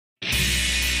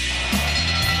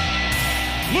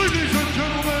Ladies and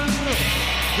gentlemen,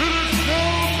 it is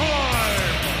now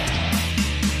time!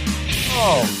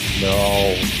 Oh,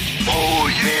 no.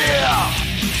 Oh, yeah!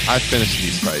 I finished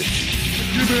these fights.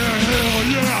 Give me a hell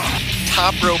yeah!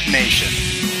 Top Rope Nation.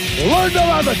 Learn to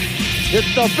love it.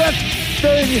 It's the best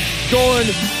thing going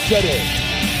today.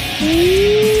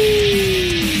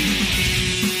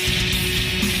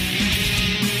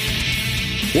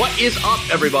 What is up,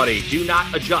 everybody? Do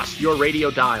not adjust your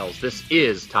radio dials. This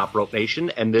is Top Rope Nation,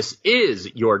 and this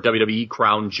is your WWE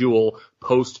Crown Jewel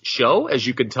post-show. As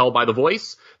you can tell by the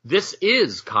voice, this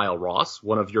is Kyle Ross,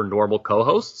 one of your normal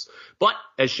co-hosts. But,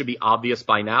 as should be obvious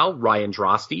by now, Ryan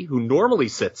Drosty, who normally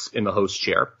sits in the host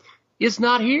chair, is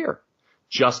not here.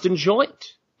 Justin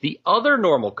Joint, the other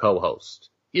normal co-host,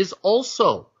 is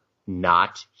also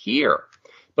not here.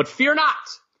 But fear not,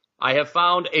 I have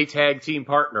found a tag team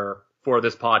partner for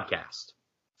this podcast.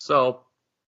 So,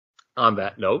 on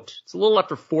that note, it's a little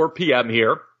after 4 p.m.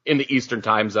 here in the Eastern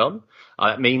time zone.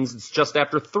 That means it's just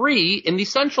after 3 in the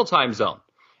Central time zone.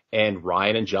 And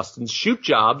Ryan and Justin's shoot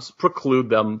jobs preclude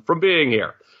them from being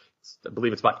here. I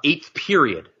believe it's about 8th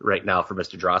period right now for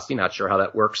Mr. Drosty. Not sure how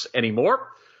that works anymore.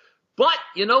 But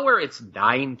you know where it's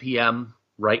 9 p.m.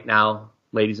 right now,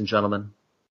 ladies and gentlemen?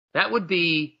 That would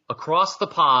be across the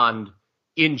pond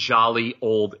in jolly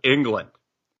old England.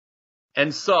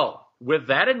 And so, with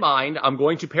that in mind, I'm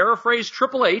going to paraphrase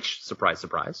Triple H, surprise,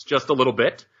 surprise, just a little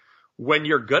bit. When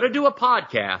you're going to do a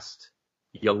podcast,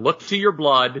 you look to your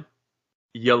blood,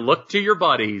 you look to your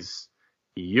buddies,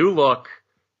 you look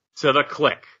to the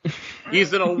Click.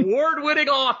 He's an award-winning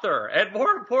author, and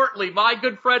more importantly, my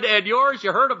good friend and yours,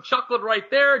 you heard him chuckling right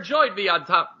there, joining me on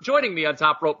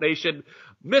Top Rope Nation,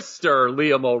 Mr.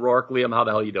 Liam O'Rourke. Liam, how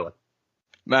the hell you doing?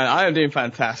 Man, I am doing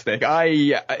fantastic.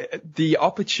 The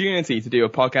opportunity to do a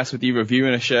podcast with you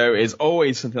reviewing a show is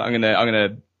always something I'm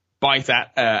gonna bite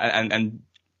at, and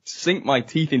sink my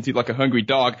teeth into like a hungry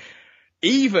dog.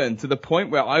 Even to the point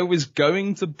where I was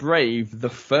going to brave the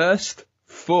first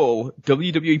full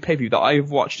WWE pay-per-view that I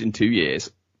have watched in 2 years.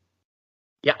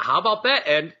 Yeah, how about that?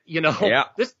 And,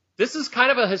 This is kind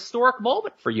of a historic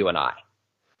moment for you and I.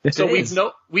 Yes, so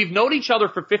we've known each other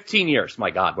for 15 years.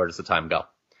 My God, where does the time go?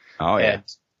 Oh, yeah. And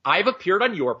I've appeared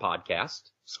on your podcast,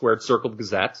 Squared Circle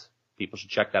Gazette. People should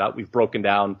check that out. We've broken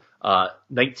down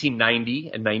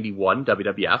 1990 and 91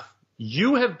 WWF.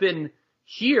 You have been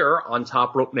here on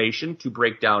Top Rope Nation to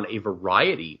break down a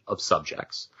variety of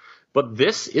subjects. But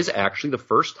this is actually the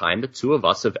first time the two of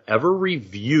us have ever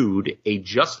reviewed a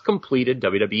just completed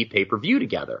WWE pay-per-view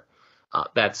together.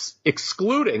 That's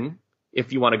excluding,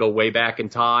 if you want to go way back in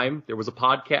time, there was a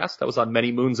podcast that was on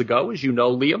many moons ago. As you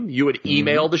know, Liam, you would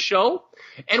email the show,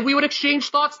 and we would exchange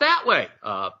thoughts that way.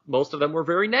 Most of them were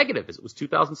very negative, as it was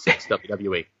 2006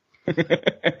 WWE.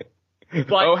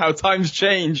 But, oh, how times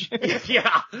change.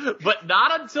 Yeah, but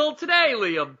not until today,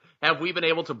 Liam, have we been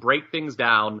able to break things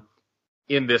down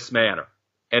in this manner.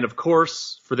 And, of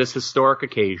course, for this historic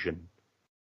occasion,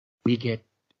 we get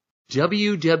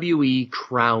WWE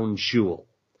Crown Jewel.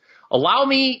 Allow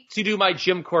me to do my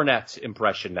Jim Cornette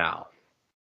impression now.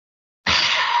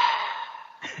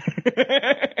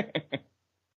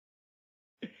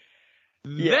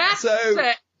 Yeah,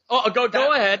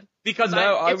 go ahead, because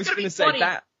I was going to say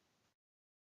that.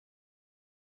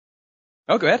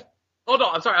 Oh, go ahead. Oh, no,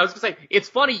 I'm sorry. I was going to say, it's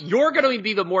funny. You're going to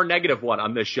be the more negative one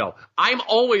on this show. I'm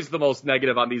always the most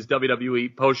negative on these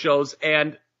WWE post shows,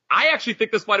 and I actually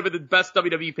think this might have been the best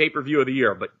WWE pay-per-view of the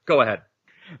year, but go ahead.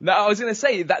 No, I was going to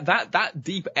say that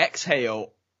deep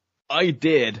exhale I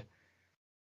did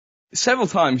several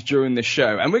times during this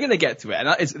show, and we're going to get to it.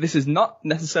 And this is not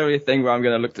necessarily a thing where I'm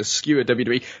going to look to skew at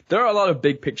WWE. There are a lot of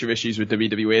big picture issues with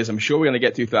WWE, as I'm sure we're going to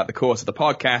get to throughout the course of the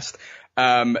podcast.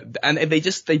 And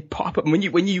they pop up when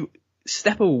you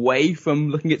step away from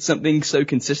looking at something so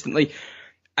consistently.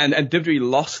 And WWE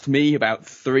lost me about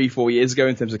 3-4 years ago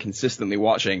in terms of consistently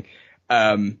watching,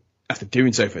 after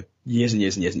doing so for years and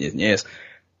years and years and years and years.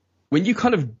 When you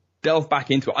kind of delve back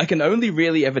into it, I can only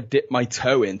really ever dip my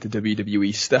toe into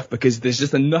WWE stuff because there's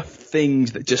just enough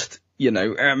things that just,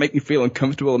 make me feel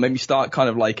uncomfortable and make me start kind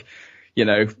of like,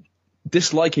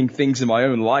 disliking things in my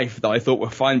own life that I thought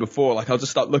were fine before. Like I'll just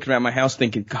start looking around my house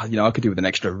thinking, God, I could do with an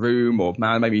extra room, or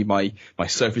man, maybe my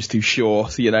sofa's too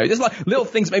short, just like little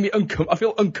things make me I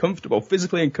feel uncomfortable,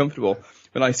 physically uncomfortable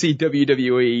when I see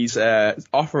WWE's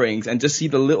offerings and just see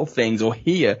the little things or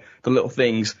hear the little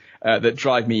things that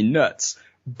drive me nuts.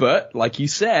 But like you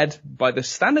said, by the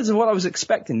standards of what I was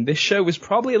expecting, this show was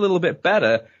probably a little bit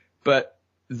better, but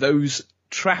those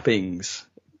trappings,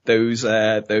 those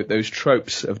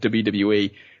tropes of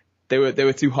WWE they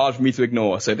were too hard for me to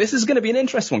ignore. So this is going to be an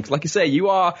interesting one. 'Cause like you say, you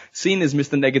are seen as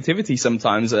Mr. Negativity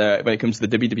sometimes when it comes to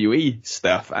the WWE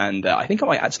stuff, and I think I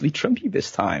might actually trump you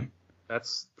this time.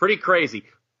 That's pretty crazy.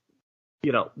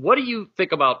 You know, what do you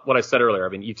think about what I said earlier? I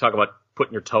mean, you talk about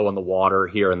putting your toe in the water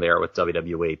here and there with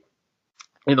WWE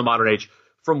in the modern age.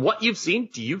 From what you've seen,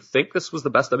 do you think this was the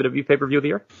best WWE pay-per-view of the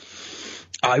year?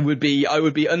 I would be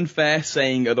unfair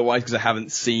saying otherwise because I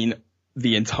haven't seen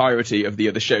the entirety of the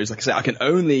other shows. Like I say, I can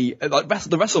only, like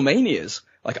the WrestleManias,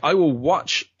 like I will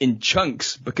watch in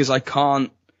chunks because I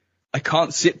can't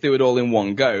sit through it all in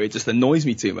one go. It just annoys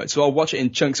me too much. So I'll watch it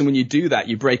in chunks, and when you do that,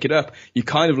 you break it up. You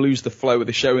kind of lose the flow of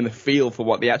the show and the feel for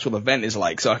what the actual event is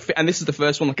like. So and this is the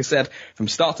first one, like I said, from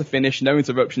start to finish, no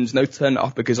interruptions, no turn it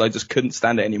off because I just couldn't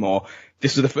stand it anymore.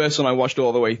 This was the first one I watched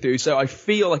all the way through. So I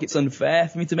feel like it's unfair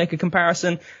for me to make a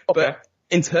comparison. Okay. But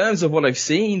in terms of what I've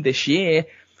seen this year,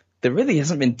 there really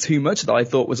hasn't been too much that I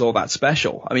thought was all that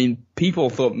special. I mean,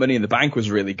 people thought Money in the Bank was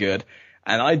really good,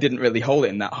 and I didn't really hold it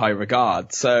in that high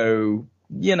regard. So,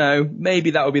 you know,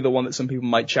 maybe that would be the one that some people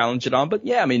might challenge it on. But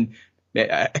yeah, I mean,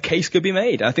 a case could be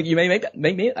made. I think you may make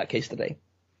that case today.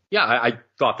 Yeah, I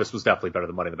thought this was definitely better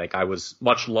than Money in the Bank. I was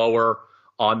much lower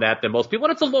on that than most people,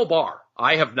 and it's a low bar.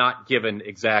 I have not given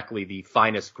exactly the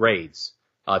finest grades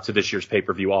to this year's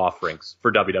pay-per-view offerings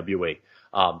for WWE.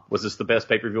 Was this the best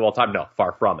pay-per-view of all time? No,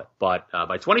 far from it. But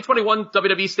by 2021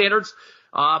 WWE standards,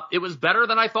 it was better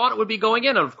than I thought it would be going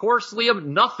in. And of course, Liam,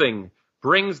 nothing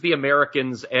brings the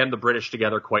Americans and the British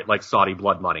together quite like Saudi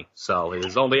blood money. So it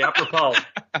is only apropos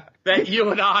that you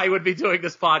and I would be doing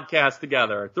this podcast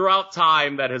together. Throughout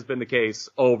time, that has been the case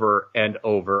over and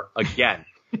over again.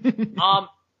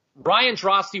 Ryan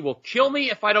Drosty will kill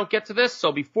me if I don't get to this.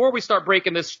 So before we start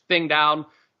breaking this thing down,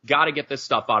 got to get this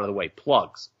stuff out of the way.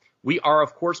 Plugs. We are,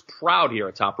 of course, proud here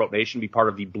at Top Rope Nation to be part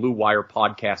of the Blue Wire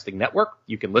Podcasting Network.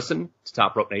 You can listen to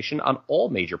Top Rope Nation on all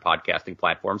major podcasting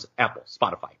platforms, Apple,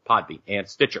 Spotify, Podbean, and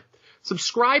Stitcher.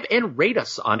 Subscribe and rate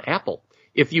us on Apple.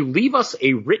 If you leave us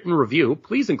a written review,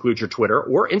 please include your Twitter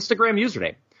or Instagram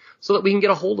username so that we can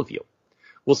get a hold of you.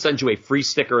 We'll send you a free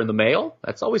sticker in the mail.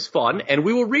 That's always fun. And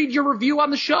we will read your review on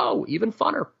the show. Even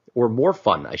funner. Or more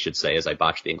fun, I should say, as I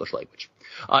botch the English language.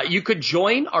 You could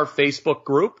join our Facebook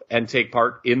group and take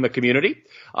part in the community.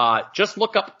 Just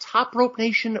look up Top Rope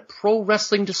Nation Pro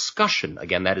Wrestling Discussion.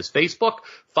 Again, that is Facebook.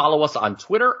 Follow us on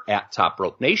Twitter at Top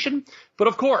Rope Nation. But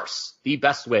of course, the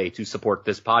best way to support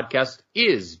this podcast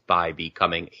is by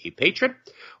becoming a patron,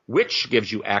 which gives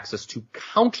you access to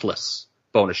countless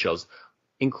bonus shows,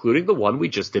 including the one we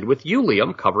just did with you,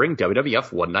 Liam, covering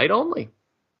WWF One Night Only.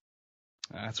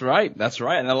 That's right.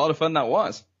 And a lot of fun that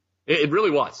was. It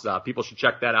really was. People should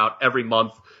check that out. Every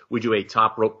month we do a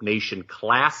Top Rope Nation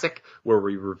Classic where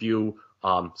we review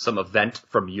some event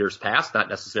from years past, not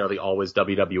necessarily always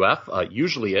WWF,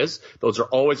 usually is. Those are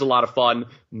always a lot of fun.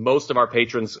 Most of our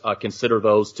patrons consider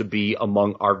those to be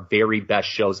among our very best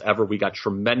shows ever. We got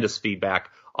tremendous feedback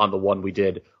on the one we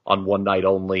did on One Night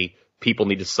Only. People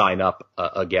need to sign up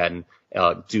again.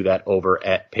 Do that over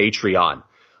at Patreon.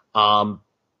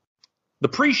 The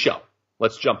pre-show.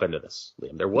 Let's jump into this,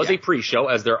 Liam. There was a pre-show,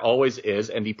 as there always is,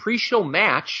 and the pre-show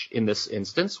match in this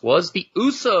instance was the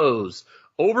Usos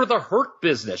over the Hurt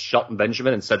Business, Shelton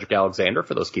Benjamin and Cedric Alexander,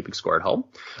 for those keeping score at home.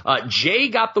 Jay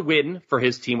got the win for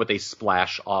his team with a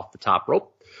splash off the top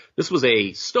rope. This was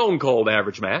a stone-cold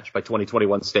average match by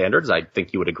 2021 standards. I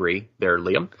think you would agree there,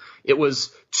 Liam. It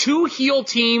was two heel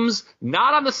teams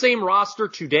not on the same roster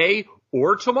today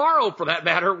or tomorrow, for that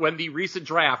matter, when the recent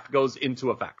draft goes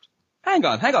into effect. Hang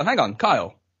on,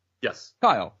 Kyle. Yes.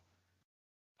 Kyle.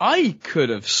 I could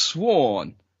have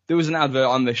sworn there was an advert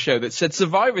on this show that said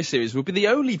Survivor Series would be the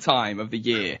only time of the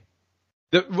year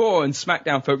that Raw and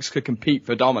SmackDown folks could compete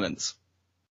for dominance.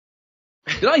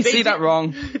 Did I see that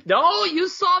wrong? No, you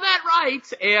saw that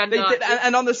right. And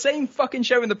and on the same fucking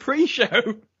show in the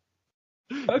pre-show.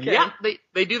 Okay. Yeah,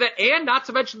 they do that, and not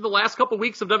to mention the last couple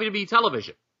weeks of WWE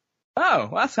television. Oh,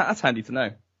 well, that's handy to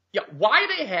know. Yeah, why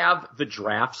they have the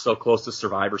draft so close to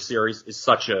Survivor Series is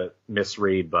such a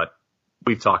misread, but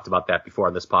we've talked about that before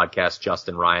on this podcast,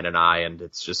 Justin, Ryan, and I, and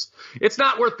it's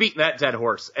not worth beating that dead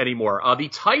horse anymore. The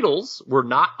titles were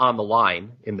not on the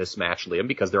line in this match, Liam,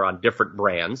 because they're on different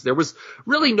brands. There was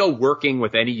really no working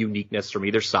with any uniqueness from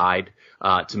either side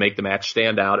to make the match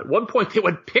stand out. At one point, they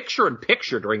went picture in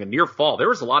picture during a near fall. There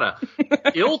was a lot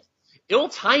of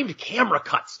ill-timed camera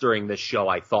cuts during this show,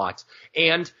 I thought.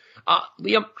 And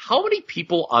Liam, how many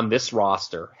people on this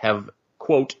roster have,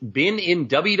 quote, been in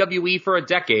WWE for a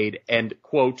decade and,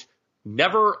 quote,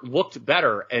 never looked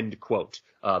better, end quote?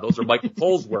 Those are Michael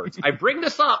Cole's words. I bring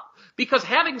this up because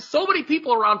having so many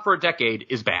people around for a decade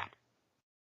is bad.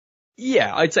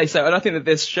 Yeah, I'd say so. And I think that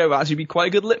this show will actually be quite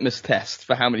a good litmus test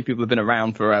for how many people have been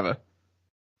around forever.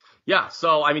 Yeah.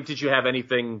 So, I mean, did you have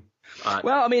anything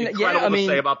incredible to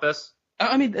say about this?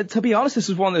 I mean, to be honest, this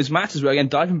was one of those matches where, again,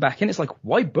 diving back in, it's like,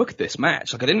 why book this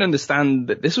match? Like, I didn't understand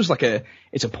that this was like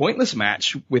it's a pointless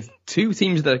match with two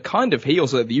teams that are kind of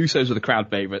heels, so the Usos are the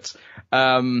crowd favorites.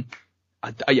 I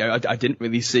didn't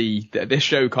really see that this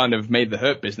show kind of made the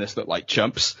Hurt Business look like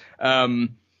chumps.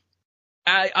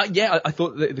 I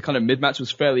thought that the kind of mid-match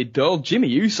was fairly dull. Jimmy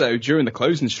Uso, during the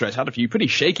closing stretch, had a few pretty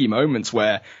shaky moments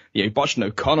where, he botched an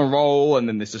O'Connor roll, and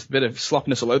then there's just a bit of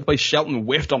sloppiness all over the place. Shelton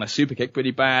whiffed on a super kick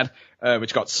pretty bad,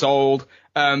 which got sold.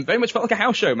 Very much felt like a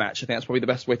house show match. I think that's probably the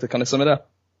best way to kind of sum it up.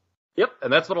 Yep,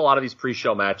 and that's what a lot of these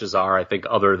pre-show matches are, I think,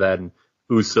 other than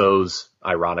Usos,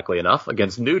 ironically enough,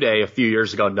 against New Day a few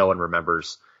years ago. No one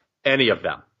remembers any of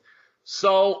them.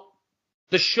 So,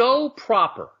 the show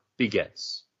proper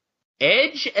begins.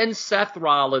 Edge and Seth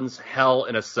Rollins, Hell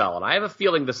in a Cell. And I have a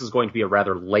feeling this is going to be a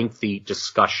rather lengthy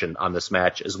discussion on this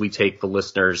match as we take the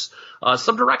listeners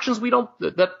some directions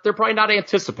that they're probably not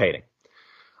anticipating.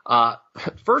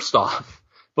 First off,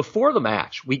 before the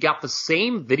match, we got the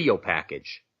same video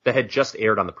package that had just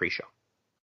aired on the pre-show.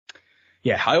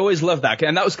 Yeah, I always loved that.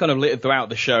 And that was kind of lit throughout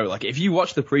the show. Like, if you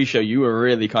watched the pre-show, you were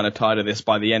really kind of tired of this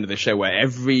by the end of the show, where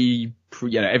every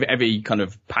kind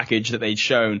of package that they'd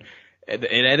shown, it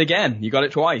aired again. You got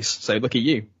it twice. So look at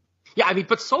you. Yeah, I mean,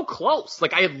 but so close.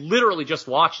 Like, I had literally just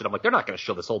watched it. I'm like, they're not going to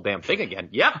show this whole damn thing again.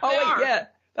 Yep. Oh, wait, yeah.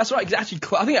 That's right. I think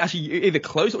either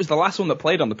close. It was the last one that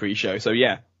played on the pre-show. So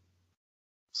yeah.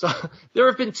 So there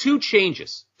have been two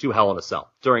changes to Hell in a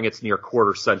Cell during its near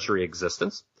quarter-century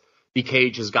existence. The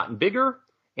cage has gotten bigger,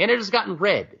 and it has gotten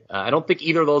red. I don't think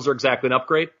either of those are exactly an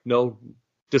upgrade. No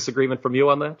disagreement from you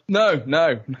on that? No,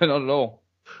 not at all.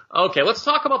 Okay, let's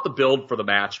talk about the build for the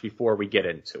match before we get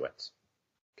into it.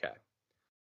 Okay.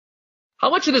 How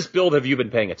much of this build have you been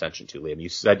paying attention to, Liam? You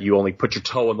said you only put your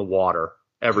toe in the water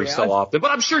every so often,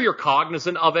 but I'm sure you're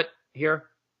cognizant of it here.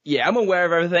 Yeah, I'm aware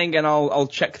of everything, and I'll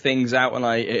check things out when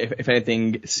if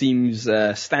anything seems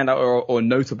stand out or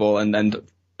notable, and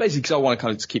basically because I want to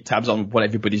kind of just keep tabs on what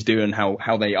everybody's doing and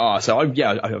how they are. So I've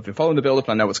been following the build-up,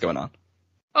 and I know what's going on.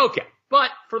 Okay. But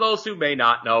for those who may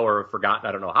not know or have forgotten,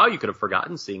 I don't know how you could have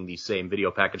forgotten seeing the same video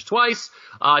package twice.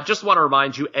 Just want to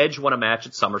remind you, Edge won a match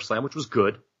at SummerSlam, which was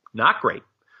good, not great.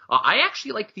 I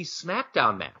actually liked the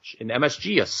SmackDown match in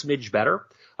MSG a smidge better.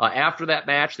 After that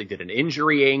match, they did an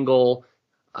injury angle,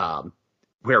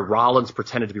 where Rollins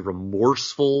pretended to be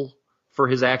remorseful for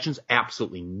his actions.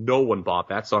 Absolutely no one bought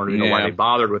that, so I don't even know why they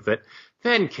bothered with it.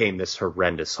 Then came this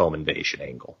horrendous home invasion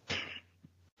angle.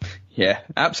 Yeah,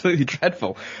 absolutely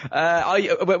dreadful.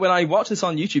 When I watched this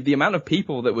on YouTube, the amount of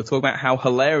people that were talking about how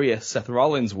hilarious Seth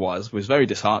Rollins was very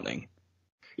disheartening.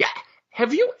 Yeah.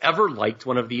 Have you ever liked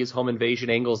one of these home invasion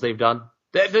angles they've done?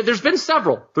 There's been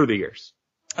several through the years.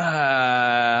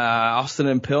 Austin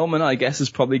and Pillman, I guess, is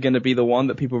probably going to be the one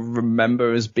that people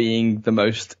remember as being the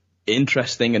most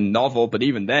interesting and novel, but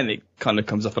even then it kind of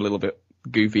comes up a little bit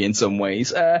goofy in some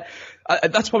ways.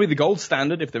 That's probably the gold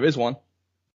standard, if there is one.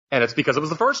 And it's because it was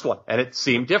the first one, and it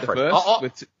seemed different. The first,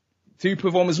 with two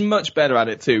performers much better at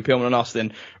it too, Pillman and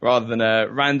Austin, rather than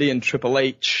Randy and Triple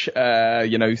H, Cena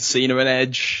and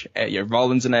Edge,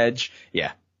 Rollins and Edge.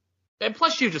 Yeah. And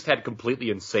plus you just had completely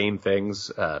insane things.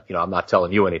 I'm not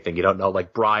telling you anything you don't know,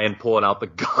 like Brian pulling out the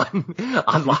gun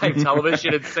on live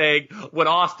television and saying, when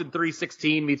Austin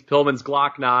 316 meets Pillman's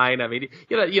Glock 9. I mean,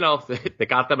 they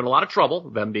got them in a lot of trouble,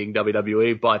 them being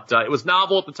WWE, but it was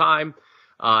novel at the time.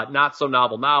 Not so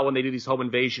novel now when they do these home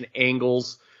invasion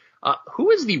angles.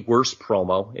 Who is the worst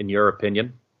promo, in your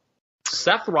opinion?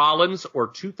 Seth Rollins or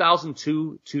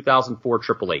 2002-2004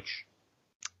 Triple H?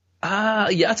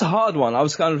 Yeah, that's a hard one. I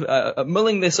was kind of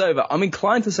mulling this over. I'm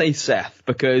inclined to say Seth,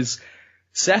 because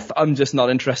Seth I'm just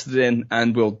not interested in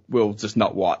and we'll just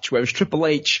not watch. Whereas Triple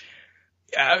H,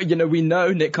 we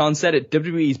know, Nick Khan said it,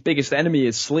 WWE's biggest enemy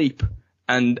is sleep.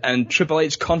 And Triple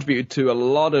H contributed to a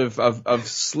lot of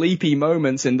sleepy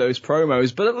moments in those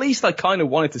promos, but at least I kind of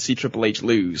wanted to see Triple H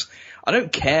lose. I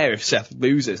don't care if Seth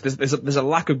loses. There's a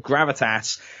lack of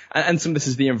gravitas, and some of this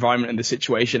is the environment and the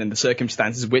situation and the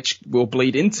circumstances which will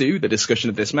bleed into the discussion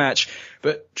of this match.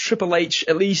 But Triple H,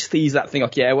 at least he's that thing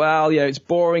like, it's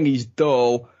boring, he's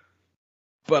dull,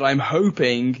 but I'm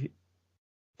hoping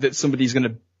that somebody's going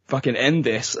to fucking end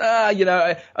this.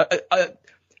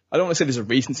 I don't want to say there's a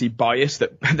recency bias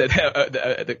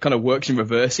that kind of works in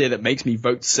reverse here that makes me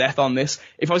vote Seth on this.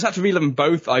 If I was had to relive them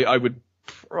both, I would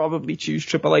probably choose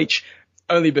Triple H,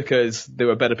 only because there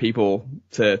were better people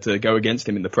to go against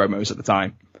him in the promos at the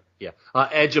time. Yeah.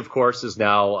 Edge, of course, is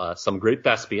now some great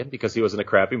thespian because he was in a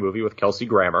crappy movie with Kelsey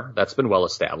Grammer. That's been well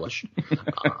established.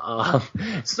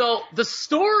 So the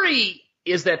story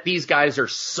is that these guys are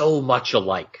so much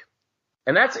alike.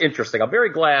 And that's interesting. I'm very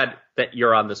glad that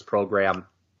you're on this program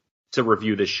to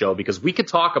review this show because we could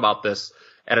talk about this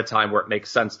at a time where it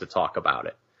makes sense to talk about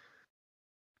it.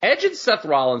 Edge and Seth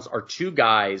Rollins are two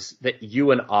guys that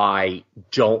you and I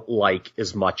don't like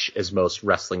as much as most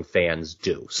wrestling fans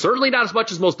do. Certainly not as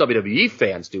much as most WWE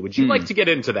fans do. Would you like to get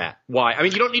into that? Why? I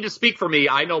mean, you don't need to speak for me.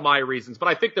 I know my reasons, but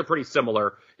I think they're pretty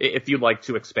similar if you'd like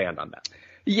to expand on that.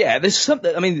 Yeah, there's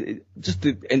something, I mean, just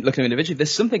looking at him individually,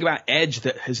 there's something about Edge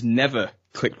that has never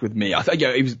clicked with me. I thought,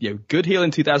 he was, good heel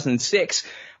in 2006.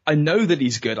 I know that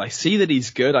he's good. I see that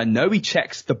he's good. I know he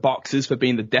checks the boxes for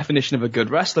being the definition of a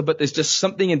good wrestler, but there's just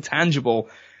something intangible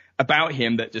about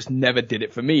him that just never did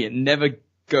it for me. It never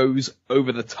goes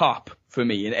over the top for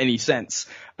me in any sense.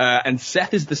 And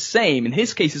Seth is the same. In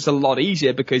his case, it's a lot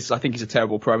easier because I think he's a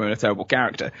terrible promo and a terrible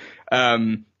character.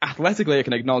 Athletically, I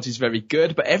can acknowledge he's very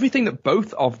good, but everything that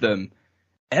both of them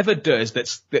ever does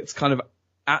that's kind of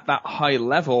at that high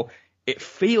level, it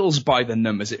feels by the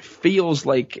numbers. It feels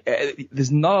like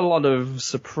there's not a lot of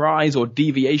surprise or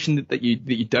deviation that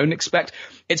you don't expect.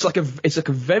 It's like a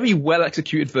very well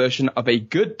executed version of a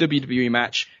good WWE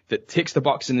match that ticks the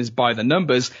box and is by the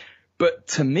numbers. But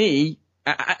to me,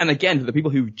 and again, for the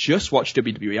people who just watch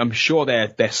WWE, I'm sure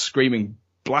they're screaming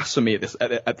blasphemy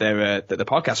at their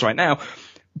podcast right now.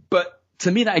 But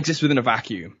to me, that exists within a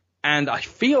vacuum. And I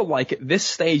feel like at this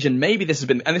stage, and maybe this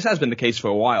has been the case for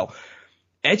a while,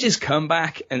 Edge's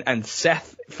comeback and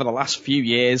Seth for the last few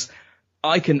years,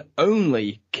 I can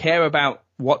only care about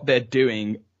what they're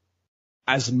doing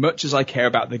as much as I care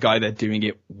about the guy they're doing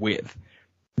it with.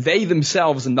 They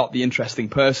themselves are not the interesting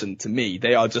person to me.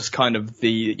 They are just kind of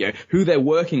the, who they're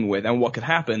working with and what could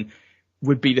happen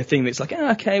would be the thing that's like,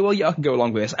 okay, well, yeah, I can go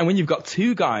along with this. And when you've got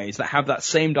two guys that have that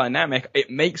same dynamic, it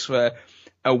makes for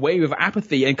a wave of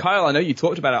apathy. And Kyle, I know you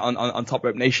talked about it on Top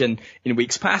Rope Nation in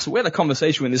weeks past. We had a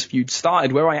conversation when this feud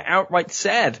started where I outright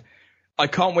said, I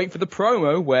can't wait for the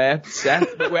promo where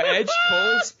Edge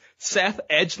calls Seth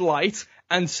Edge Light,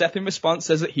 and Seth in response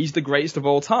says that he's the greatest of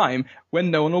all time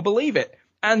when no one will believe it.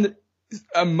 And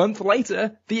a month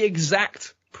later, the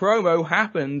exact promo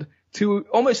happened to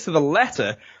almost to the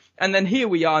letter. And then here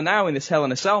we are now in this Hell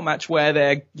in a Cell match where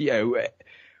they're,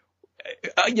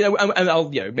 and I'll,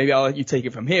 maybe I'll let you take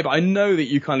it from here, but I know that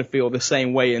you kind of feel the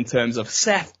same way in terms of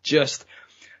Seth just,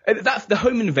 that the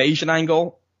home invasion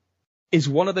angle is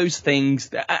one of those things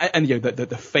that, and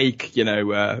the fake,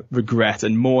 regret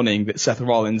and mourning that Seth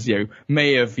Rollins,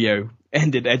 may have,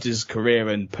 ended Edge's career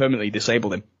and permanently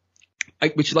disabled him.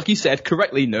 Which, like you said,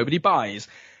 correctly, nobody buys.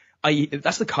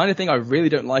 That's the kind of thing I really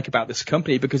don't like about this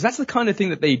company, because that's the kind of thing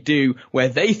that they do where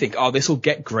they think, this will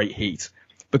get great heat.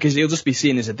 Because he'll just be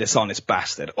seen as a dishonest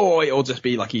bastard, or it'll just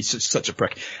be like he's such a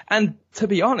prick. And to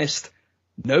be honest,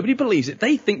 nobody believes it.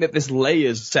 They think that this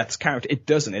layers Seth's character. It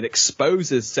doesn't. It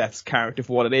exposes Seth's character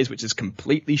for what it is, which is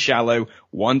completely shallow,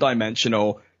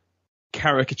 one-dimensional,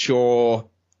 caricature,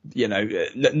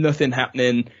 nothing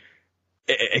happening.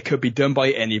 It could be done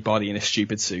by anybody in a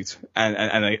stupid suit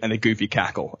and a goofy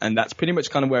cackle. And that's pretty much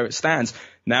kind of where it stands.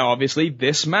 Now, obviously,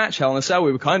 this match, Hell in a Cell,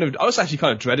 I was actually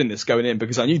kind of dreading this going in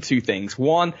because I knew two things.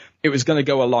 One, it was going to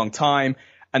go a long time.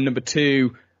 And number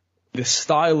two, the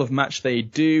style of match they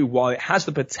do, while it has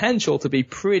the potential to be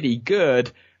pretty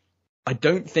good, I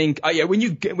don't think, when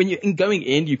you're going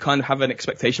in, you kind of have an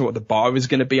expectation of what the bar is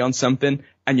going to be on something,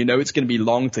 and it's going to be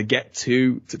long to get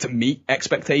to meet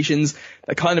expectations.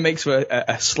 That kind of makes for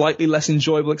a slightly less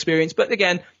enjoyable experience. But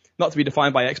again, not to be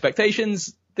defined by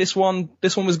expectations. This one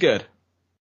was good.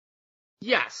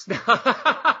 Yes.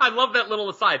 I love that little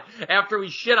aside. After we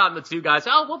shit on the two guys,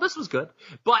 this was good.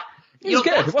 But, it was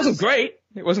good. It wasn't great.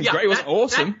 It wasn't great. It wasn't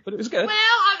awesome, but it was good.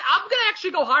 Well, I'm going to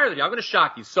actually go higher than you. I'm going to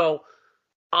shock you. So,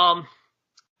 I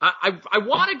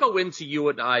want to go into you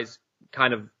and I's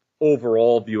kind of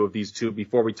overall view of these two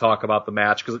before we talk about the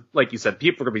match, because like you said,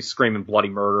 people are going to be screaming bloody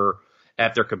murder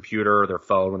at their computer or their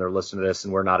phone when they're listening to this,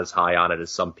 and we're not as high on it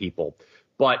as some people.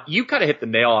 But you kind of hit the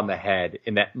nail on the head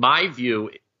in that my view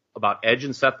about Edge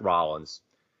and Seth Rollins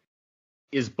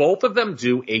is both of them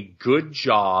do a good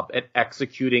job at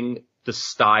executing the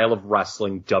style of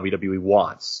wrestling WWE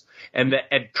wants. And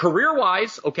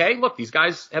career-wise, okay, look, these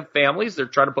guys have families. They're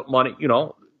trying to put money,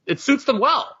 it suits them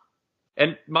well.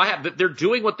 And they're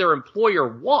doing what their employer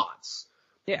wants.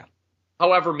 Yeah.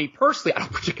 However, me personally, I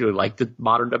don't particularly like the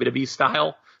modern WWE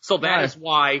style. So that is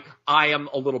why I am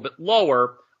a little bit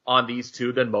lower on these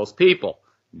two than most people.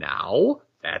 Now,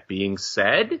 that being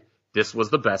said, this was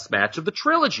the best match of the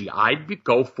trilogy. I'd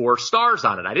go 4 stars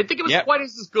on it. I didn't think it was quite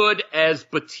as good as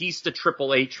Batista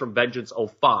Triple H from Vengeance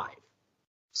 05,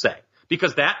 say,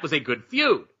 because that was a good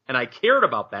feud, and I cared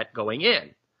about that going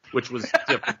in, which was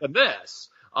different than this,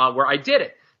 where I did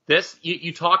it. This,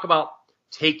 you talk about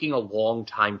taking a long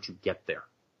time to get there.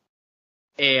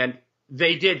 And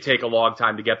they did take a long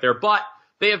time to get there, but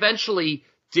they eventually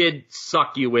did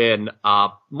suck you in.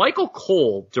 Michael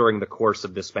Cole, during the course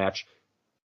of this match,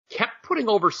 kept putting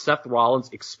over Seth Rollins'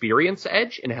 experience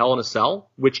Edge in Hell in a Cell,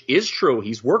 which is true.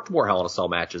 He's worked more Hell in a Cell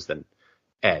matches than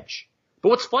Edge. But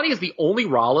what's funny is the only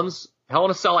Rollins Hell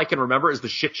in a Cell I can remember is the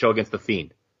shit show against The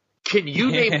Fiend. Can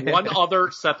you name one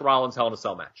other Seth Rollins Hell in a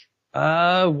Cell match?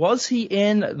 Was he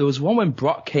in? There was one when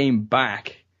Brock came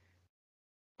back.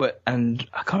 And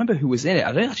I can't remember who was in it.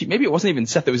 I don't actually, maybe it wasn't even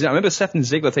Seth that was in it. I remember Seth and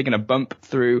Ziggler taking a bump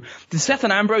through. Did Seth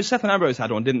and Ambrose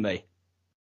had one, didn't they?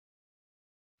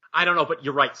 I don't know, but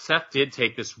you're right. Seth did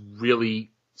take this really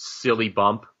silly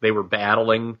bump. They were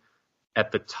battling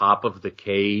at the top of the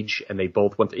cage, and they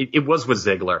both went. It was with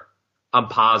Ziggler. I'm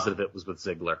positive it was with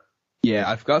Ziggler. Yeah,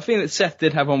 I've got a feeling that Seth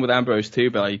did have one with Ambrose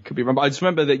too, but I could be wrong. But I just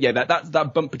remember that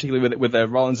that bump, particularly with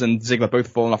Rollins and Ziggler both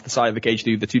falling off the side of the cage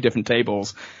through the 2 different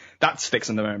tables, that sticks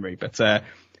in the memory. But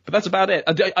that's about it.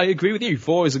 I agree with you.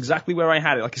 4 is exactly where I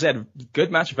had it. Like I said,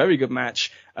 good match, very good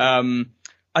match. The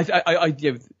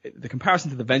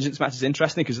comparison to the Vengeance match is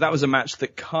interesting because that was a match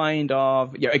that kind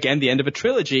of, again, the end of a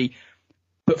trilogy,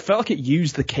 but felt like it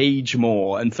used the cage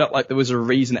more and felt like there was a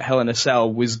reason that Hell in a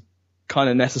Cell was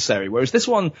kind of necessary. Whereas this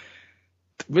one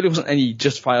really wasn't any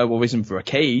justifiable reason for a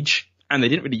cage, and they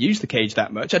didn't really use the cage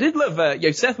that much. I did love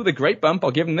Seth with a great bump.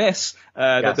 I'll give him this.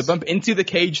 Yes. The bump into the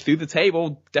cage through the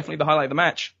table, definitely the highlight of the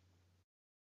match.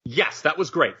 Yes, that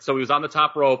was great. So he was on the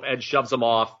top rope, Edge shoves him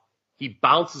off. He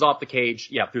bounces off the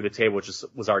cage, through the table, which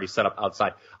was already set up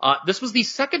outside. This was the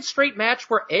second straight match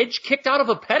where Edge kicked out of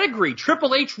a pedigree.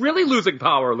 Triple H really losing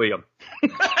power, Liam.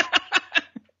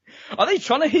 Are they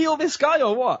trying to heal this guy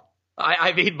or what?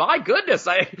 I mean, my goodness,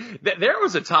 there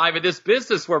was a time in this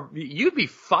business where you'd be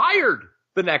fired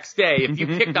the next day if you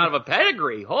kicked out of a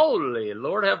pedigree. Holy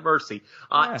Lord have mercy.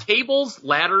 Tables,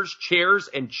 ladders, chairs,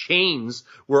 and chains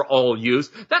were all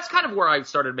used. That's kind of where I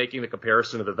started making the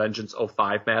comparison to the Vengeance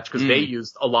 05 match, because they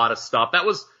used a lot of stuff. That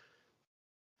was,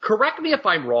 correct me if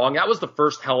I'm wrong, that was the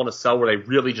first Hell in a Cell where they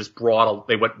really just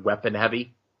they went weapon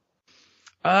heavy.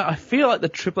 I feel like the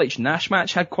Triple H Nash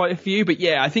match had quite a few, but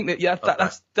I think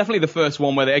that's definitely the first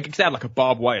one where they had like a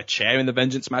barbed wire chair in the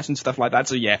Vengeance match and stuff like that.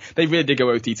 So they really did go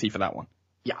OTT for that one.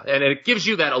 Yeah, and it gives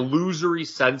you that illusory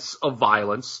sense of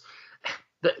violence.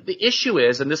 The issue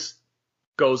is, and this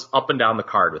goes up and down the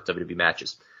card with WWE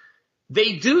matches,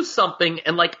 they do something,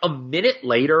 and like a minute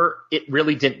later, it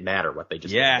really didn't matter what they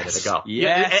just did a minute ago.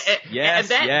 Yes.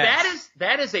 And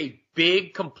that is a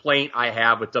big complaint I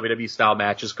have with WWE style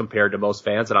matches compared to most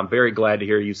fans, and I'm very glad to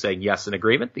hear you saying yes in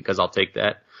agreement, because I'll take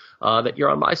that you're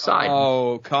on my side.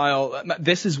 Oh, Kyle,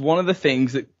 this is one of the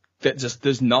things that just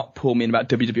does not pull me in about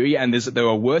WWE, and there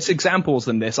are worse examples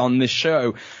than this on this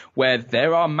show, where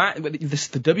there are the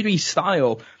WWE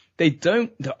style. There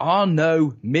are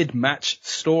no mid-match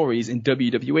stories in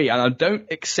WWE, and I don't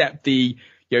accept the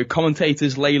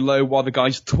commentators lay low while the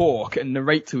guys talk and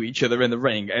narrate to each other in the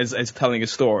ring as telling a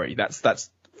story.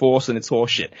 That's forced and it's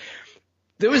horseshit.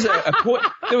 There was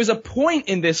a point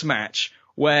in this match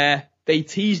where they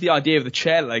teased the idea of the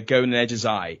chair leg going in Edge's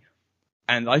eye.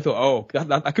 And I thought,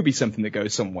 that could be something that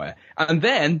goes somewhere. And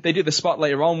then they do the spot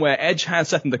later on where Edge has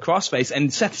Seth in the crossface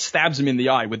and Seth stabs him in the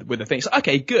eye with a thing. So,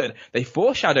 okay, good. They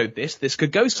foreshadowed this. This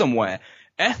could go somewhere.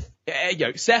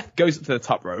 Seth goes up to the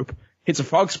top rope, hits a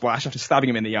frog splash after stabbing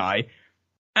him in the eye.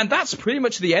 And that's pretty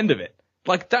much the end of it.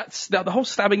 Like, the whole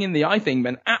stabbing in the eye thing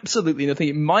meant absolutely nothing.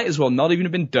 It might as well not even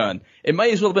have been done. It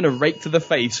might as well have been a rake to the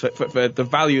face for the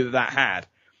value that had.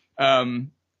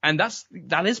 And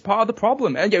that is part of the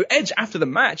problem. And Edge after the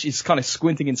match is kind of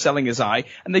squinting and selling his eye,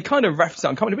 and they kind of referenced it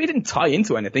on commentary, but it didn't tie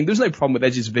into anything. There was no problem with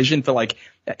Edge's vision for at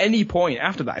any point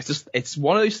after that. It's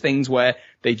one of those things where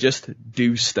they just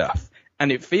do stuff.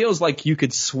 And it feels like you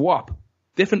could swap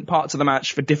different parts of the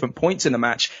match for different points in the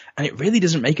match, and it really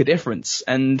doesn't make a difference.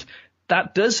 And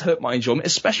that does hurt my enjoyment,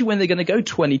 especially when they're going to go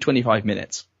 20, 25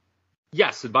 minutes.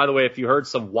 Yes, and by the way, if you heard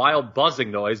some wild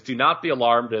buzzing noise, do not be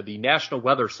alarmed. The National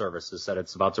Weather Service has said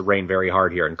it's about to rain very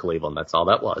hard here in Cleveland. That's all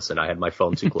that was, and I had my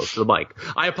phone too close to the mic.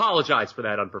 I apologize for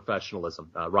that unprofessionalism.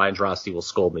 Ryan Drosty will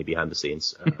scold me behind the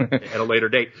scenes at a later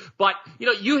date. But,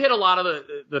 you hit a lot of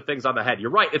the things on the head.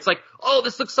 You're right. It's like, oh,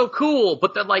 this looks so cool.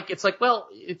 But then,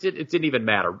 it didn't even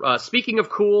matter. Speaking of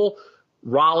cool,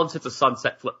 Rollins hits a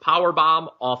sunset flip powerbomb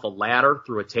off a ladder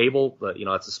through a table. But,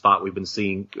 that's a spot we've been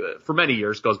seeing for many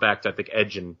years. Goes back to, I think,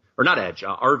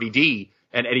 RVD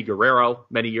and Eddie Guerrero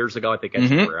many years ago. I think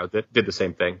Edge and Guerrero did the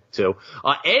same thing, too.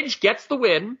 Edge gets the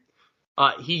win.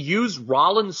 He used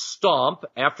Rollins' stomp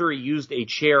after he used a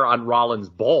chair on Rollins'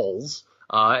 balls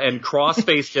and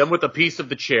cross-faced him with a piece of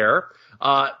the chair.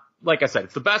 Like I said,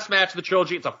 it's the best match of the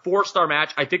trilogy. It's a 4-star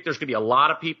match. I think there's going to be a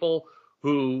lot of people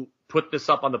who put this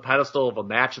up on the pedestal of a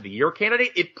match of the year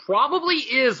candidate. It probably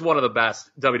is one of the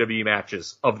best WWE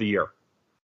matches of the year.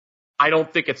 I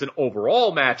don't think it's an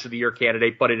overall match of the year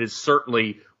candidate, but it is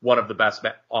certainly one of the best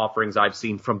offerings I've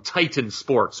seen from Titan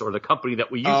Sports, or the company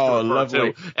that we used to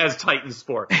refer to as Titan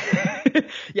Sports.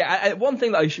 Yeah, one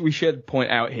thing that we should point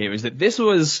out here is that this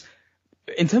was,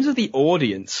 in terms of the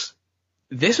audience,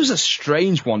 this was a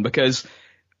strange one because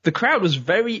the crowd was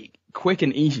very quick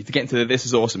and easy to get into the "This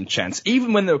is awesome" chants,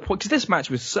 even when there were points, because this match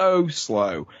was so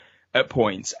slow at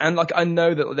points. And I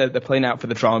know that they're playing out for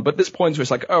the drama, but there's points where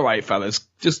it's like, all right, fellas,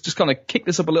 just kind of kick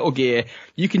this up a little gear.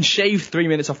 You can shave 3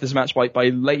 minutes off this match by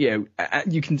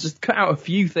you can just cut out a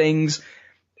few things,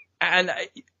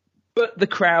 but the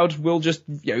crowd will just,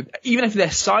 even if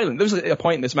they're silent. There was a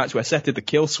point in this match where Seth did the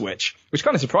kill switch, which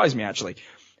kind of surprised me actually,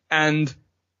 and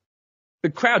the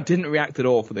crowd didn't react at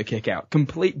all for the kick out.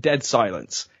 Complete dead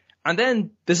silence. And then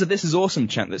there's a "This is awesome"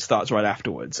 chant that starts right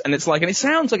afterwards. And it's like, and it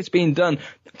sounds like it's being done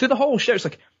through the whole show. It's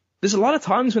like, there's a lot of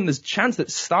times when there's chants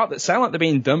that start that sound like they're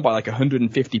being done by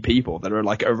 150 people that are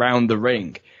around the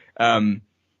ring.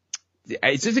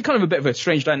 It's kind of a bit of a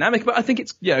strange dynamic, but I think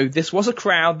it's, this was a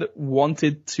crowd that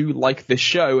wanted to like this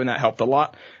show, and that helped a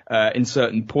lot, in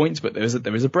certain points. But there is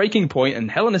a breaking point, and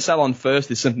Hell in a Cell on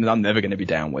first is something that I'm never going to be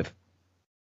down with.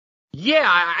 Yeah,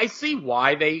 I see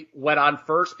why they went on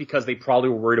first, because they probably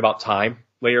were worried about time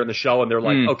later in the show, and they're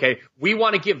like, okay, we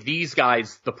want to give these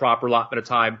guys the proper allotment of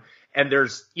time, and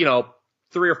there's, 3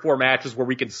 or 4 matches where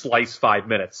we can slice 5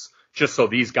 minutes just so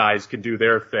these guys can do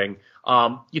their thing.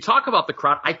 You talk about the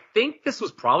crowd. I think this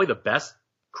was probably the best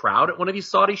crowd at one of these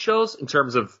Saudi shows in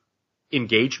terms of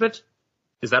engagement.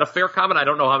 Is that a fair comment? I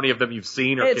don't know how many of them you've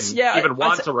seen or even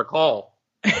want to recall.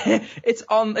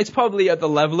 It's probably at the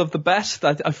level of the best.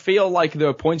 I feel like there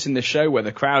are points in the show where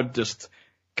the crowd just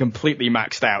completely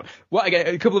maxed out. Well, again,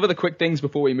 a couple of other quick things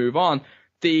before we move on.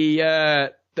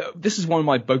 This is one of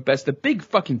my bugbears. The big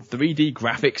fucking 3D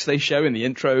graphics they show in the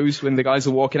intros when the guys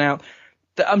are walking out.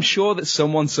 I'm sure that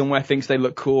someone somewhere thinks they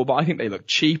look cool, but I think they look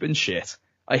cheap and shit.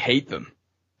 I hate them.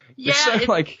 Yeah,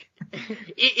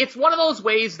 it's one of those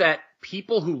ways that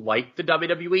people who like the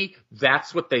WWE,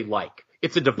 that's what they like.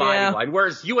 It's a dividing line.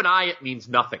 Whereas you and I, it means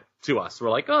nothing to us.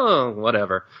 We're like, oh,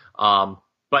 whatever.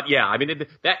 But yeah, I mean,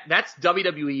 that's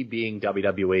WWE being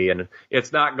WWE, and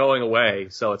it's not going away.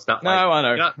 So it's not. No, I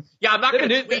know. I'm not going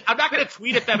to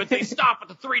tweet at them and say stop with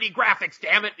the 3D graphics,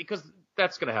 damn it, because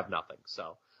that's going to have nothing.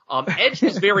 So, Edge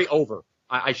was very over.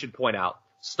 I should point out,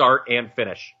 start and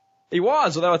finish. He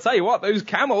was, although I'll tell you what, those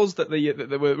camels that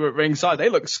were at ringside, they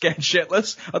looked scared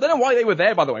shitless. I don't know why they were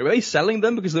there, by the way. Were they selling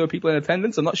them because there were people in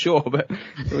attendance? I'm not sure, but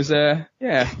it was,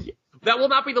 yeah. That will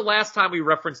not be the last time we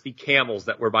reference the camels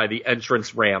that were by the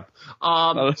entrance ramp.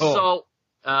 So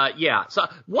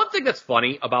one thing that's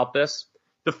funny about this,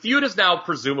 the feud is now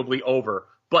presumably over,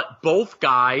 but both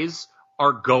guys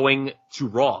are going to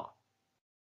Raw.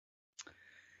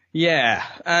 Yeah,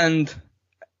 and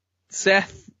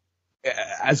Seth,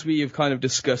 as we have kind of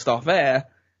discussed off air,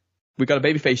 we got a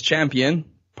babyface champion,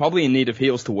 probably in need of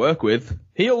heels to work with.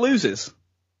 Heel loses.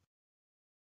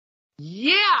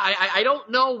 Yeah, I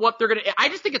don't know what they're gonna. I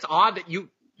just think it's odd that you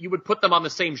would put them on the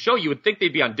same show. You would think they'd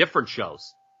be on different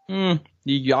shows.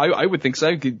 Yeah, I would think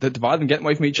so. Divide them, get them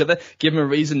away from each other, give them a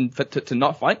reason to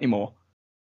not fight anymore.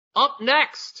 Up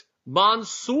next,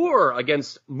 Mansoor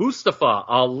against Mustafa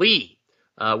Ali.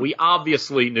 We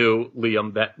obviously knew,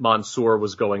 Liam, that Mansoor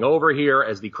was going over here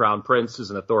as the Crown Prince is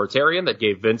an authoritarian that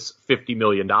gave Vince $50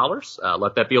 million.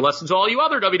 Let that be a lesson to all you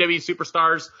other WWE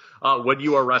superstars when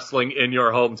you are wrestling in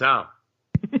your hometown.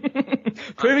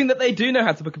 Proving that they do know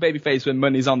how to book a babyface when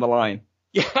money's on the line.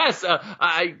 Yes,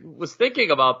 I was thinking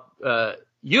about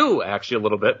you, actually, a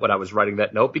little bit when I was writing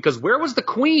that note, because where was the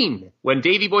Queen when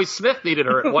Davey Boy Smith needed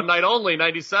her at One Night Only,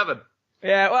 97?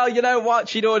 Yeah, well, you know what?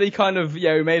 She'd already kind of,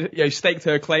 staked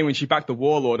her claim when she backed the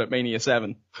Warlord at Mania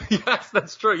 7. Yes,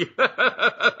 that's true.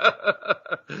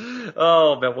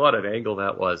 Oh, man, what an angle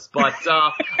that was. But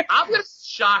I'm going to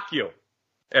shock you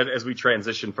as we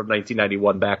transition from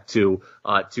 1991 back to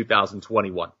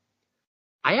 2021.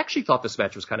 I actually thought this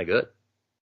match was kind of good.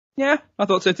 Yeah, I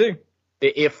thought so too.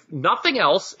 If nothing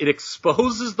else, it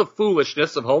exposes the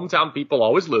foolishness of hometown people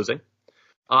always losing.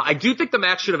 I do think the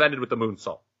match should have ended with the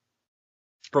moonsault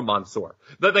from Mansoor.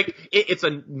 It's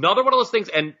another one of those things,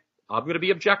 and I'm going to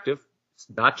be objective. It's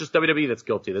not just WWE that's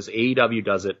guilty. This AEW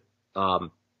does it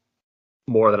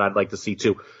more than I'd like to see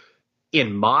too.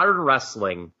 In modern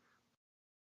wrestling,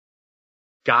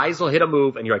 guys will hit a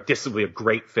move, and you're like, this will be a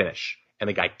great finish. And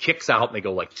the guy kicks out, and they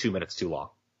go like 2 minutes too long.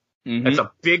 Mm-hmm. That's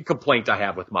a big complaint I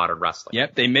have with modern wrestling.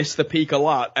 Yep, they miss the peak a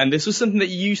lot. And this was something that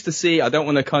you used to see. I don't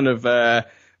want to kind of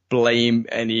blame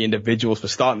any individuals for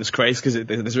starting this craze because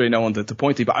there's really no one to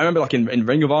point to. But I remember like in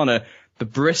Ring of Honor, the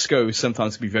Briscoes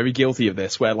sometimes could be very guilty of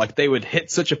this, where like they would hit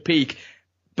such a peak,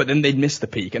 but then they'd miss the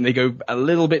peak and they go a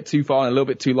little bit too far and a little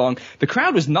bit too long. The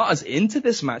crowd was not as into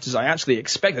this match as I actually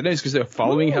expected. I know it's because they were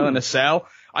following Hell in a Cell.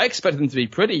 I expected them to be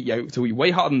to be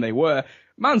way harder than they were.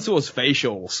 Mansoor's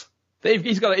facials.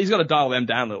 He's got to dial them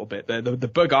down a little bit.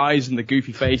 The bug eyes and the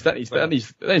goofy face that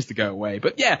needs to go away.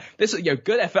 But yeah, this is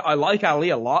good effort. I like Ali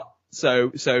a lot,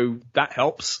 so that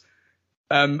helps.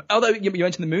 Although you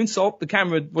mentioned the moonsault, the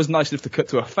camera was nice enough to cut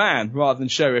to a fan rather than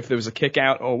show if there was a kick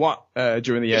out or what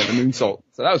during the moonsault.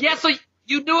 So that was so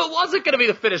you knew it wasn't going to be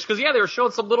the finish because they were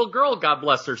showing some little girl, God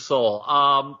bless her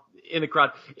soul, in the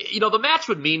crowd. The match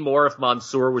would mean more if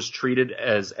Mansoor was treated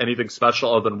as anything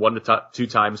special other than 1 to 2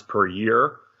 times per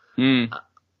year. You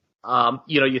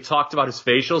talked about his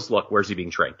facials. Look, where's he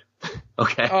being trained?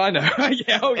 Okay. Oh, I know.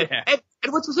 Yeah.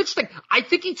 And what's interesting, I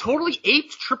think he totally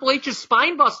aped Triple H's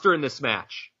spine buster in this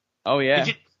match. Oh, yeah.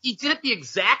 He did it the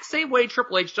exact same way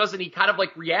Triple H does, and he kind of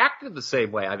like reacted the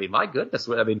same way. I mean, my goodness.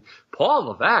 I mean, Paul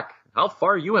Levesque, how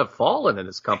far you have fallen in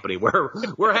this company.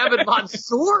 We're having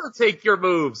Mansoor take your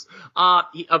moves.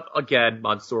 Again,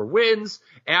 Mansoor wins.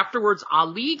 Afterwards,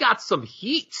 Ali got some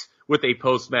heat with a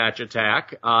post-match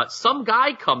attack. Some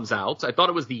guy comes out. I thought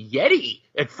it was the Yeti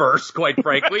at first, quite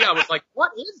frankly. I was like,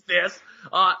 what is this?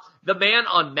 The man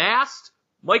unmasked.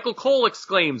 Michael Cole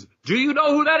exclaims, do you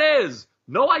know who that is?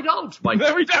 No, I don't, Michael.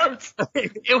 No, we don't. But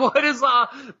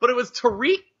it was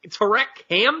Tarek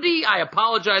Hamdi. I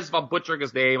apologize if I'm butchering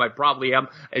his name. I probably am.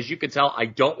 As you can tell, I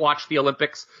don't watch the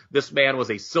Olympics. This man was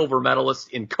a silver medalist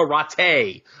in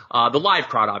karate. The live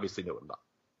crowd obviously knew him though.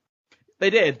 They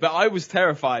did, but I was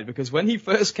terrified because when he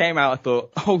first came out, I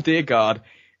thought, oh dear God,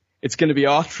 it's going to be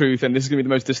R-Truth and this is going to be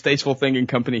the most distasteful thing in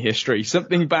company history.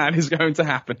 Something bad is going to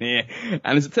happen here.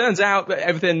 And as it turns out,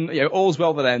 everything, all's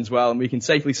well that ends well, and we can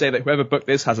safely say that whoever booked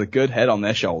this has a good head on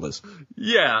their shoulders.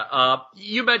 Yeah,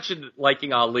 you mentioned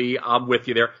liking Ali. I'm with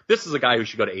you there. This is a guy who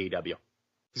should go to AEW.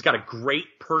 He's got a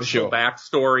great personal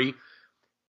backstory.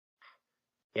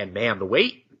 And man, the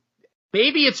way...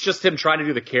 Maybe it's just him trying to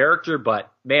do the character, but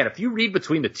man, if you read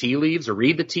between the tea leaves, or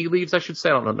read the tea leaves, I should say,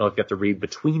 I don't know if you have to read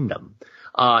between them.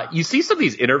 You see some of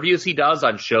these interviews he does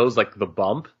on shows like The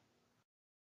Bump.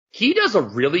 He does a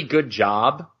really good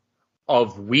job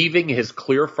of weaving his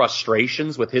clear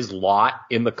frustrations with his lot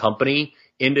in the company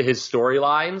into his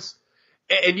storylines.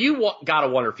 And you gotta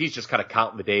wonder if he's just kind of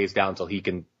counting the days down until he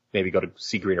can maybe go to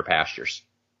see greener pastures.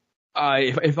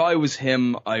 If I was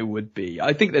him, I would be.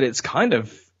 I think that it's kind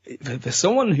of, for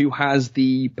someone who has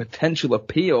the potential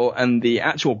appeal and the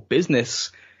actual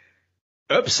business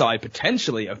upside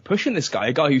potentially of pushing this guy,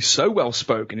 a guy who's so well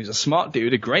spoken, who's a smart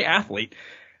dude, a great athlete,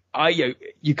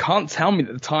 you can't tell me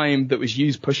that the time that was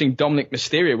used pushing Dominic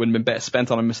Mysterio would have been better spent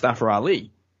on a Mustafa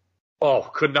Ali. Oh,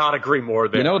 could not agree more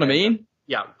there. You know what I mean?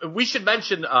 Yeah, we should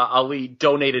mention Ali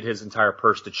donated his entire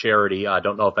purse to charity. I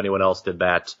don't know if anyone else did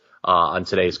that on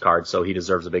today's card, so he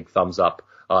deserves a big thumbs up.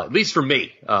 At least for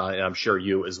me, and I'm sure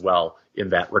you as well in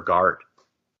that regard.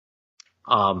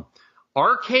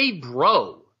 RK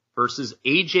Bro versus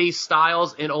AJ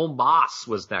Styles and Omos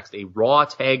was next. A Raw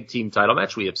Tag Team title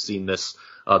match. We have seen this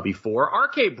before.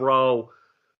 RK Bro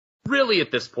really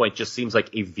at this point just seems like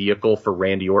a vehicle for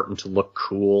Randy Orton to look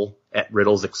cool at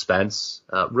Riddle's expense.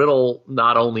 Riddle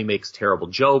not only makes terrible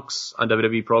jokes on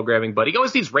WWE programming, but he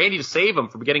always needs Randy to save him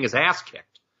from getting his ass kicked.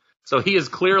 So he is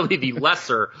clearly the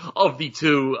lesser of the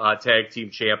two tag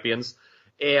team champions.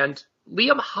 And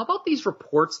Liam, how about these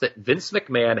reports that Vince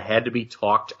McMahon had to be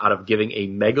talked out of giving a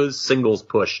mega singles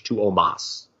push to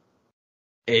Omos?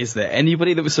 Is there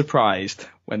anybody that was surprised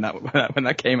when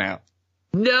that came out?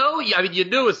 No, I mean, you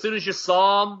knew as soon as you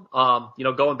saw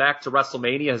him, going back to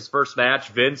WrestleMania, his first match,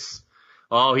 Vince,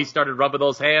 he started rubbing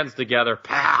those hands together.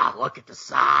 Pal, look at the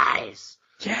size.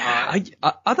 Yeah,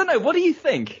 I don't know. What do you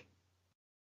think?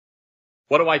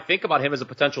 What do I think about him as a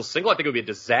potential single? I think it would be a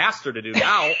disaster to do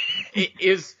now.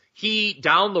 Is he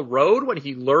down the road when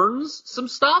he learns some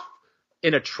stuff?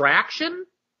 An attraction?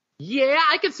 Yeah,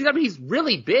 I can see that. I mean, he's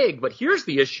really big, but here's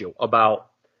the issue about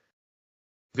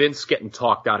Vince getting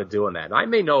talked out of doing that. And I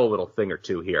may know a little thing or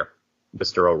two here,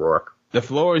 Mr. O'Rourke. The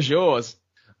floor is yours.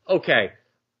 okay,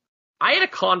 I had a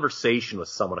conversation with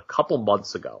someone a couple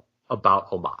months ago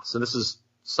about Omos, and this is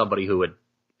somebody who had,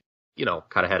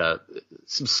 kind of had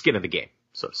some skin in the game,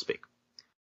 so to speak.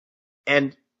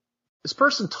 And this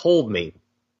person told me,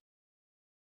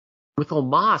 with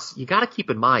Omos, you got to keep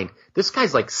in mind, this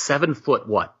guy's like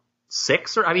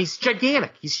 7'6"? He's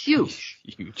gigantic. He's huge.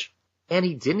 Huge. And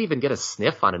he didn't even get a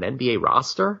sniff on an NBA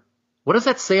roster? What does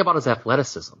that say about his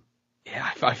athleticism?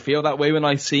 Yeah, I feel that way when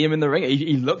I see him in the ring.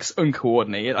 He looks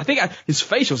uncoordinated. I think his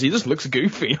facials, he just looks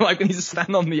goofy. Like when he's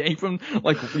standing on the apron,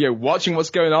 watching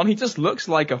what's going on, he just looks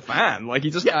like a fan. Like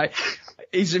he does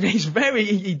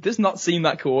not seem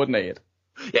that coordinated.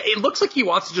 Yeah, it looks like he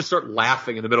wants to just start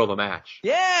laughing in the middle of the match.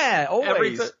 Yeah,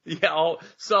 always.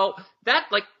 So that,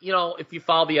 if you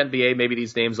follow the NBA, maybe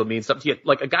these names will mean something to you.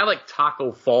 Like a guy like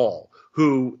Taco Fall,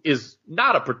 who is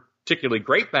not a particularly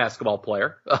great basketball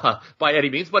player by any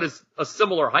means, but is a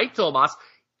similar height to Omos.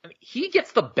 He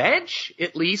gets the bench,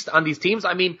 at least, on these teams.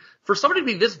 I mean, for somebody to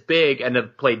be this big and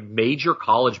have played major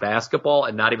college basketball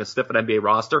and not even sniff an NBA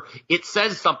roster, it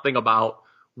says something about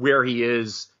where he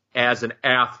is as an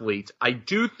athlete. I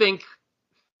do think,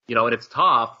 and it's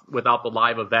tough without the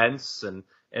live events and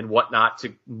whatnot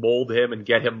to mold him and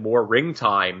get him more ring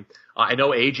time. I know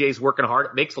AJ's working hard.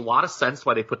 It makes a lot of sense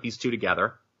why they put these two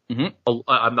together. Mm-hmm.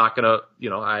 I'm not going to,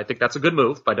 I think that's a good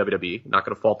move by WWE. Not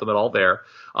going to fault them at all there.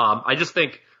 I just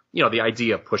think, the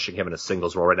idea of pushing him in a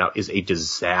singles role right now is a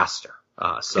disaster.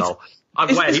 I'm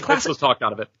glad Vince was talked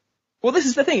out of it. Well, this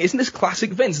is the thing. Isn't this classic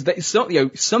Vince? That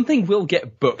something will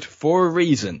get booked for a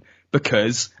reason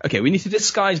because, okay, we need to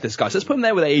disguise this guy. So let's put him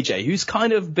there with AJ, who's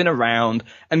kind of been around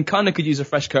and kind of could use a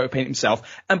fresh coat of paint himself.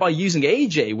 And by using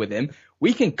AJ with him,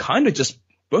 we can kind of just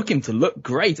book him to look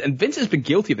great. And Vince has been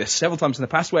guilty of this several times in the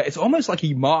past where it's almost like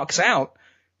he marks out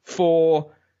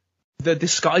for the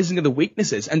disguising of the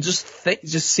weaknesses and just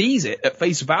sees it at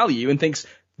face value and thinks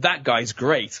that guy's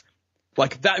great.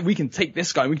 Like that, we can take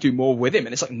this guy and we can do more with him.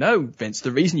 And it's like, no, Vince,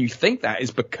 the reason you think that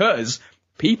is because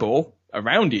people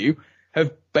around you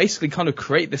have basically kind of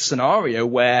created this scenario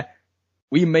where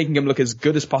we're making him look as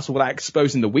good as possible without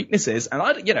exposing the weaknesses. And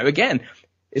again,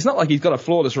 it's not like he's got a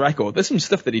flawless record. There's some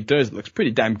stuff that he does that looks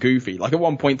pretty damn goofy. Like at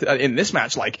one point in this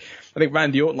match, I think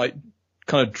Randy Orton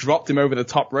kind of dropped him over the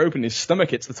top rope and his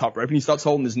stomach hits the top rope and he starts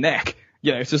holding his neck.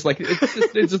 It's just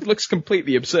it just looks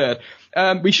completely absurd.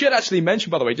 We should actually mention,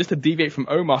 by the way, just to deviate from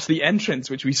Omos, the entrance,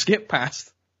 which we skipped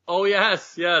past. Oh,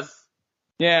 yes.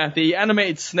 Yeah, the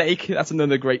animated snake. That's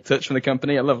another great touch from the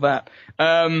company. I love that.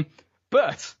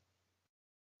 But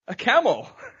a camel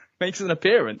makes an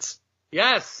appearance.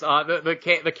 Yes,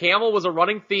 the camel was a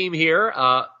running theme here.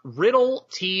 Riddle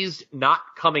teased not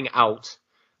coming out.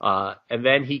 And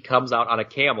then he comes out on a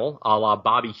camel, a la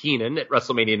Bobby Heenan at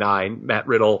WrestleMania 9. Matt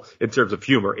Riddle, in terms of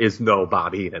humor, is no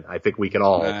Bobby Heenan. I think we can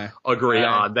all agree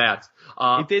on that.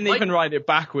 He didn't even ride it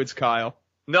backwards, Kyle.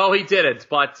 No, he didn't.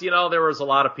 But, there was a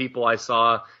lot of people I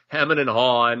saw hemming and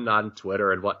hawing on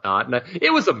Twitter and whatnot. And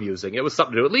it was amusing. It was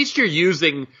something to do. At least you're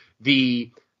using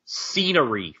the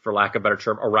scenery, for lack of a better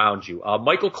term, around you.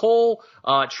 Michael Cole,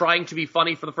 trying to be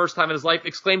funny for the first time in his life,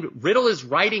 exclaimed, "Riddle is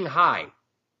riding high."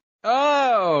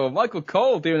 Oh, Michael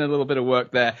Cole doing a little bit of work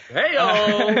there.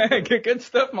 Hey-o! Good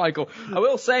stuff, Michael. I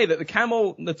will say that the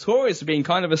camel, notorious for being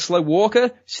kind of a slow walker,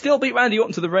 still beat Randy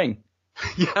Orton to the ring.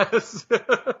 Yes.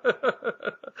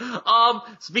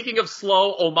 Speaking of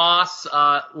slow, Omos,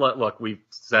 look, we've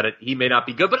said it, he may not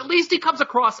be good, but at least he comes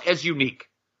across as unique.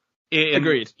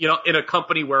 Agreed. In a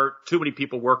company where too many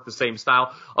people work the same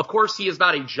style. Of course, he is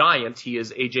not a giant. He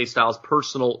is AJ Styles'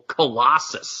 personal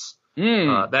colossus.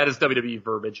 That is WWE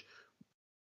verbiage.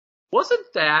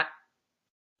 Wasn't that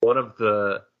one of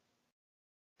the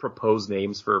proposed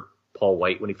names for Paul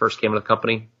White when he first came into the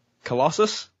company?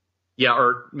 Colossus? Yeah,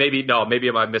 or maybe am I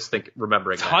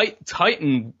remembering that?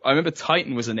 Titan. I remember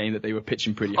Titan was a name that they were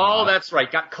pitching pretty hard. Oh, that's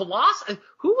right. Got Colossus.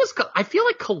 I feel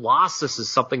like Colossus is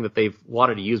something that they've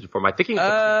wanted to use before. Am I thinking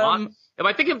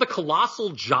of the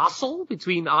colossal jostle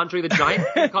between Andre the Giant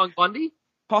and King Kong Bundy?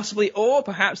 Possibly, or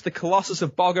perhaps the Colossus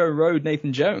of Boggo Road,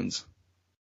 Nathan Jones.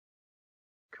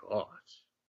 God,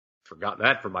 forgot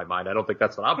that from my mind. I don't think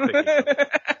that's what I'm thinking.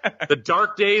 The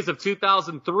dark days of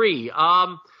 2003.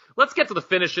 Let's get to the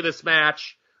finish of this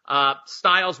match.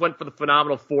 Styles went for the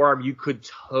phenomenal forearm. You could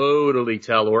totally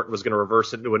tell Orton was going to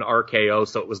reverse it into an RKO,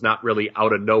 so it was not really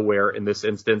out of nowhere in this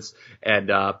instance.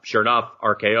 And sure enough,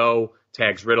 RKO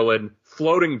tags Riddle in,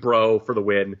 floating bro for the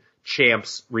win.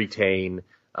 Champs retain.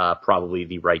 Probably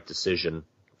the right decision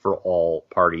for all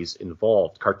parties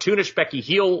involved. Cartoonish Becky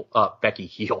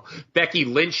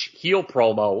Lynch heel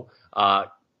promo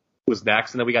was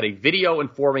next, and then we got a video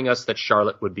informing us that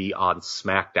Charlotte would be on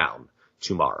SmackDown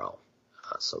tomorrow.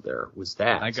 So there was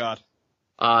that. My God.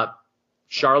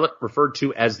 Charlotte referred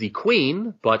to as the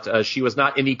Queen, but she was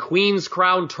not in the Queen's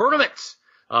Crown tournament.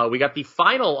 We got the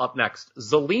final up next.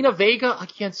 Zelina Vega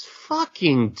against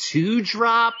fucking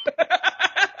Doudrop.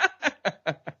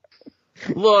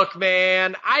 Look,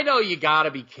 man, I know you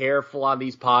gotta be careful on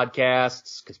these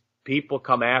podcasts because people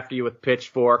come after you with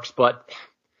pitchforks, but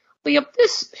Liam,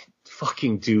 this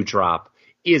fucking Doudrop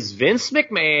is Vince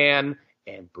McMahon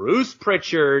and Bruce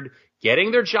Pritchard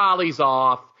getting their jollies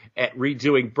off at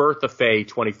redoing Bertha Faye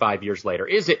 25 years later.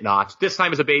 Is it not? This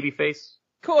time as a babyface?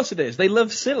 Of course it is. They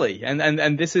love silly,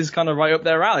 and this is kind of right up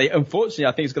their alley. Unfortunately,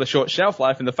 I think it's got a short shelf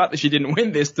life, and the fact that she didn't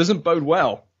win this doesn't bode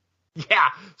well. Yeah,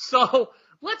 so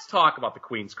let's talk about the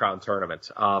Queen's Crown Tournament.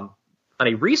 On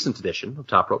a recent edition of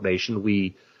Top Rope Nation,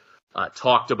 we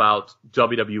talked about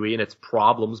WWE and its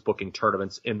problems booking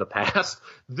tournaments in the past.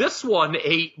 This one,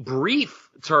 a brief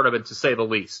tournament to say the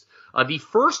least. The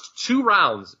first 2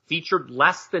 rounds featured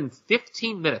less than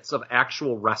 15 minutes of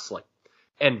actual wrestling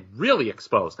and really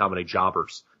exposed how many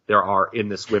jobbers there are in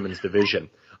this women's division.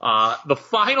 The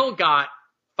final got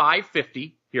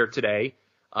 550 here today.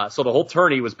 So the whole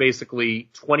tourney was basically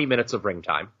 20 minutes of ring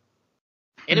time.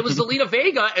 And it was Zelina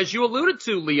Vega, as you alluded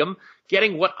to, Liam,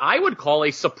 getting what I would call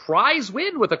a surprise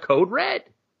win with a code red.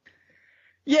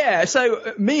 Yeah,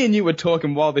 so me and you were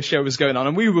talking while the show was going on,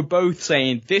 and we were both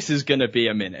saying, this is going to be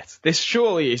a minute. This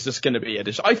surely is just going to be a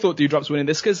dish. I thought Doudrop's winning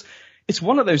this because it's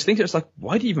one of those things that's like,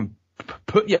 why do you even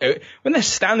put, when they're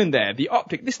standing there, the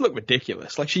optic, this looked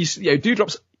ridiculous. Like she's,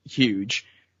 Doudrop's huge,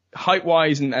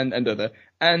 height-wise and other,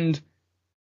 and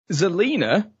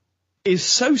Zelina is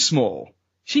so small.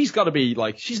 She's got to be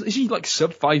like, she's like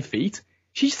sub 5 feet.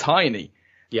 She's tiny.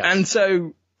 Yes. And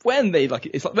so when they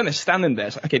it's like when they're standing there,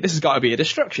 it's like, okay, this has got to be a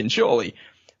distraction, surely.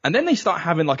 And then they start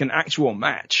having like an actual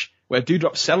match where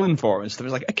Doudrop's selling for her and stuff.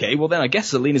 It's like, okay, well then I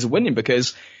guess Zelina's winning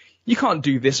because you can't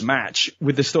do this match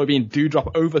with the story being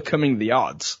Doudrop overcoming the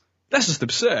odds. That's just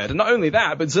absurd. And not only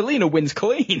that, but Zelina wins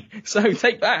clean. So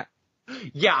take that.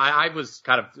 Yeah, I was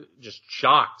kind of just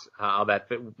shocked how that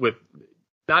fit with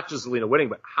not just Zelina winning,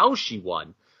 but how she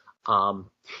won.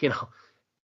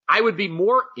 I would be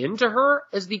more into her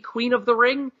as the Queen of the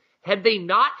Ring had they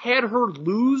not had her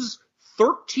lose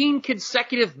 13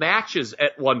 consecutive matches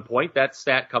at one point. That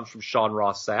stat comes from Sean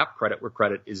Ross Sapp. Credit where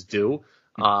credit is due.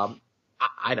 I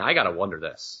gotta wonder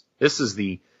this. This is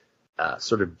the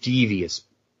sort of devious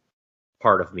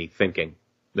part of me thinking,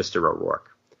 Mr. O'Rourke.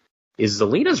 Is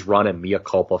Zelina's run a mea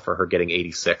culpa for her getting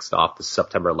 86th off the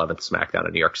September 11th SmackDown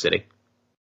in New York City?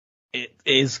 It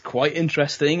is quite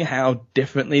interesting how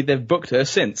differently they've booked her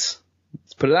since.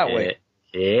 Let's put it that way.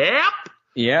 Yep.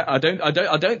 Yeah, I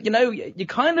don't, you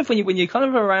kind of, when you're kind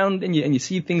of around and you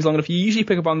see things long enough, you usually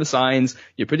pick up on the signs.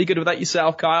 You're pretty good at that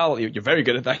yourself, Kyle. You're very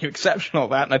good at that. You're exceptional at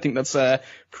that. And I think that's,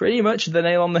 pretty much the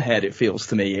nail on the head, it feels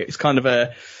to me. It's kind of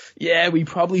we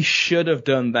probably should have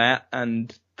done that.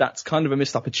 And that's kind of a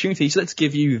missed opportunity. So let's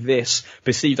give you this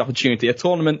perceived opportunity, a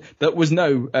tournament that was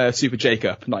no Super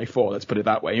J-Cup 94, let's put it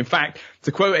that way. In fact,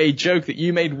 to quote a joke that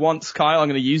you made once, Kyle, I'm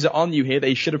going to use it on you here,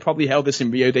 they should have probably held this in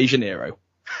Rio de Janeiro.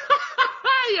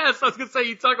 Yes, I was going to say,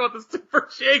 you talk about the Super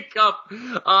J-Cup.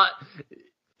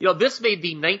 This made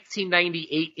the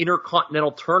 1998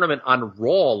 Intercontinental Tournament on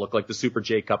Raw look like the Super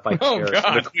J-Cup by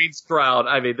the Queen's Crown.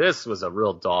 I mean, this was a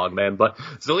real dog, man. But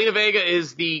Zelina Vega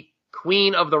is the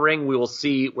Queen of the Ring. We will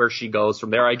see where she goes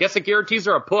from there. I guess it guarantees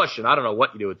her a push, and I don't know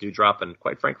what you do with Doudrop, and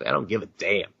quite frankly, I don't give a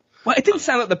damn. Well, it didn't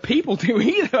sound like the people do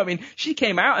either. I mean, she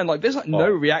came out and there's no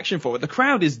reaction for it. The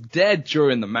crowd is dead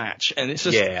during the match, and it's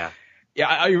just, yeah,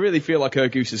 I really feel like her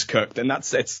goose is cooked, and I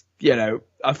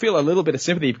feel a little bit of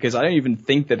sympathy because I don't even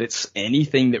think that it's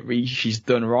anything that she's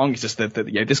done wrong. It's just that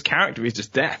this character is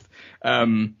just death.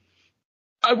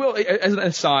 I will, as an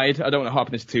aside, I don't want to harp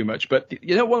on this too much, but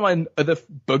one of my other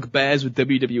bugbears with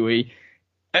WWE,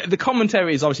 the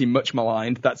commentary is obviously much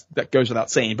maligned. That goes without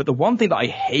saying. But the one thing that I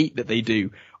hate that they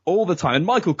do all the time, and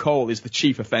Michael Cole is the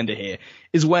chief offender here,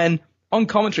 is when on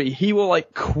commentary he will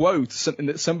quote something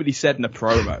that somebody said in a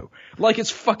promo, like it's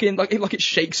fucking like it's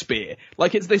Shakespeare,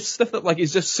 like it's this stuff that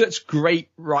is just such great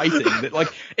writing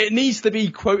that it needs to be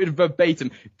quoted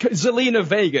verbatim. Zelina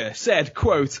Vega said,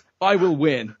 quote, "I will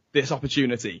win this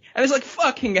opportunity," and it's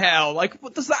fucking hell.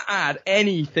 What does that add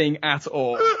anything at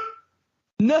all?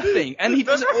 Nothing. And he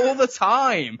does it all the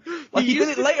time. He did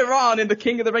it later on in the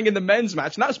King of the Ring in the men's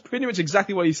match, and that was pretty much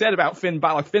exactly what he said about Finn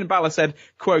Balor. Finn Balor said,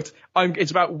 quote, "It's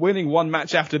about winning one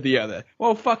match after the other."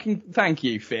 Well, fucking thank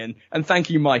you, Finn, and thank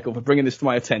you, Michael, for bringing this to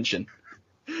my attention.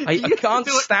 I can't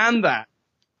stand that.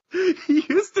 He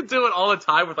used to do it all the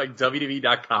time with like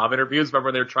WWE.com interviews. Remember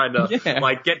when they were trying to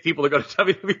like get people to go to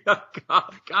WWE.com?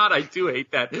 God, I do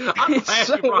hate that. I'm glad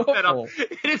you brought that up.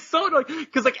 It is so annoying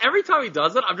because like every time he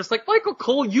does it, I'm just like, Michael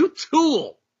Cole, you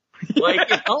tool. Like,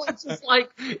 you know, it's just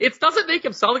like, it doesn't make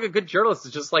him sound like a good journalist.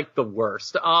 It's just like the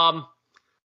worst.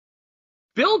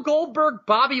 Bill Goldberg,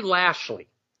 Bobby Lashley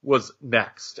was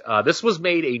next. This was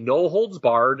made a no holds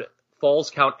barred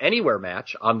Falls Count Anywhere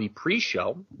match on the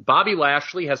pre-show. Bobby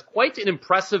Lashley has quite an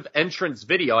impressive entrance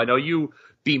video. I know you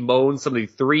bemoaned some of the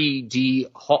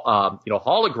 3D,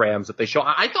 holograms that they show.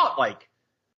 I thought like,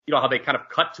 you know, how they kind of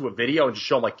cut to a video and just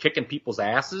show them like kicking people's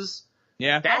asses.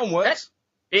 Yeah, that one works.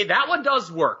 That one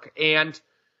does work. And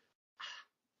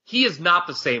he is not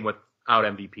the same without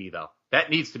MVP though.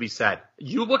 That needs to be said.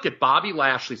 You look at Bobby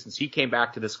Lashley since he came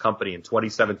back to this company in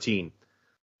 2017,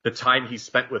 the time he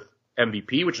spent with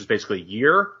MVP, which is basically a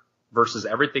year, versus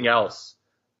everything else.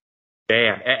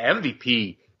 Man,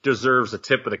 MVP deserves a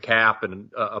tip of the cap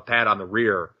and a pat on the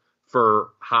rear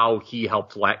for how he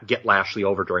helped get Lashley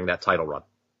over during that title run.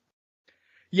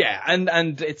 Yeah,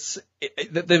 and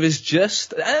there is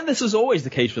just, and this was always the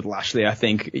case with Lashley, I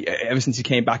think, ever since he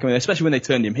came back, I mean, especially when they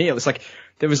turned him heel. It's like,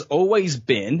 there has always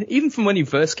been, even from when he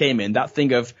first came in, that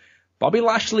thing of, Bobby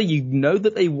Lashley, you know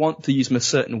that they want to use him a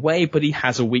certain way, but he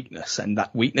has a weakness, and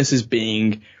that weakness is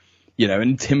being, you know, an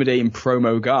intimidating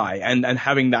promo guy, and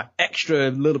having that extra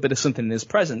little bit of something in his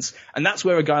presence. And that's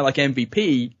where a guy like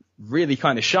MVP really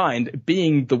kind of shined,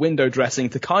 being the window dressing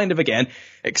to kind of, again,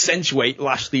 accentuate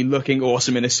Lashley looking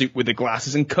awesome in a suit with the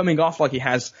glasses and coming off like he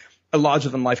has a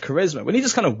larger-than-life charisma. When he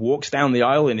just kind of walks down the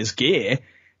aisle in his gear,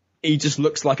 he just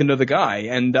looks like another guy,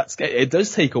 and it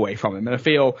does take away from him. And I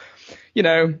feel, you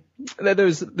know,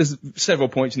 there's several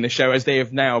points in the show, as they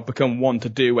have now become one to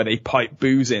do, where they pipe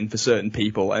booze in for certain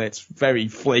people, and it's very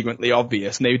flagrantly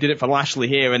obvious. And they did it for Lashley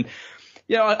here, and,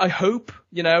 you know, I hope,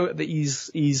 you know, that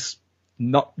he's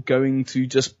not going to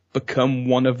just become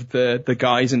one of the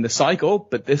guys in the cycle,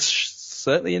 but this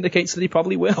certainly indicates that he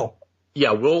probably will.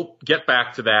 Yeah, we'll get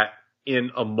back to that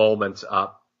in a moment.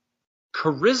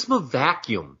 Charisma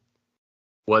vacuum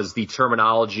was the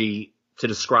terminology to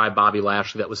describe Bobby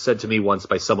Lashley that was said to me once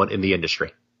by someone in the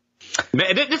industry.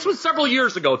 This was several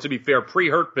years ago, to be fair,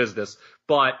 pre-Hurt Business,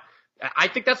 but I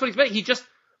think that's what he's meant.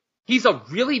 He's a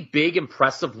really big,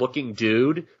 impressive looking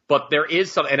dude, but there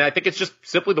is some, and I think it's just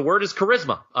simply the word is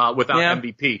charisma, without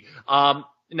MVP.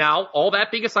 Now, all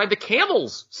that being aside, the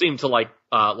Camels seem to like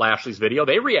Lashley's video.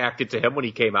 They reacted to him when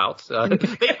he came out. I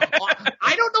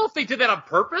don't know if they did that on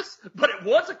purpose, but it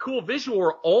was a cool visual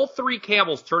where all three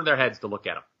camels turned their heads to look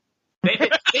at him.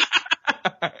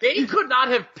 They could not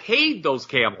have paid those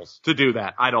camels to do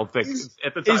that, I don't think,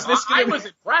 at the time. I was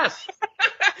impressed.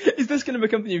 Is this going to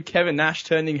become the new Kevin Nash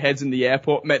turning heads in the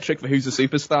airport metric for who's a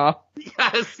superstar?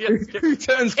 Yes. Who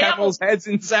turns camels' heads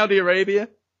in Saudi Arabia?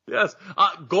 Yes.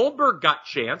 Goldberg got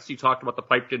chance. You talked about the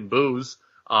piped in booze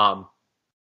for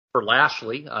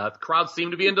Lashley. The crowd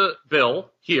seemed to be into Bill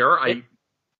here.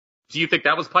 Do you think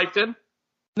that was piped in?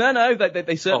 No,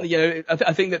 they certainly, you know,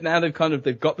 I think that now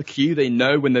they've got the cue. They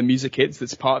know when the music hits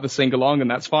that's part of the sing-along, and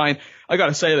that's fine. I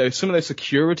gotta say though, some of those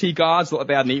security guards look like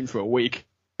they hadn't eaten for a week.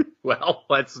 Well,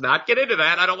 let's not get into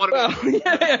that. I don't want to.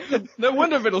 Yeah. No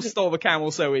wonder Riddle stole the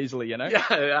camel so easily, you know. Yeah,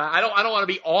 I don't want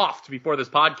to be offed before this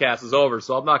podcast is over,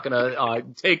 so I'm not gonna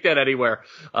take that anywhere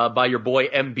by your boy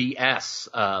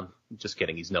MBS. Just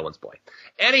kidding, he's no one's boy.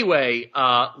 Anyway,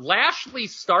 Lashley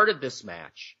started this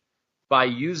match by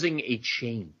using a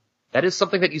chain. That is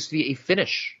something that used to be a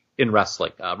finish in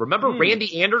wrestling. Remember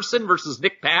Randy Anderson versus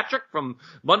Nick Patrick from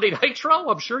Monday Nitro?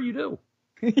 I'm sure you do.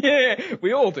 Yeah,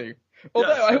 we all do. Although,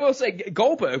 yes. I will say,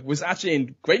 Goldberg was actually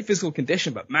in great physical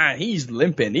condition, but man, he's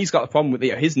limping. He's got a problem with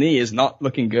his knee is not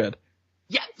looking good.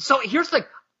 Yeah, so here's the thing.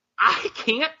 I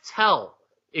can't tell.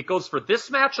 It goes for this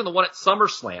match and the one at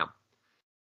SummerSlam.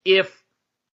 If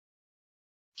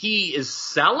he is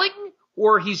selling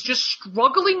or he's just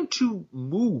struggling to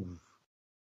move.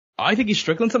 I think he's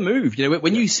struggling to move. You know,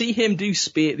 when you see him do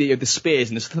the spears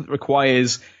and the stuff that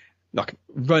requires like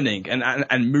running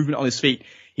and movement on his feet,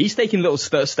 he's taking little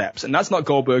steps, and that's not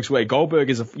Goldberg's way. Goldberg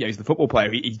is he's the football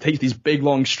player. He takes these big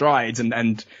long strides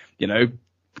and you know,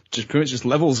 just pretty much just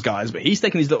levels guys. But he's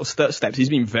taking these little steps. He's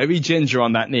been very ginger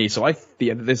on that knee. So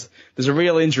there's a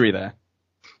real injury there.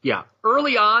 Yeah,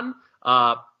 early on,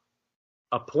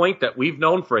 a point that we've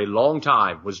known for a long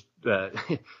time was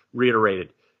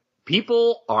reiterated.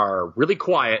 People are really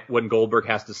quiet when Goldberg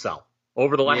has to sell.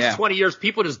 Over the last 20 years,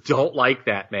 people just don't like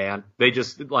that, man. They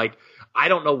just like, I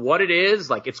don't know what it is.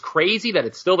 Like, it's crazy that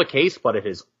it's still the case, but it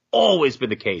has always been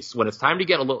the case. When it's time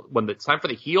to when it's time for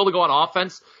the heel to go on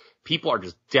offense, people are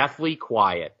just deathly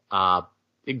quiet.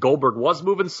 Goldberg was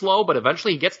moving slow, but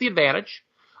eventually he gets the advantage.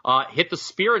 Hit the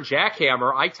spear and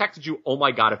jackhammer. I texted you, oh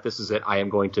my God, if this is it, I am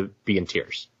going to be in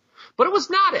tears. But it was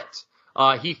not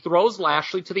it. He throws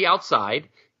Lashley to the outside.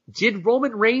 Did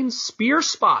Roman Reigns spear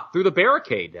spot through the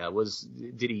barricade?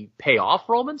 Did he pay off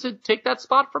Roman to take that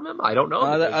spot from him? I don't know.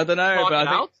 I don't know,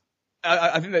 but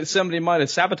I think that somebody might have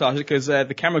sabotaged it because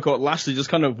the camera caught Lashley just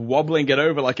kind of wobbling it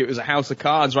over like it was a house of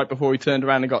cards right before he turned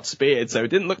around and got speared. So it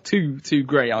didn't look too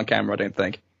great on camera, I don't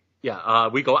think. Yeah,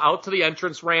 we go out to the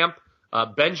entrance ramp.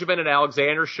 Benjamin and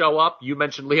Alexander show up. You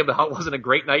mentioned, Liam, how it wasn't a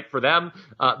great night for them.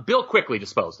 Bill quickly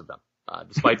disposed of them,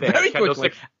 despite they very had kendo quickly.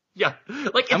 stick. Yeah,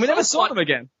 like, and we never saw them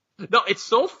again. No, it's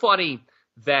so funny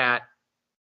that,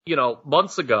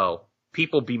 months ago,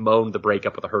 people bemoaned the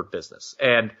breakup of the Hurt Business.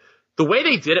 And the way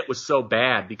they did it was so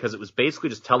bad because it was basically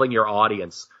just telling your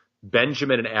audience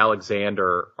Benjamin and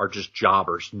Alexander are just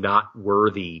jobbers, not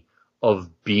worthy of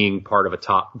being part of a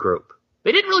top group.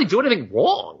 They didn't really do anything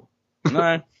wrong.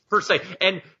 No. Per se.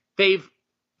 And they've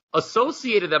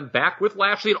associated them back with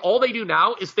Lashley, and all they do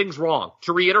now is things wrong,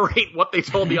 to reiterate what they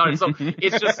told the audience. So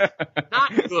it's just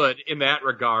not good in that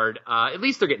regard. At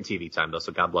least they're getting TV time, though,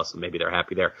 so God bless them. Maybe they're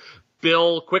happy there.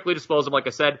 Bill quickly disposed of him, like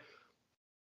I said.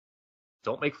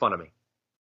 Don't make fun of me,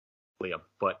 Liam,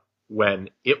 but when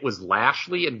it was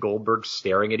Lashley and Goldberg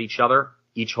staring at each other,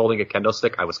 each holding a kendo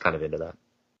stick, I was kind of into that.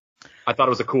 I thought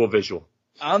it was a cool visual.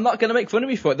 I'm not going to make fun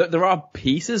of you for it. There are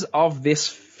pieces of this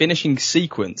finishing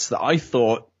sequence that I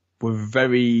thought were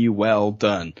very well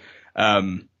done.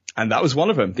 And that was one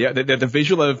of them. The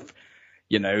visual of,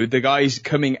 the guys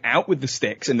coming out with the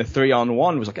sticks in the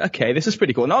 3-on-1 was like, okay, this is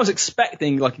pretty cool. And I was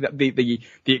expecting like the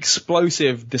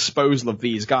explosive disposal of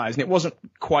these guys. And it wasn't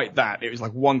quite that. It was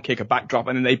like one kick, a backdrop,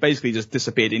 and then they basically just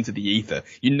disappeared into the ether.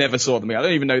 You never saw them. I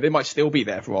don't even know. They might still be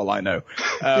there for all I know.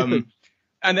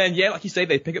 And then, yeah, like you say,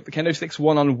 they pick up the kendo sticks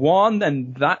 1-on-1,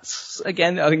 and that's,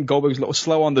 again, I think Goldberg was a little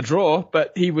slow on the draw,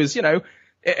 but he was,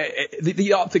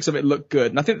 the optics of it looked good.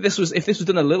 And I think if this was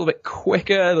done a little bit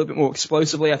quicker, a little bit more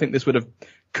explosively, I think this would have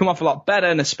come off a lot better,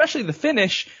 and especially the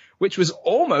finish, which was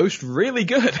almost really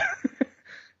good.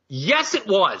 Yes, it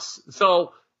was.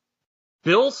 So,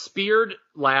 Bill speared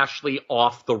Lashley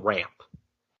off the ramp,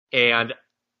 and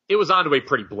it was onto a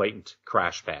pretty blatant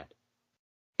crash pad.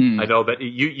 I know that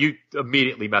you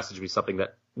immediately messaged me something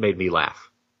that made me laugh.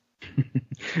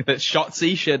 That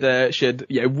Shotzi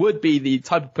would be the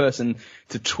type of person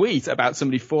to tweet about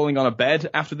somebody falling on a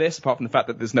bed after this, apart from the fact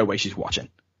that there's no way she's watching.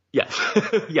 Yes.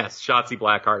 Yes. Shotzi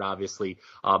Blackheart obviously,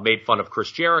 made fun of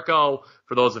Chris Jericho.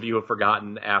 For those of you who have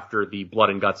forgotten, after the blood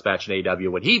and guts match in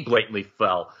AEW, when he blatantly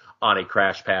fell on a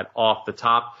crash pad off the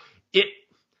top,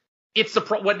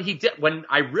 when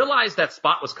I realized that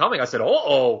spot was coming, I said,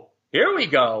 here we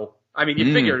go. I mean,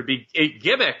 you figure it'd be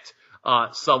gimmicked,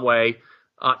 some way.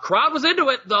 Crowd was into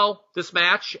it, though, this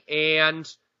match, and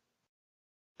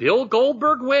Bill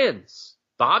Goldberg wins.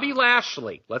 Bobby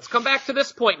Lashley, let's come back to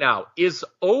this point now, is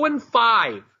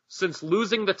 0-5 since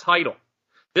losing the title.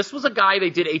 This was a guy they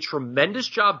did a tremendous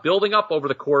job building up over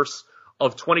the course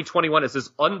of 2021 as this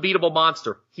unbeatable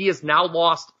monster. He has now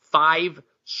lost 5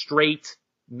 straight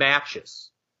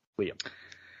matches. Liam.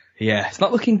 Yeah, it's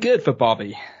not looking good for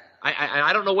Bobby.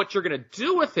 I don't know what you're going to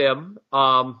do with him.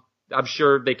 I'm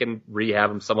sure they can rehab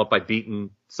him somewhat by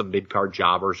beating some mid-card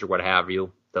jobbers or what have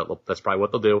you. That's probably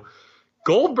what they'll do.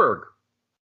 Goldberg.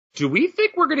 Do we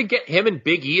think we're going to get him and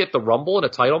Big E at the Rumble in a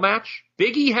title match?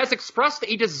 Big E has expressed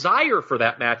a desire for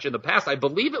that match in the past. I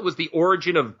believe it was the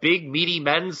origin of big, meaty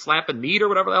men slapping meat or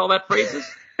whatever the hell that phrase is.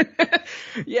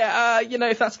 Yeah,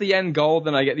 if that's the end goal,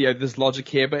 then I get, there's logic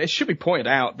here. But it should be pointed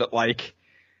out that,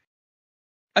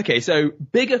 okay, so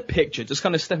bigger picture, just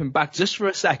kind of stepping back just for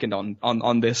a second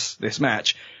on this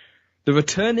match. The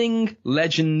returning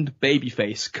legend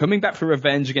babyface coming back for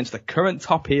revenge against the current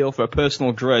top heel for a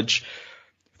personal grudge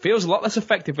feels a lot less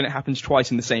effective when it happens twice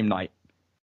in the same night.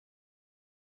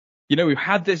 We've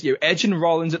had this, Edge and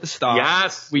Rollins at the start.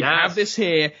 Yes. We have this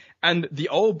here, and the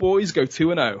old boys go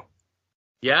 2-0.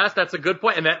 Yes, that's a good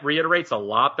point, and that reiterates a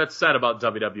lot that's said about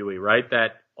WWE, right?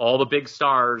 That all the big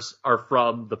stars are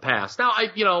from the past. Now,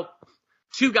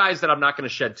 two guys that I'm not going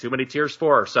to shed too many tears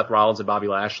for are Seth Rollins and Bobby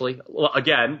Lashley. Well,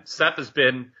 again, Seth has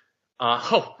been,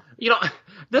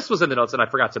 this was in the notes and I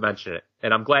forgot to mention it.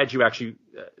 And I'm glad you actually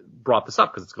brought this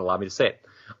up because it's going to allow me to say it.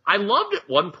 I loved at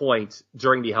one point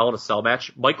during the Hell in a Cell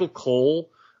match, Michael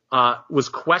Cole was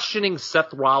questioning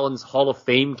Seth Rollins' Hall of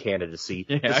Fame candidacy,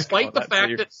 despite the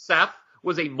fact that Seth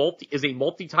is a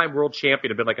multi-time world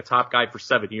champion and been like a top guy for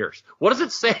 7 years. What does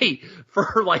it say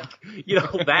for like,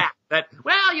 that,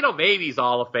 well, maybe he's a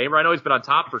Hall of Famer. I know he's been on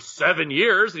top for 7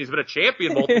 years and he's been a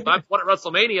champion multiple times, won at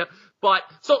WrestleMania. But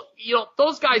so,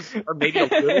 those guys are maybe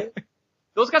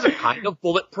those guys are kind of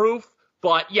bulletproof.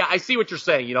 But yeah, I see what you're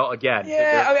saying. Again.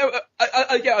 Yeah,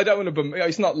 I don't want to.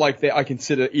 It's not like I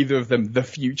consider either of them the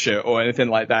future or anything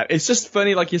like that. It's just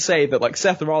funny, like you say, that like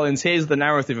Seth Rollins, here's the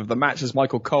narrative of the match as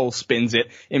Michael Cole spins it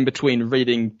in between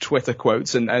reading Twitter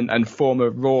quotes and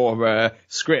former Raw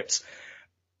scripts,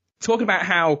 talking about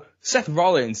how Seth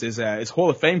Rollins is Hall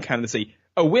of Fame candidacy.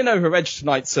 A win over Edge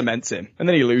tonight cements him, and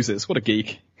then he loses. What a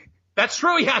geek! That's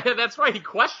true. Yeah, that's right. He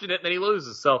questioned it, and then he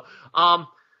loses. So,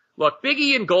 look, Big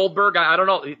E and Goldberg, I don't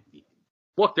know.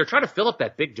 Look, they're trying to fill up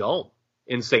that big dome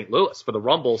in St. Louis for the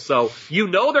Rumble. So, they're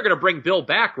going to bring Bill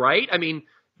back, right? I mean,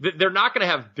 they're not going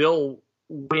to have Bill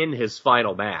win his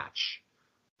final match.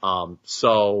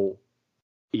 So,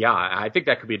 yeah, I think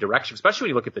that could be a direction, especially when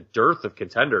you look at the dearth of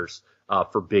contenders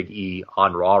for Big E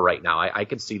on Raw right now. I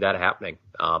can see that happening.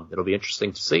 It'll be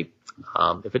interesting to see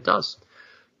if it does.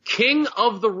 King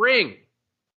of the Ring,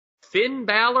 Finn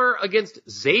Balor against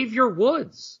Xavier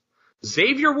Woods.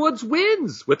 Xavier Woods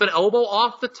wins with an elbow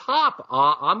off the top.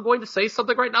 I'm going to say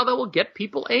something right now that will get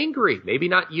people angry. Maybe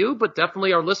not you, but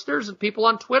definitely our listeners and people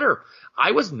on Twitter.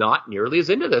 I was not nearly as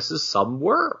into this as some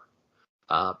were.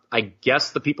 I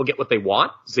guess the people get what they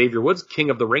want. Xavier Woods,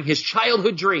 King of the Ring, his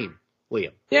childhood dream,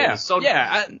 Liam. Yeah,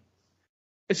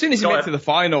 as soon as he went to the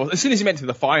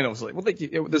finals, like, well,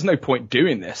 there's no point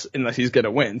doing this unless he's going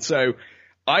to win. So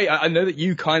I know that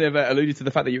you kind of alluded to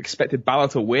the fact that you expected Balor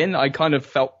to win. I kind of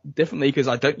felt differently because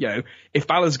I don't, if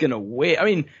Balor's going to win, I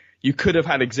mean, you could have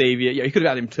had Xavier, you could have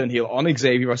had him turn heel on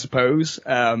Xavier, I suppose,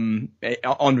 en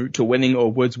route to winning,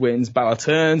 or Woods wins, Balor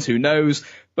turns, who knows?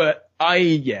 But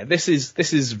this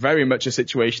is very much a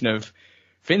situation of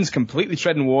Finn's completely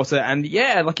treading water, and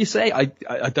yeah, like you say,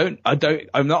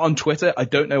 I'm not on Twitter. I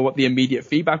don't know what the immediate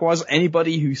feedback was.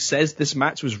 Anybody who says this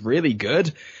match was really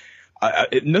good,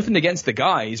 nothing against the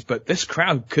guys, but this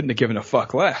crowd couldn't have given a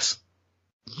fuck less.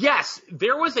 Yes,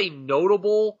 there was a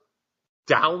notable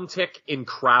downtick in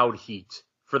crowd heat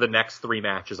for the next 3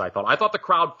 matches, I thought the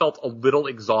crowd felt a little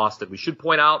exhausted. We should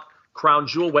point out, Crown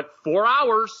Jewel went 4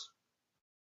 hours.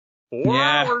 4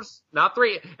 hours, not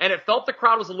 3. And it felt the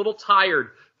crowd was a little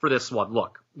tired for this one.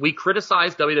 Look, we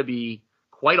criticize WWE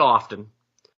quite often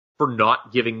for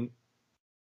not giving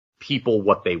people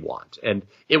what they want. And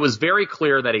it was very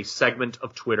clear that a segment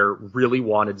of Twitter really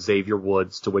wanted Xavier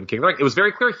Woods to win King of the Ring. It was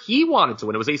very clear he wanted to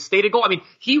win. It was a stated goal. I mean,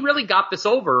 he really got this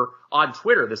over on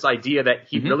Twitter, this idea that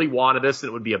he really wanted this and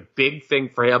it would be a big thing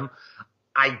for him.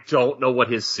 I don't know what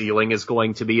his ceiling is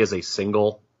going to be as a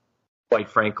single. Quite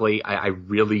frankly, I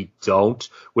really don't,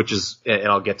 which is, and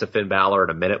I'll get to Finn Balor in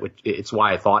a minute, which it's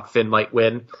why I thought Finn might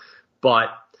win. But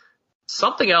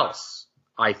something else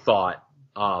I thought,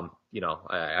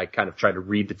 I kind of tried to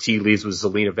read the tea leaves with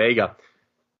Zelina Vega.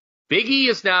 Big E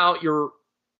is now your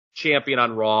champion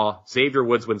on Raw. Xavier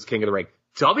Woods wins King of the Ring.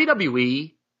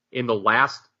 WWE in the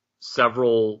last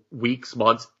several weeks,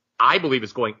 months, I believe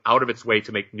is going out of its way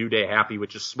to make New Day happy,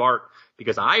 which is smart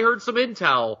because I heard some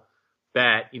intel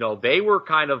that, they were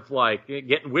kind of like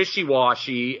getting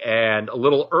wishy-washy and a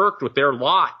little irked with their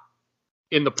lot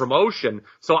in the promotion.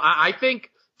 So I think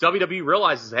WWE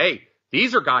realizes, hey,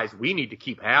 these are guys we need to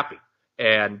keep happy.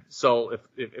 And so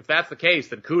if that's the case,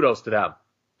 then kudos to them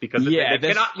because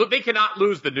they cannot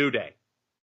lose the New Day.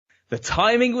 The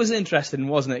timing was interesting,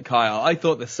 wasn't it, Kyle? I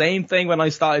thought the same thing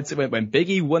when Big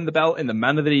E won the belt in the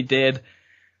manner that he did,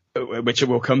 which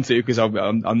we'll come to because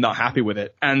I'm not happy with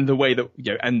it. And the way that,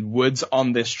 and Woods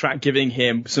on this track giving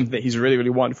him something that he's really, really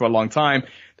wanted for a long time.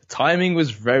 The timing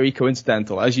was very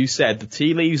coincidental. As you said, the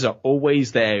tea leaves are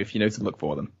always there if you know to look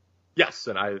for them. Yes.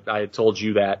 And I had told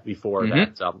you that before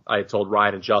that, I had told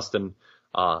Ryan and Justin,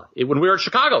 when we were in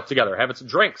Chicago together having some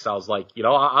drinks, I was like,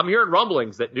 I'm hearing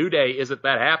rumblings that New Day isn't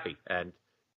that happy. And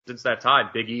since that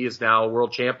time, Big E is now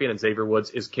world champion and Xavier Woods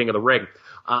is King of the Ring.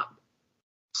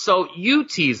 So you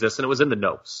teased this, and it was in the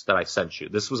notes that I sent you.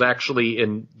 This was actually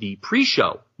in the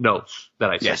pre-show notes that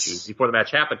I sent you before the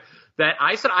match happened, that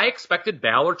I said I expected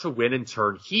Balor to win and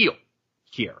turn heel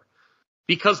here.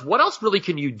 Because what else really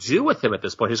can you do with him at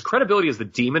this point? His credibility as the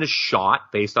Demon is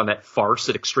shot based on that farce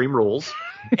at Extreme Rules.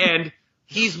 And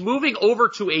he's moving over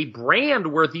to a brand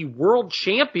where the world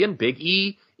champion, Big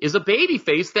E, is a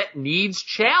babyface that needs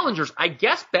challengers. I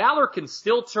guess Balor can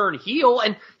still turn heel,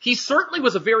 and he certainly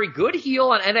was a very good heel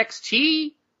on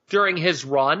NXT during his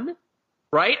run,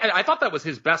 right? And I thought that was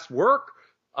his best work.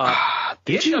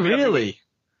 Did you really?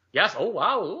 Yes. Oh,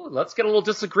 wow. Ooh, let's get a little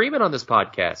disagreement on this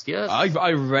podcast. Yes.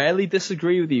 I rarely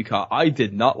disagree with you, Carl. I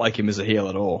did not like him as a heel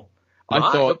at all. I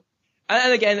thought,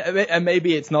 and again, and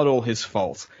maybe it's not all his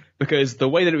fault, because the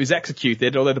way that it was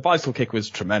executed, although the bicycle kick was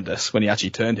tremendous when he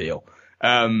actually turned heel,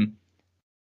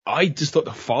 I just thought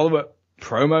the follow-up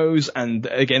promos and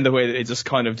again the way that it just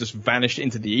kind of just vanished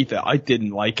into the ether, I didn't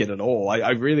like it at all.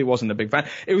 I really wasn't a big fan.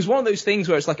 It was one of those things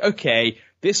where it's like, okay,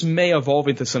 this may evolve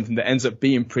into something that ends up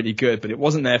being pretty good, but it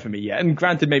wasn't there for me yet. And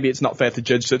granted, maybe it's not fair to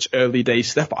judge such early day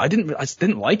stuff, but I just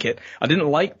didn't like it. I didn't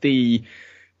like it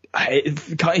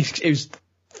was,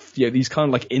 you know, these kind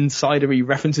of like insidery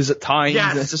references at times.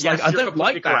 Yes, and it's just yes, like, I don't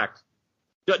like that. correct.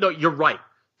 No, you're right.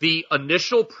 The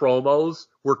initial promos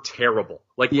were terrible.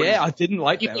 Like, yeah, I didn't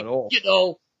like them at all. You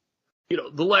know,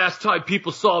 the last time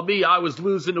people saw me, I was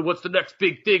losing to what's the next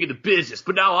big thing in the business,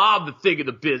 but now I'm the thing in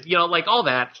the business. You know, like all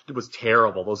that was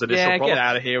terrible. Those initial promos. Get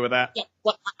out of here with that. Yeah,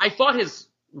 but I thought his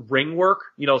ring work,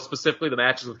 you know, specifically the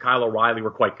matches with Kyle O'Reilly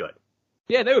were quite good.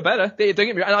 Yeah, they were better. Don't get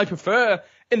me wrong. And I prefer,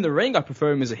 in the ring, I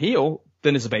prefer him as a heel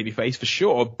than as a babyface for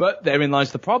sure. But therein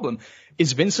lies the problem.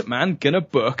 Is Vince McMahon gonna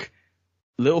book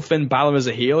Little Finn Balor as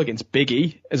a heel against Big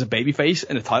E as a babyface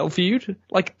in a title feud?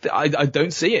 Like, I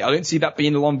don't see it. I don't see that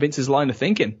being along Vince's line of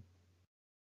thinking.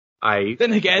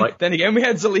 Then again, we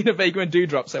had Zelina Vega and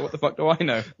Doudrop say, what the fuck do I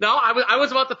know? No, I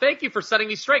was about to thank you for setting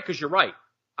me straight, because you're right.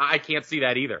 I can't see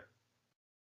that either.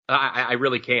 I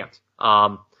really can't.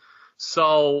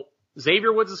 So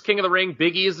Xavier Woods is king of the ring.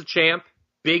 Big E is the champ.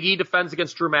 Big E defends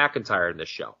against Drew McIntyre in this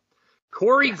show.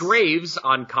 Corey Graves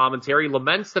on commentary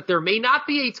laments that there may not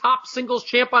be a top singles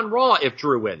champ on Raw if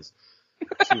Drew wins.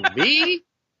 To me,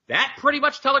 that pretty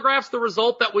much telegraphs the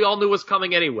result that we all knew was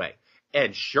coming anyway.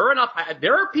 And sure enough,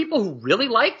 there are people who really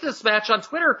like this match on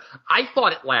Twitter. I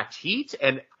thought it lacked heat,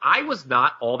 and I was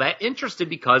not all that interested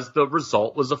because the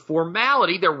result was a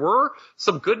formality. There were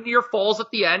some good near falls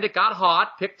at the end. It got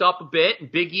hot, picked up a bit, and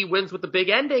Big E wins with the big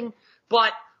ending.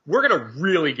 But we're going to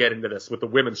really get into this with the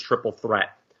women's triple threat.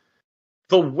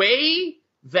 The way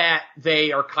that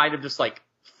they are kind of just like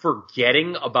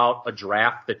forgetting about a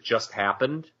draft that just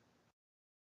happened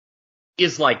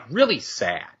is like really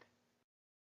sad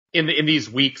in these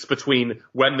weeks between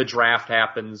when the draft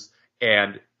happens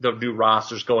and the new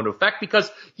rosters go into effect,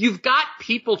 because you've got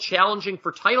people challenging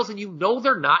for titles and you know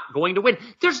they're not going to win.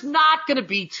 There's not going to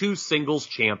be two singles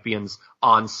champions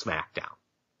on SmackDown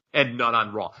and none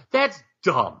on Raw. That's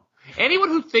dumb. Anyone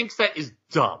who thinks that is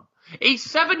dumb. A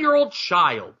 7-year-old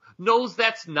child knows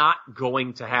that's not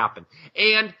going to happen.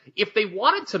 And if they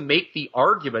wanted to make the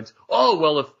argument, oh,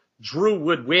 well, if Drew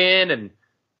would win and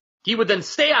he would then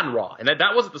stay on Raw, and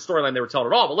that wasn't the storyline they were telling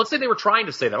at all, but let's say they were trying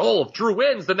to say that, oh, if Drew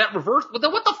wins, then that reversed, well,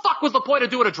 then what the fuck was the point of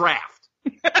doing a draft?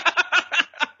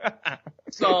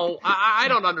 So I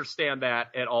don't understand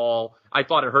that at all. I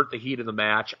thought it hurt the heat of the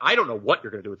match. I don't know what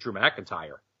you're going to do with Drew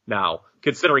McIntyre now,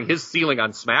 considering his ceiling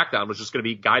on SmackDown was just going to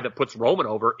be a guy that puts Roman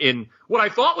over in what I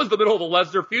thought was the middle of the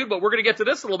Lesnar feud, but we're going to get to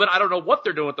this a little bit. I don't know what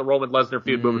they're doing with the Roman-Lesnar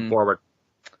feud moving forward.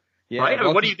 Yeah, right? I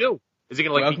mean, what do you do? Is he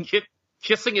going to be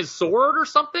kissing his sword or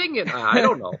something? And I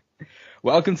don't know.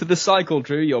 Welcome to the cycle,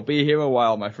 Drew. You'll be here a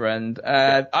while, my friend.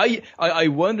 I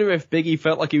wonder if Big E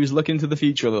felt like he was looking to the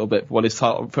future a little bit for what his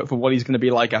title, for what he's going to be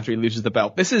like after he loses the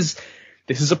belt. This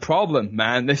is a problem,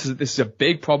 man. This is a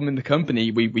big problem in the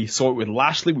company. We saw it with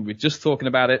Lashley. We were just talking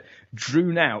about it.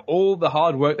 Drew now, all the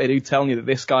hard work they do telling you that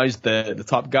this guy's the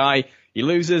top guy. He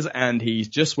loses and he's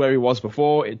just where he was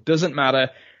before. It doesn't matter.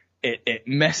 It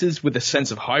messes with the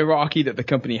sense of hierarchy that the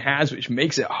company has, which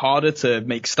makes it harder to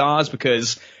make stars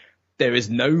because there is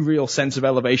no real sense of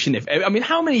elevation.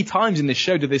 How many times in this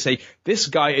show did they say, this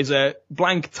guy is a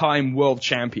blank time world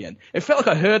champion? It felt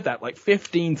like I heard that like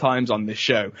 15 times on this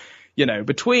show.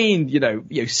 Between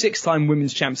 6-time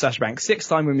women's champ Sasha Banks,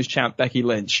 6-time women's champ Becky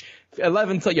Lynch,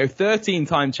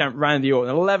 13-time champ Randy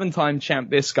Orton, 11-time champ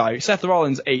this guy, Seth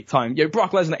Rollins 8-time,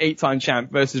 Brock Lesnar 8-time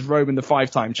champ versus Roman the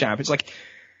 5-time champ. It's like,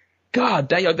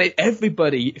 God,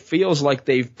 everybody feels like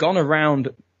they've gone around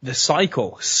the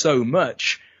cycle so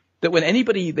much that when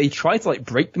they try to like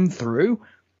break them through,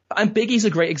 and Big E's a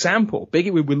great example. Big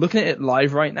E, we're looking at it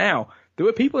live right now. There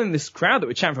were people in this crowd that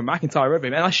were chanting for McIntyre over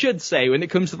him. And I should say, when it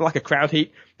comes to like a crowd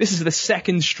heat, this is the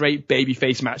second straight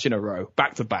babyface match in a row,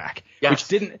 back to back, which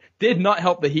did not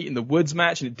help the heat in the Woods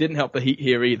match, and it didn't help the heat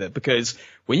here either. Because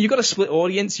when you've got a split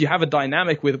audience, you have a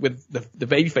dynamic with the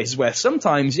babyfaces where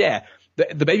sometimes, the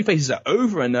babyfaces are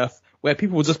over enough where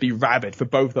people will just be rabid for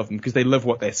both of them because they love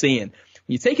what they're seeing.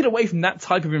 When you take it away from that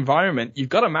type of environment, you've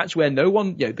got a match where no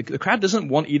one, the crowd doesn't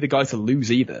want either guy to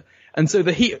lose either. And so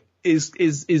the heat is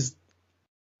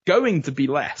going to be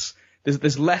less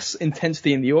There's less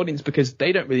intensity in the audience because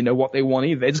they don't really know what they want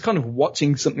either. They're just kind of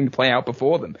watching something play out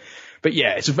before them. But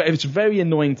yeah, it's very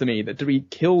annoying to me that WWE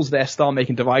kills their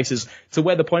star-making devices to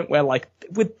where the point where, like,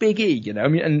 with Big E, you know, I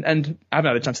mean, and I haven't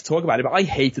had a chance to talk about it, but I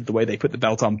hated the way they put the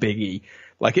belt on Big E.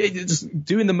 Like, just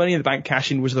doing the Money in the Bank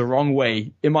cash-in was the wrong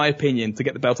way, in my opinion, to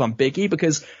get the belt on Big E,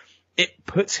 because it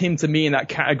puts him, to me, in that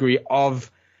category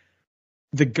of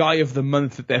the guy of the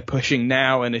month that they're pushing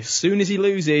now, and as soon as he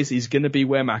loses, he's going to be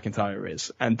where McIntyre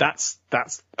is. And that's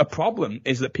a problem,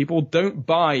 is that people don't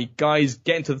buy guys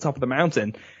getting to the top of the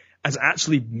mountain as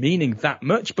actually meaning that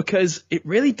much, because it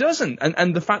really doesn't.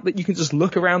 And the fact that you can just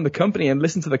look around the company and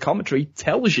listen to the commentary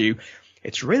tells you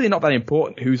it's really not that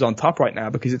important who's on top right now,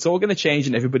 because it's all going to change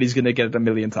and everybody's going to get it a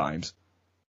million times.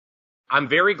 I'm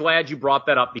very glad you brought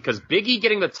that up, because Big E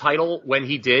getting the title when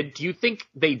he did, do you think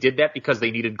they did that because they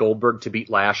needed Goldberg to beat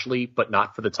Lashley, but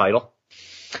not for the title?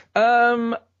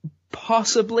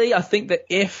 Possibly. I think that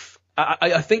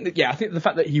I think the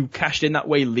fact that he cashed in that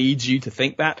way leads you to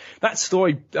think that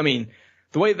story. I mean,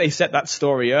 the way they set that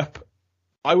story up,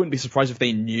 I wouldn't be surprised if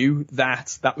they knew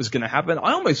that was going to happen.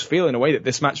 I almost feel in a way that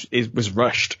this match was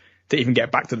rushed to even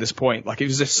get back to this point. Like, it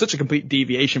was just such a complete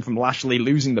deviation from Lashley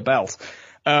losing the belt.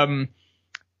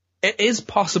 It is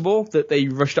possible that they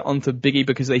rushed it onto Big E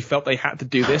because they felt they had to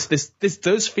do this. This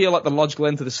does feel like the logical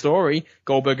end to the story.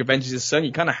 Goldberg avenges his son.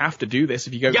 You kind of have to do this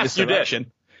if you go this direction.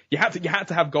 Did. You had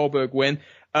to have Goldberg win.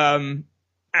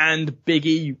 And Big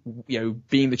E, you know,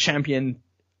 being the champion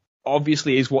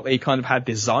obviously is what they kind of had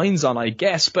designs on, I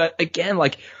guess. But again,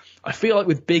 like, I feel like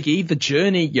with Big E, the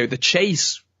journey, you know, the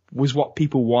chase was what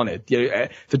people wanted. You know,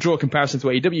 to draw a comparison to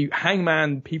AEW,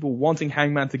 Hangman, people wanting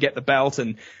Hangman to get the belt,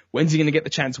 and when's he going to get the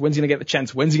chance? When's he going to get the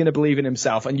chance? When's he going to believe in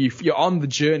himself? And you're on the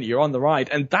journey, you're on the ride,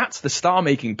 and that's the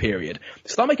star-making period. The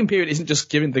star-making period isn't just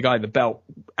giving the guy the belt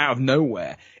out of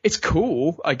nowhere. It's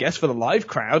cool, I guess, for the live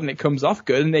crowd, and it comes off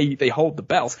good, and they hold the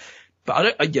belt.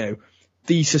 But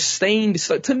the sustained,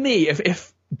 so to me,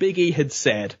 if Big E had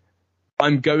said,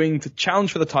 I'm going to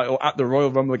challenge for the title at the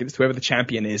Royal Rumble against whoever the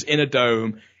champion is in a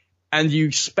dome, and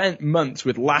you spent months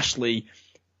with Lashley,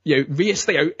 you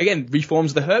know,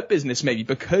 reforms the Hurt Business maybe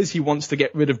because he wants to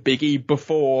get rid of Big E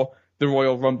before the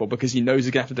Royal Rumble because he knows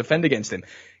he's going to have to defend against him.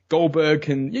 You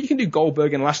can do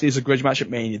Goldberg and Lashley as a grudge match at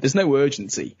Mania. There's no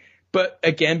urgency. But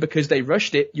again, because they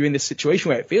rushed it, you're in this situation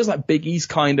where it feels like Big E's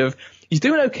he's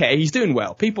doing okay, he's doing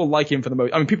well. People like him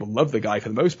people love the guy for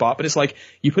the most part, but it's like,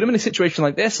 you put him in a situation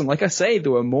like this, and like I say,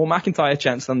 there were more McIntyre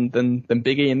chants than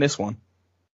Big E in this one.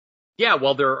 Yeah,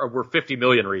 well, there were 50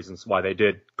 million reasons why they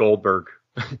did Goldberg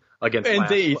against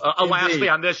Lashley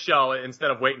on this show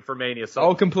instead of waiting for Mania. So,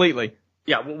 oh, completely.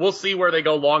 Yeah, we'll see where they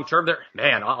go long term. There,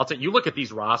 man, I'll tell you, you look at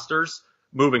these rosters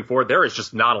moving forward, there is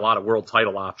just not a lot of world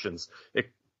title options,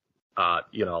 on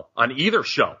either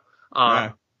show.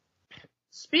 Yeah.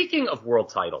 Speaking of world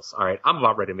titles, all right, I'm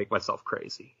about ready to make myself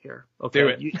crazy here. Okay, do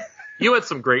it. You had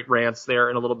some great rants there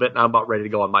in a little bit, and I'm about ready to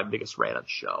go on my biggest rant on the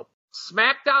show.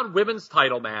 SmackDown Women's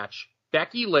title match,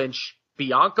 Becky Lynch,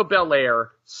 Bianca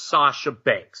Belair, Sasha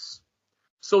Banks.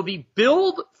 So the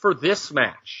build for this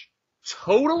match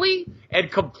totally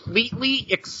and completely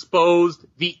exposed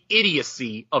the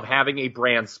idiocy of having a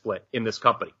brand split in this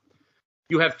company.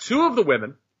 You have two of the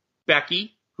women,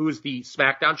 Becky, who is the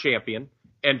SmackDown champion,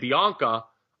 and Bianca,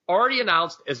 already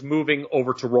announced as moving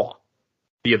over to Raw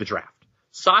via the draft.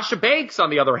 Sasha Banks, on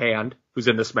the other hand, who's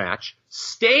in this match,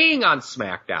 staying on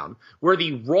SmackDown, where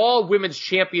the Raw Women's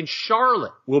Champion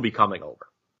Charlotte will be coming over.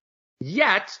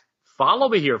 Yet, follow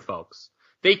me here, folks,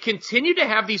 they continue to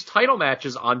have these title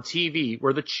matches on TV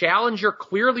where the challenger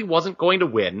clearly wasn't going to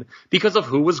win because of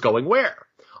who was going where.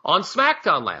 On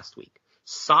SmackDown last week,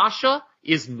 Sasha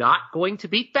is not going to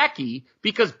beat Becky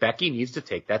because Becky needs to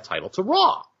take that title to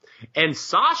Raw. And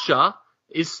Sasha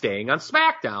is staying on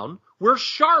SmackDown, where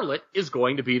Charlotte is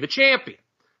going to be the champion.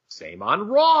 Same on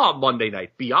Raw Monday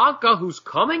night. Bianca, who's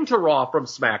coming to Raw from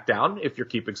SmackDown, if you're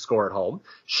keeping score at home,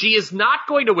 she is not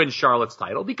going to win Charlotte's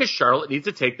title because Charlotte needs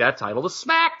to take that title to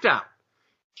SmackDown.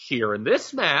 Here in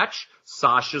this match,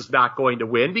 Sasha's not going to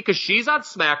win because she's on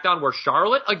SmackDown, where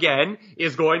Charlotte, again,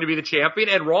 is going to be the champion,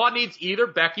 and Raw needs either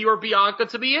Becky or Bianca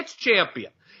to be its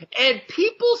champion. And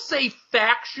people say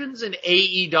factions in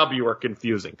AEW are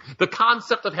confusing. The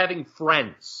concept of having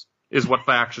friends is what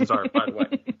factions are, by the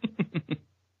way.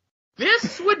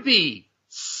 This would be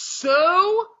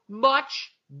so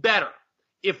much better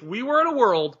if we were in a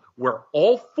world where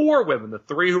all four women, the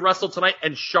three who wrestled tonight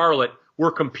and Charlotte,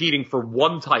 were competing for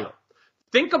one title.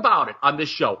 Think about it on this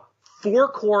show. 4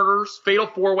 corners, fatal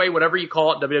 4-way, whatever you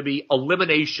call it, WWE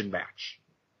elimination match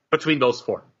between those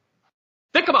four.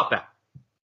 Think about that.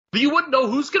 You wouldn't know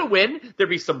who's going to win. There'd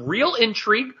be some real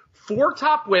intrigue, 4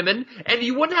 top women, and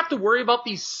you wouldn't have to worry about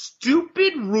these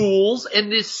stupid rules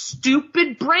and this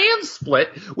stupid brand split,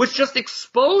 which just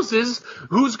exposes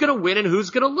who's going to win and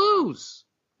who's going to lose.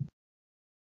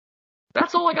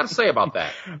 That's all I got to say about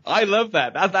that. I love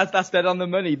that. That's dead on the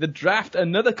money. The draft,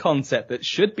 another concept that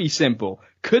should be simple,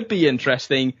 could be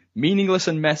interesting, meaningless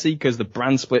and messy because the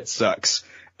brand split sucks.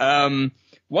 Why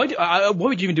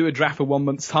would you even do a draft for 1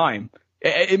 month's time?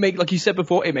 Like you said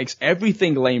before, it makes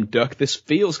everything lame duck. This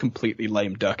feels completely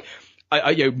lame duck.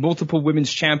 Multiple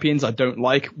women's champions I don't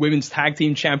like. Women's tag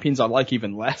team champions I like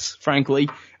even less, frankly.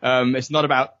 It's not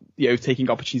about, taking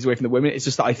opportunities away from the women. It's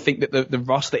just that I think that the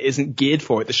roster isn't geared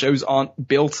for it. The shows aren't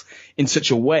built in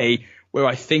such a way where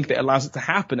I think that allows it to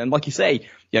happen. And like you say,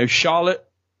 Charlotte,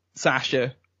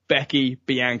 Sasha, Becky,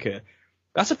 Bianca.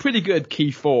 That's a pretty good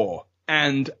key 4.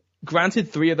 And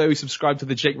granted, 3 of those subscribe to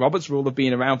the Jake Roberts rule of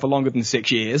being around for longer than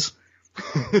 6 years.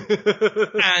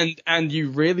 and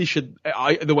you really should,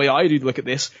 the way I do look at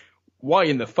this, why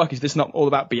in the fuck is this not all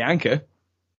about Bianca?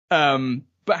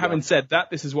 But having said that,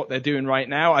 this is what they're doing right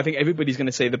now. I think everybody's going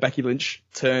to say the Becky Lynch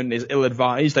turn is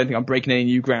ill-advised. I don't think I'm breaking any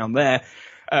new ground there.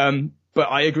 But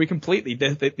I agree completely.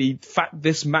 The fact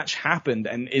this match happened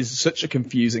and is such a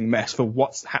confusing mess for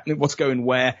what's happening, what's going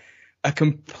where, a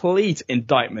complete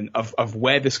indictment of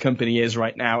where this company is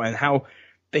right now and how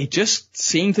they just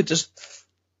seem to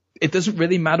it doesn't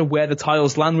really matter where the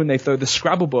tiles land when they throw the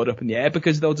Scrabble board up in the air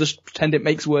because they'll just pretend it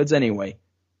makes words anyway.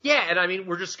 Yeah, and I mean,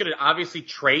 we're just going to obviously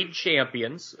trade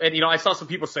champions. And, I saw some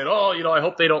people saying, I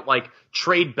hope they don't,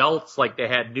 trade belts like they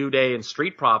had New Day and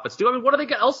Street Profits do. I mean, what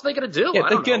else are they going to do? Yeah,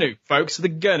 they're gonna, folks. They're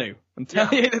gonna. I'm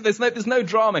telling you, there's no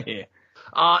drama here.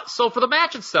 So for the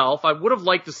match itself, I would have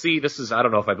liked to see, I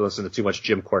don't know if I've listened to too much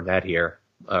Jim Cornette here,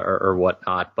 or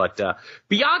whatnot, but,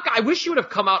 Bianca, I wish you would have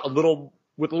come out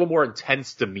with a little more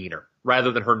intense demeanor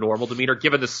rather than her normal demeanor,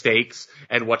 given the stakes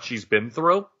and what she's been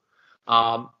through.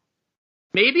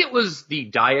 Maybe it was the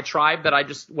diatribe that I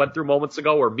just went through moments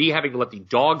ago, or me having to let the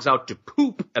dogs out to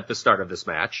poop at the start of this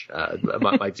match.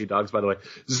 My 2 dogs, by the way.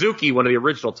 Zuki, one of the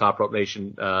original Top Rope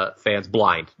Nation fans,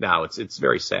 blind now. It's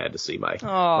very sad to see my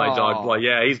dog blind.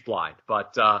 Yeah, he's blind.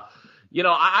 But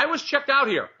I was checked out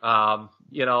here.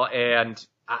 And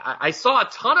I saw a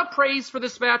ton of praise for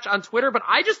this match on Twitter, but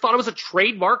I just thought it was a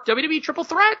trademark WWE triple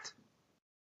threat.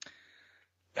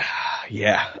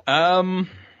 Yeah.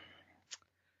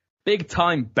 Big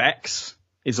Time Bex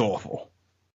is awful.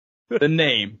 The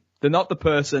name. They're not the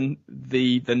person.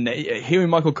 The name. Hearing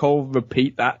Michael Cole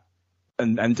repeat that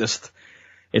and just,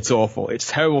 it's awful.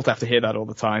 It's terrible to have to hear that all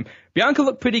the time. Bianca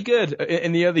looked pretty good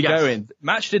in the early going.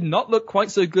 Match did not look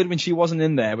quite so good when she wasn't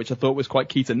in there, which I thought was quite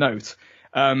key to note.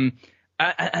 And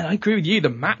I agree with you. The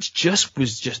match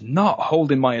was just not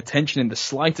holding my attention in the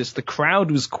slightest. The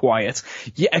crowd was quiet.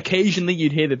 Yet occasionally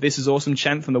you'd hear the "This is awesome"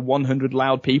 chant from the 100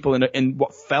 loud people in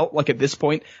what felt like at this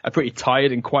point a pretty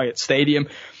tired and quiet stadium.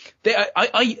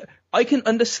 I can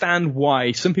understand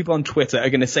why some people on Twitter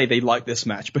are going to say they like this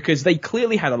match because they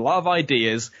clearly had a lot of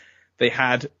ideas. They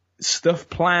had stuff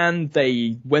planned.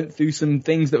 They went through some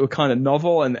things that were kind of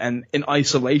novel and in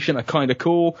isolation are kind of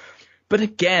cool. But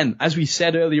again, as we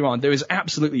said earlier on, there is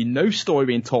absolutely no story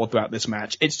being told throughout this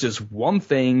match. It's just one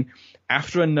thing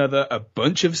after another, a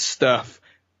bunch of stuff,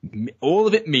 all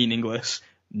of it meaningless.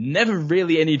 Never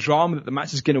really any drama that the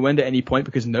match is going to end at any point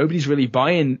because nobody's really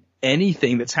buying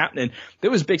anything that's happening. There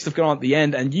was big stuff going on at the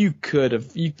end, and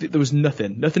there was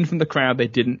nothing from the crowd. They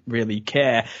didn't really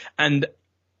care. And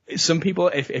some people,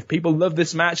 if people love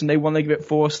this match and they want to give it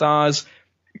 4 stars,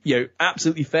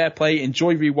 absolutely fair play.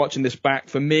 Enjoy rewatching this back.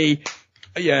 For me,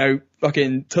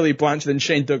 fucking Tully Blanchard and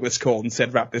Shane Douglas called and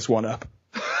said, wrap this one up.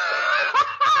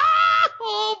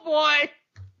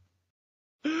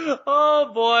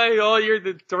 Oh boy. Oh, you're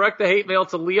the direct the hate mail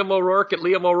to Liam O'Rourke at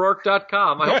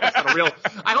liamo'rourke.com. I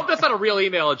hope that's not a real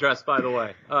email address, by the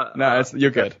way. No,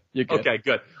 you're good. You're good. Okay,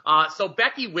 good. So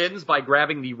Becky wins by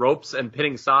grabbing the ropes and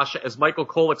pinning Sasha as Michael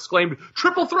Cole exclaimed,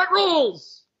 "Triple threat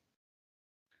rules!"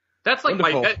 That's like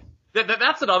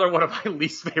that's another one of my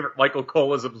least favorite Michael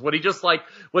Coleisms, when he just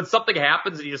when something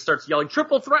happens and he just starts yelling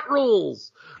triple threat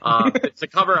rules, to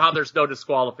cover how there's no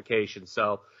disqualification.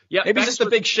 So yeah. Maybe he's just a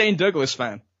big Shane Douglas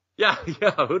fan. Yeah,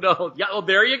 who knows? Yeah, well,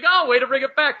 there you go. Way to bring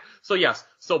it back. So yes,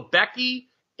 so Becky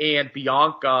and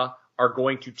Bianca are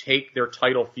going to take their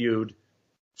title feud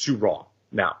to Raw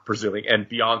now, presuming, and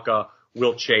Bianca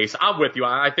will chase. I'm with you.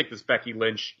 I think this Becky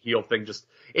Lynch heel thing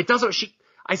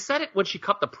I said it when she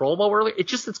cut the promo earlier.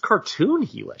 It's cartoon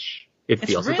heelish. It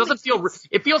feels. Really, it doesn't feel.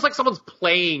 It feels like someone's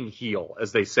playing heel,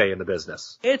 as they say in the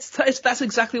business. That's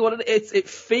exactly what it is. It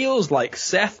feels like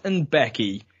Seth and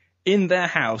Becky in their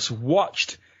house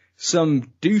watched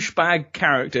some douchebag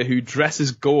character who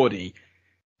dresses gaudy,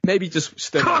 maybe just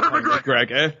stood Conor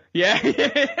McGregor. Yeah.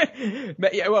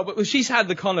 Yeah, well, she's had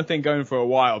the Conor thing going for a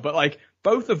while, but like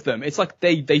both of them, it's like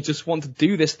they just want to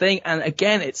do this thing. And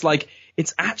again, it's like,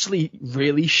 it's actually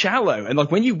really shallow. And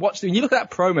like when you look at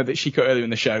that promo that she cut earlier in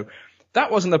the show,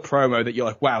 that wasn't a promo that you're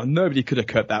like, wow, nobody could have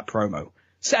cut that promo.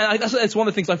 That's one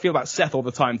of the things I feel about Seth all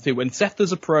the time too. When Seth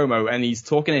does a promo and he's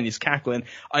talking and he's cackling,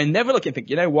 I never look and think,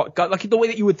 you know what, God, like the way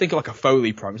that you would think of like a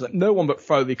Foley promo. It's like no one but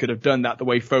Foley could have done that the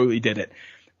way Foley did it.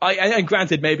 And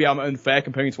granted, maybe I'm unfair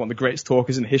comparing to one of the greatest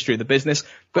talkers in the history of the business,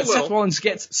 but Seth Rollins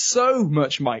gets so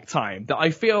much mic time that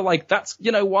I feel like that's,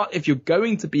 you know what, if you're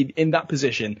going to be in that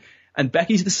position, and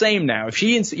Becky's the same now, if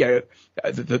she,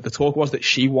 the talk was that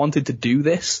she wanted to do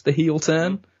this, the heel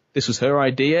turn, this was her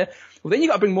idea, well then you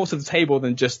gotta bring more to the table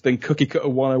than cookie cutter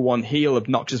 101 heel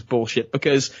obnoxious bullshit,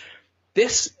 because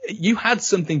you had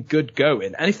something good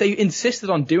going, and if they insisted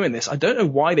on doing this, I don't know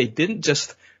why they didn't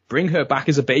just bring her back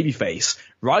as a babyface,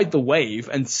 ride the wave,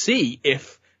 and see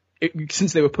if,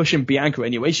 since they were pushing Bianca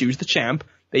anyway, she was the champ,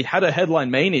 they had a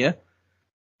headline Mania,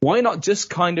 why not just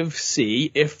kind of see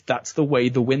if that's the way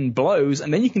the wind blows,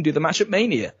 and then you can do the match at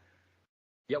Mania?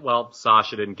 Yeah, well,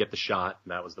 Sasha didn't get the shot,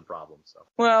 and that was the problem. So.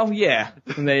 Well, yeah,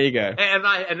 and there you go. and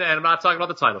I'm not talking about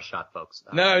the title shot, folks.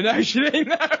 No, she didn't.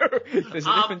 No, there's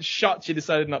a different shot she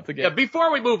decided not to get. Yeah,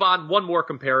 before we move on, one more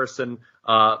comparison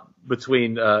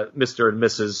between Mr. and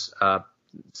Mrs.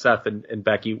 Seth and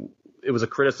Becky. It was a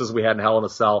criticism we had in Hell in a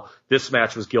Cell. This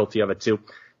match was guilty of it too.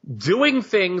 Doing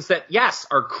things that, yes,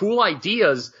 are cool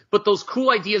ideas, but those cool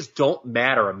ideas don't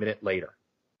matter a minute later.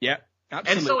 Yeah.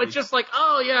 Absolutely. And so it's just like,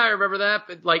 oh yeah, I remember that.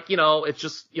 But like, it's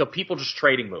just, people just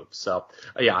trading moves. So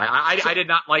yeah, I did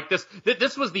not like this.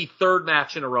 This was the third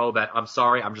match in a row that I'm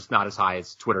sorry, I'm just not as high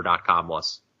as Twitter.com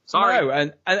was. Sorry.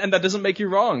 No, and that doesn't make you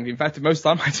wrong. In fact, most of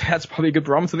the time I'd say that's probably a good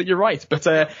barometer that you're right. But,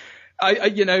 the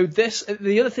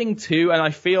other thing too, and I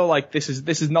feel like this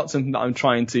is not something that I'm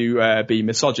trying to, be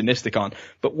misogynistic on,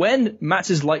 but when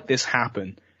matches like this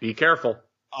happen. Be careful.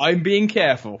 I'm being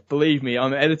careful. Believe me,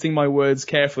 I'm editing my words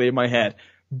carefully in my head.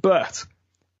 But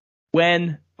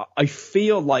when I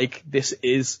feel like this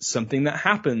is something that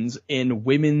happens in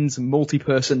women's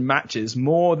multi-person matches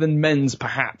more than men's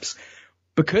perhaps,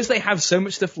 because they have so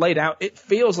much stuff laid out, it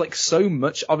feels like so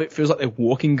much of it feels like they're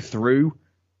walking through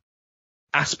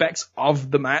aspects of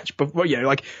the match, but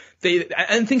like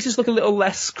and things just look a little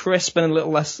less crisp and a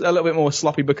little bit more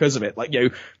sloppy because of it. Like,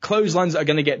 clotheslines that are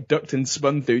going to get ducked and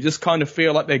spun through just kind of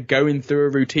feel like they're going through a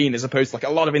routine as opposed to like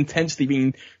a lot of intensity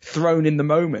being thrown in the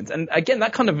moment. And again,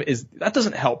 that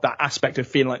doesn't help that aspect of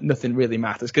feeling like nothing really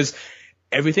matters, because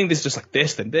everything is just like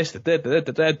this, then this,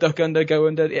 duck under, go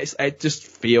under. It just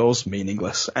feels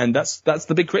meaningless. And that's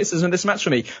the big criticism of this match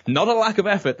for me. Not a lack of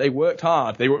effort. They worked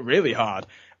hard. They worked really hard.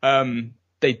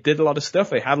 They did a lot of stuff.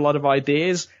 They had a lot of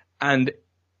ideas, and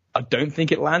I don't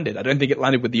think it landed. I don't think it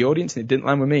landed with the audience, and it didn't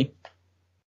land with me.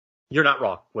 You're not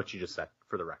wrong, what you just said,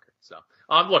 for the record. So,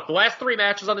 look, the last three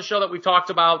matches on the show that we've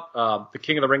talked about, the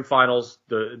King of the Ring finals,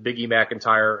 the Big E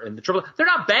McIntyre, and the Triple, they're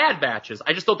not bad matches.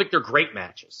 I just don't think they're great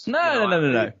matches. No.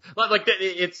 Like,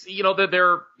 it's,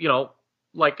 they're,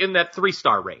 like in that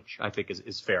 3-star range, I think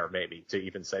is fair maybe to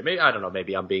even say. Maybe, I don't know,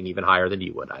 maybe I'm being even higher than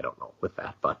you would. I don't know with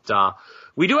that. But,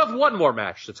 we do have one more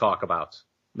match to talk about,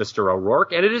 Mr.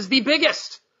 O'Rourke, and it is the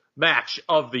biggest match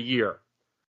of the year.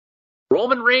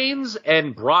 Roman Reigns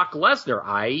and Brock Lesnar.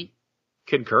 I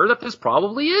concur that this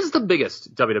probably is the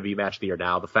biggest WWE match of the year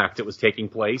now. The fact it was taking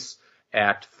place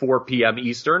at 4 p.m.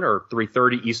 Eastern or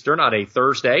 3:30 Eastern on a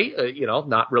Thursday,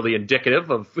 not really indicative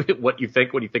of what you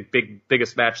think when you think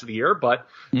biggest match of the year, but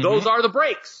those are the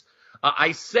breaks.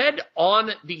 I said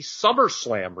on the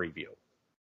SummerSlam review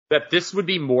that this would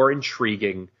be more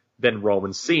intriguing than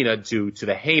Roman Cena due to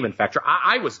the Heyman factor.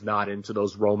 I was not into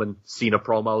those Roman Cena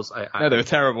promos. No, they were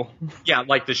terrible. Yeah,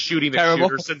 like the shooting the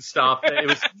shooters and stuff. It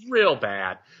was real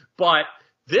bad. But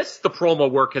the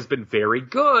promo work has been very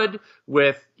good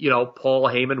with, Paul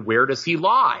Heyman, where does he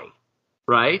lie?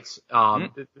 Right?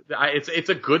 It's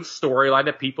a good storyline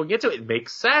that people get to. It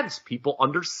makes sense. People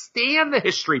understand the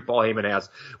history Paul Heyman has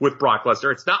with Brock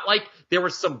Lesnar. It's not like there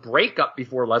was some breakup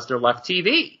before Lesnar left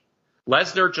TV.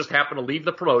 Lesnar just happened to leave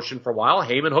the promotion for a while.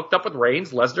 Heyman hooked up with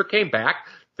Reigns. Lesnar came back.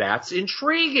 That's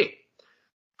intriguing.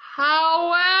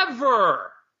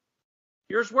 However,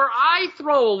 here's where I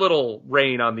throw a little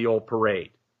rain on the old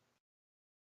parade.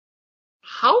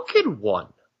 How can one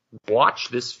watch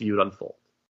this feud unfold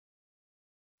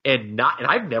and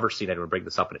I've never seen anyone bring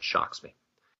this up and it shocks me,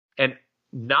 and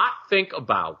not think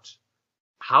about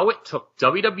how it took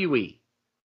WWE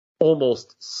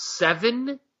almost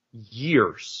 7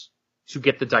 years to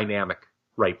get the dynamic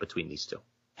right between these two.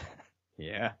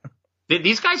 Yeah.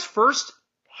 These guys first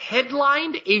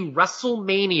headlined a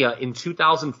WrestleMania in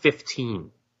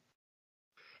 2015.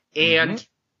 And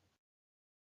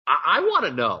I want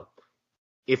to know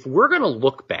if we're going to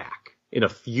look back in a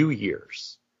few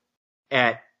years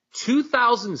at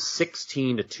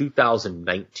 2016 to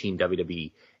 2019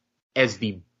 WWE as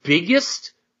the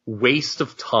biggest waste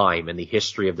of time in the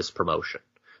history of this promotion.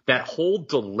 That whole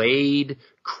delayed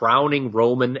crowning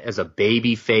Roman as a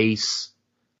babyface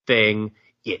thing,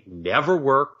 it never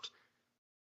worked.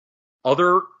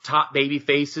 Other top baby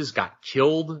faces got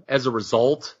killed as a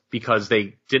result because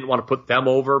they didn't want to put them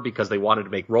over because they wanted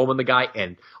to make Roman the guy.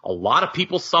 And a lot of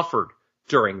people suffered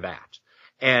during that.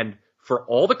 And for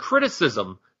all the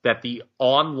criticism that the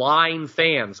online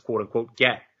fans, quote unquote,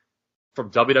 get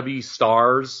from WWE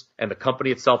stars and the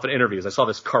company itself in interviews. I saw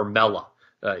this Carmella,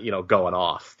 going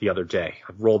off the other day.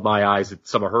 I've rolled my eyes at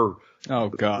some of her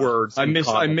words. I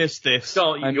missed this.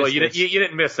 You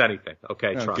didn't miss anything.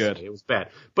 Okay, trust me. It was bad.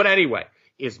 But anyway,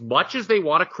 as much as they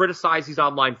want to criticize these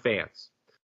online fans,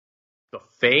 the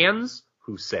fans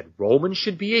who said Roman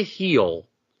should be a heel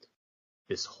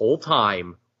this whole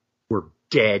time were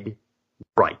dead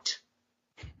right.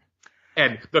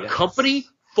 And the company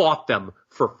fought them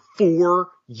for 4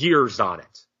 years on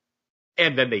it.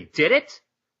 And then they did it.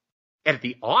 And at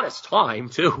the oddest time,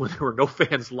 too, when there were no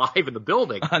fans live in the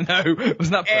building. I know.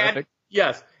 Wasn't that perfect?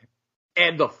 Yes.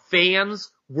 And the fans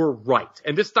were right.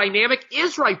 And this dynamic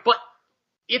is right. But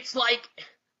it's like,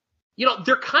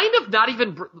 they're kind of not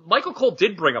even, Michael Cole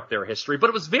did bring up their history, but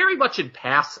it was very much in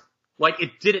passing. Like,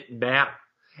 it didn't matter.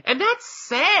 And that's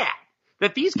sad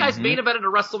that these guys main evented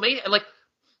a WrestleMania. And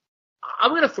I'm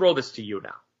going to throw this to you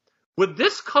now. Would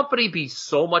this company be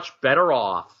so much better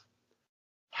off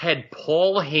had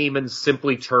Paul Heyman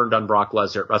simply turned on Brock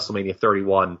Lesnar at WrestleMania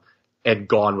 31 and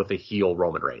gone with a heel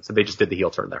Roman Reigns? And they just did the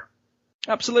heel turn there.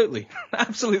 Absolutely.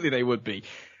 Absolutely they would be.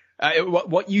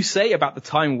 What you say about the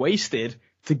time wasted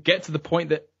to get to the point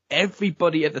that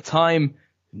everybody at the time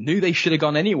knew they should have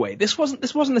gone anyway. This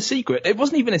wasn't a secret. It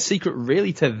wasn't even a secret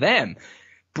really to them.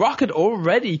 Brock had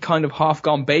already kind of half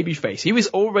gone babyface. He was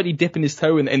already dipping his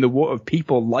toe in the water of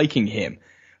people liking him.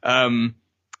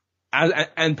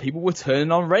 And people were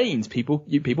turning on Reigns. People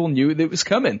knew that it was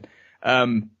coming.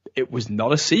 It was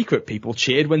not a secret. People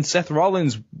cheered when Seth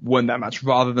Rollins won that match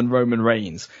rather than Roman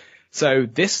Reigns. So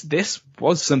this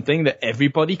was something that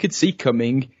everybody could see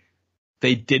coming.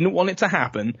 They didn't want it to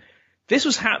happen. This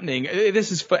was happening.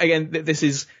 This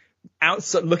is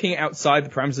looking outside the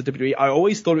parameters of WWE. I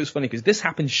always thought it was funny because this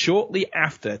happened shortly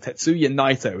after Tetsuya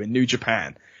Naito in New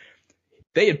Japan.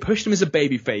 They had pushed him as a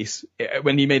babyface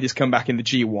when he made his comeback in the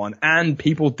G1, and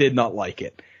people did not like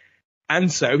it.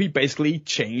 And so he basically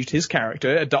changed his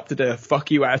character, adopted a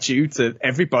fuck you attitude to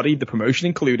everybody, the promotion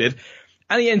included,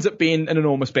 and he ends up being an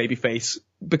enormous babyface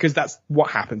because that's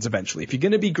what happens eventually. If you're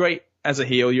going to be great as a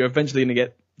heel, you're eventually going to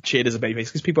get cheered as a babyface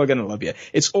because people are going to love you.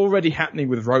 It's already happening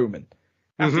with Roman.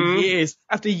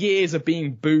 After years of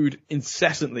being booed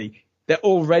incessantly,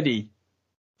 everybody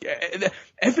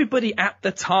at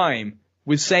the time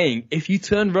was saying, if you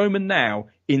turn Roman now,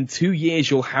 in 2 years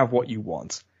you'll have what you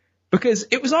want. Because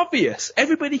it was obvious.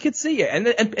 Everybody could see it.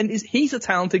 And he's a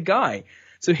talented guy.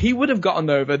 So he would have gotten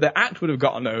over, the act would have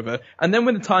gotten over, and then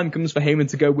when the time comes for Heyman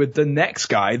to go with the next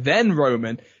guy, then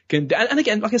Roman can, and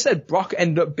again, like I said, Brock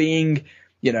ended up being,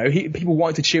 people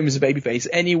wanted to cheer him as a babyface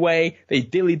anyway. They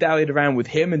dilly-dallied around with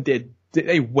him and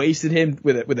they wasted him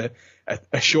with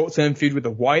a short-term feud with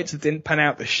the Wyatts that didn't pan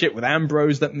out, the shit with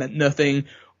Ambrose that meant nothing,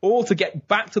 all to get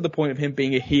back to the point of him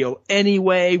being a heel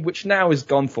anyway, which now has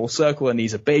gone full circle and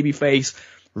he's a babyface.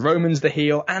 Roman's the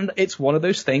heel, and it's one of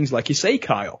those things, like you say,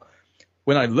 Kyle.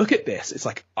 When I look at this, it's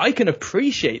like, I can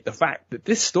appreciate the fact that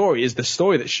this story is the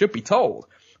story that should be told.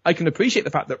 I can appreciate the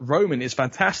fact that Roman is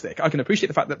fantastic. I can appreciate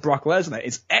the fact that Brock Lesnar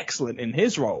is excellent in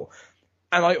his role.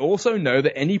 And I also know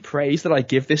that any praise that I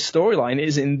give this storyline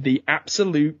is in the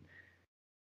absolute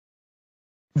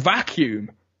vacuum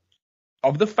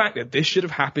of the fact that this should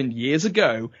have happened years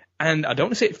ago. And I don't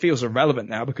want to say it feels irrelevant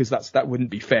now because that wouldn't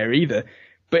be fair either.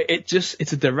 But it's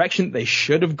a direction that they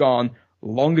should have gone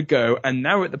long ago. And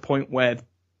now we're at the point where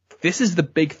this is the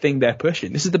big thing they're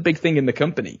pushing. This is the big thing in the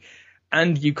company.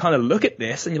 And you kind of look at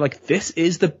this and you're like, this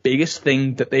is the biggest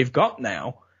thing that they've got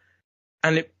now.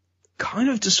 And it kind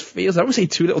of just feels, I don't want to say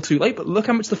too little too late, but look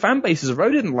how much the fan base has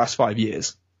eroded in the last 5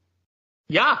 years.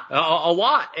 Yeah, a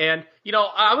lot. And,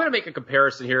 I'm going to make a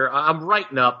comparison here. I'm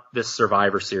writing up this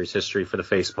Survivor Series history for the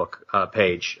Facebook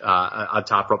page on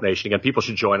Top Rope Nation. Again, people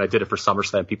should join. I did it for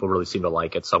SummerSlam. People really seem to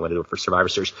like it, so I'm going to do it for Survivor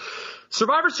Series.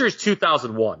 Survivor Series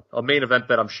 2001, a main event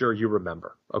that I'm sure you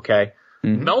remember, okay?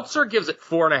 Mm-hmm. Meltzer gives it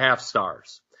 4.5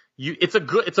 stars. It's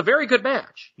a very good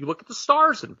match. You look at the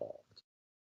stars involved.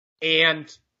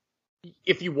 And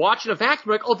if you watch in a vacuum,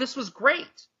 you're like, oh, this was great.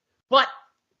 But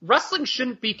wrestling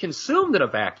shouldn't be consumed in a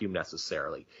vacuum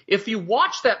necessarily. If you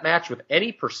watch that match with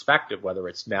any perspective, whether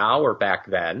it's now or back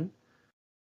then,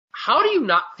 how do you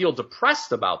not feel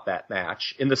depressed about that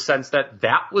match in the sense that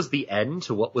that was the end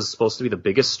to what was supposed to be the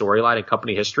biggest storyline in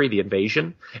company history, the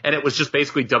invasion, and it was just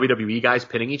basically WWE guys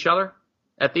pinning each other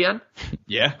at the end?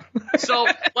 Yeah. So,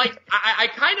 I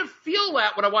kind of feel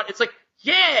that when I watch, it's like,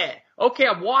 yeah, okay,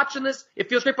 I'm watching this, it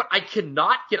feels great, but I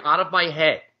cannot get out of my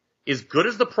head, as good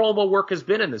as the promo work has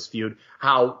been in this feud,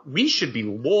 how we should be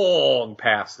long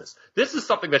past this. This is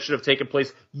something that should have taken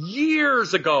place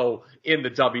years ago in the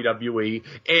WWE,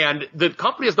 and the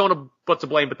company has no one but to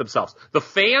blame but themselves. The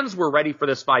fans were ready for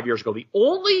this 5 years ago. The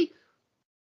only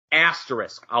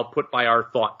asterisk I'll put by our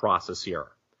thought process here,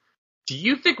 do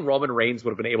you think Roman Reigns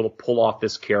would have been able to pull off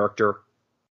this character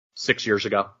 6 years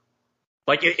ago?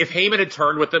 Like, if Heyman had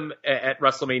turned with him at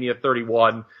WrestleMania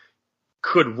 31,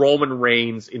 could Roman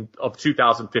Reigns of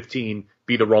 2015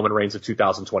 be the Roman Reigns of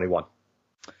 2021?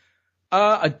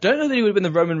 I don't know that he would have been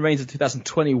the Roman Reigns of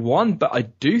 2021, but I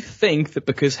do think that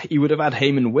because he would have had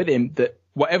Heyman with him, that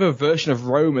whatever version of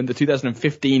Roman, the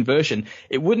 2015 version,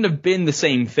 it wouldn't have been the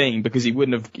same thing because he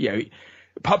wouldn't have,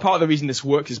 part of the reason this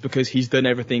works is because he's done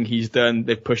everything he's done,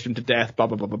 they've pushed him to death, blah,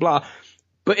 blah, blah, blah, blah.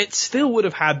 But it still would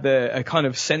have had a kind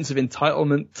of sense of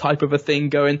entitlement type of a thing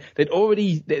going. They'd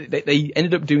already, they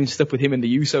ended up doing stuff with him and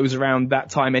the Usos around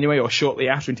that time anyway, or shortly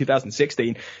after in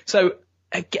 2016. So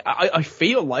I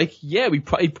feel like, yeah, we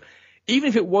probably, even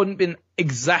if it wouldn't been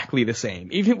exactly the same,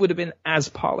 even if it would have been as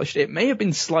polished, it may have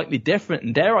been slightly different,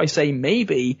 and dare I say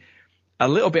maybe a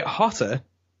little bit hotter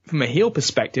from a heel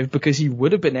perspective, because he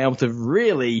would have been able to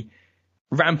really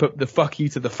ramp up the fuck you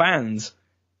to the fans.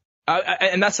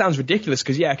 And that sounds ridiculous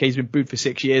because, yeah, okay, he's been booed for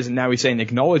 6 years and now he's saying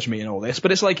acknowledge me and all this.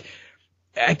 But it's like,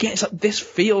 again, it's like, this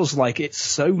feels like it's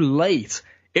so late.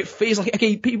 It feels like,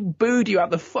 okay, people booed you out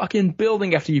the fucking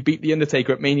building after you beat The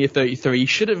Undertaker at Mania 33. He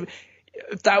should have,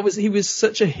 he was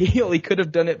such a heel. He could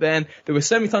have done it then. There were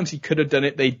so many times he could have done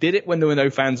it. They did it when there were no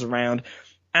fans around.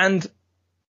 And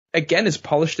again, as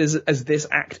polished as this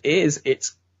act is,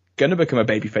 it's going to become a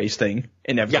babyface thing,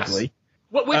 inevitably. Yes.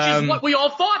 Which is what we all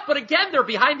thought, but again, they're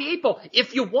behind the 8 ball.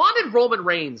 If you wanted Roman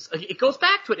Reigns, it goes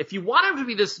back to it. If you want him to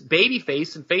be this baby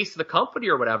face and face of the company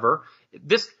or whatever,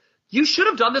 you should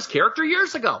have done this character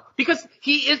years ago. Because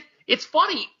it's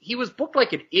funny, he was booked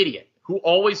like an idiot who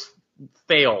always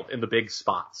failed in the big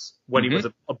spots when he was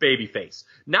a baby face.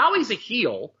 Now he's a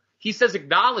heel. He says,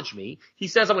 acknowledge me. He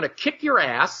says, I'm going to kick your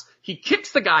ass. He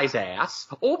kicks the guy's ass.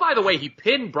 Oh, by the way, he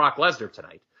pinned Brock Lesnar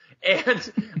tonight.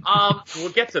 And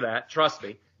we'll get to that, trust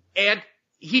me. And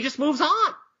he just moves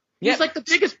on. He's like the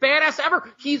biggest badass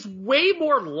ever. He's way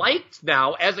more liked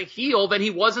now as a heel than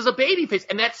he was as a babyface.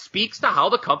 And that speaks to how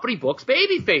the company books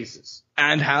babyfaces.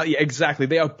 And how, yeah, exactly.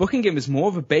 They are booking him as more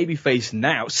of a babyface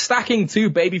now, stacking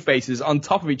 2 babyfaces on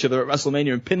top of each other at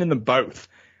WrestleMania and pinning them both.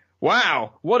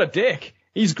 Wow, what a dick.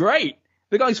 He's great.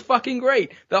 The guy's fucking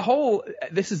great.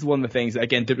 This is one of the things that,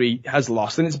 again, WWE has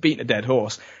lost, and it's beaten a dead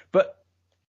horse. But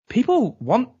people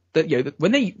want that,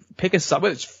 when they pick a side,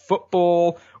 whether it's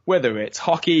football, whether it's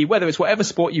hockey, whether it's whatever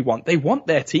sport you want, they want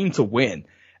their team to win.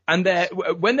 And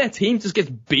when their team just gets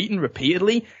beaten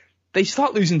repeatedly, they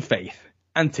start losing faith.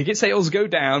 And ticket sales go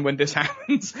down when this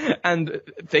happens, and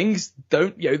things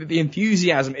don't, the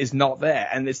enthusiasm is not there.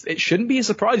 And it shouldn't be a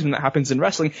surprise when that happens in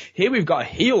wrestling. Here we've got a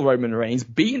heel Roman Reigns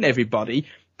beating everybody.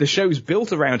 The show's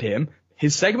built around him.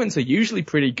 His segments are usually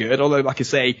pretty good, although, like I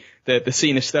say, the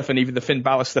Cena stuff and even the Finn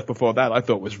Balor stuff before that I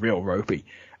thought was real ropey.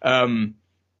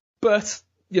 But,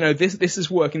 this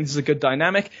is working. This is a good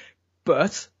dynamic.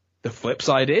 But the flip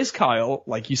side is, Kyle,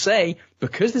 like you say,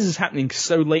 because this is happening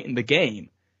so late in the game,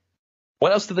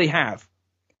 what else do they have?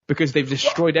 Because they've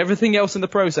destroyed everything else in the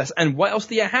process. And what else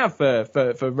do you have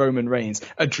for Roman Reigns?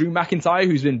 A Drew McIntyre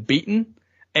who's been beaten.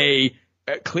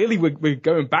 Clearly we're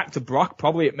going back to Brock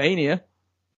probably at Mania.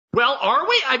 Well, are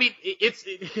we? I mean,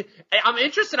 I'm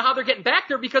interested in how they're getting back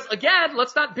there because, again,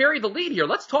 let's not bury the lead here.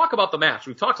 Let's talk about the match.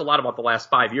 We've talked a lot about the last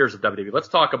 5 years of WWE. Let's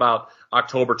talk about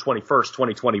October 21st,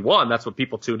 2021. That's what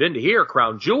people tuned in to hear,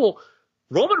 Crown Jewel.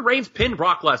 Roman Reigns pinned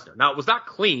Brock Lesnar. Now, it was not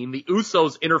clean. The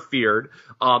Usos interfered.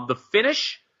 The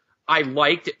finish I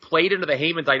liked. It played into the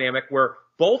Heyman dynamic where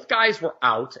both guys were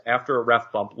out after a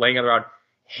ref bump, laying on the ground.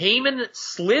 Heyman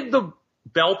slid the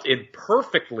belt in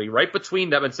perfectly right between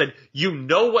them and said, you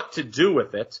know what to do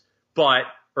with it,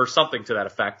 or something to that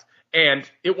effect. And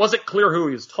it wasn't clear who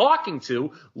he was talking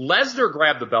to. Lesnar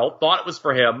grabbed the belt, thought it was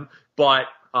for him, but,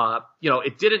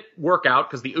 it didn't work out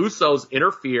because the Usos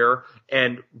interfere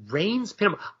and Reigns pin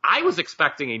him. I was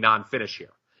expecting a non-finish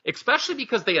here, especially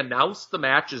because they announced the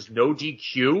match as no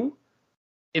DQ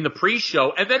in the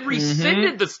pre-show and then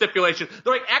rescinded the stipulation.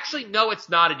 They're like, actually, no, it's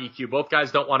not a DQ. Both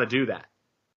guys don't want to do that.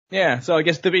 Yeah, so I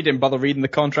guess WWE didn't bother reading the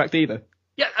contract either.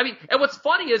 Yeah, I mean, and what's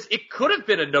funny is it could have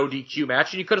been a no DQ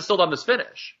match and you could have still done this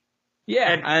finish. Yeah,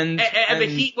 and the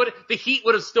heat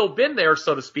would have still been there,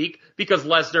 so to speak, because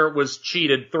Lesnar was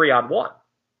cheated 3-on-1.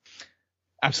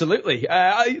 Absolutely.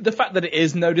 The fact that it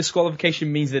is no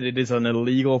disqualification means that it is an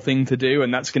illegal thing to do,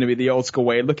 and that's going to be the old school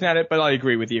way of looking at it. But I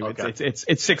agree with you. Okay.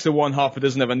 It's 6 of one, half a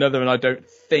dozen of another, and I don't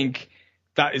think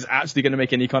that is actually going to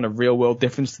make any kind of real world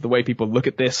difference to the way people look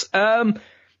at this.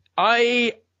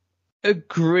 I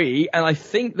agree, and I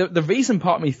think that the reason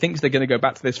part of me thinks they're going to go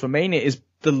back to this for Mania is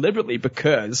deliberately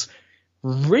because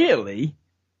really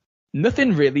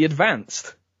nothing really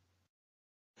advanced.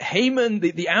 Heyman,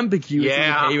 the ambiguity of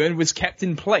Heyman was kept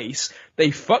in place. They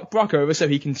fucked Brock over so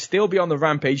he can still be on the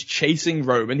rampage chasing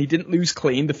Roman. He didn't lose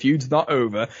clean. The feud's not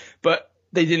over, but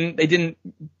they didn't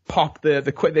pop they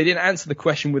didn't answer the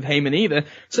question with Heyman either.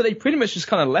 So they pretty much just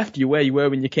kind of left you where you were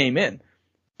when you came in.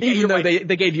 Even though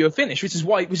they gave you a finish, which is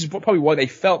probably why they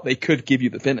felt they could give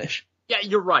you the finish. Yeah,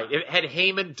 you're right. Had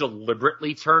Heyman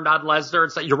deliberately turned on Lesnar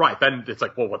and said, you're right, then it's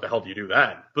like, well, what the hell do you do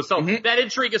then? But so that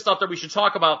intrigue is stuff that we should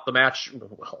talk about the match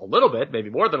a little bit, maybe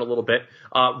more than a little bit.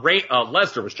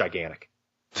 Lesnar was gigantic.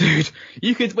 Dude,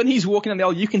 when he's walking on the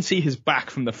aisle, you can see his back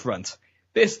from the front.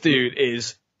 This dude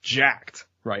is jacked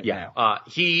right now.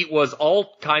 He was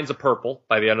all kinds of purple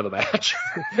by the end of the match,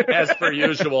 as per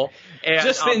usual.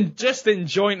 And, Justin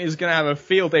Joint is going to have a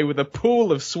field day with a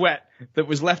pool of sweat that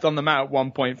was left on the mat at one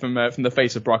point from the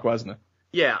face of Brock Lesnar.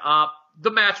 Yeah,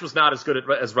 the match was not as good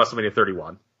as WrestleMania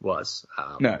 31 was.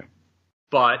 No.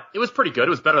 But it was pretty good. It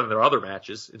was better than their other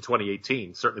matches in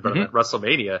 2018. Certainly better than that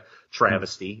WrestleMania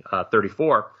travesty,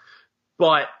 34.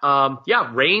 But,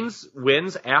 Reigns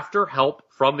wins after help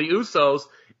from the Usos.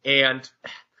 And,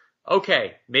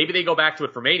 okay, maybe they go back to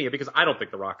it for Mania because I don't think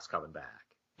The Rock's coming back.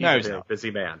 He's a busy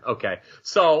man. Okay.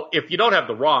 So if you don't have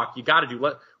The Rock, you got to do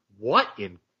what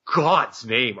in God's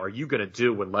name are you going to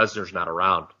do when Lesnar's not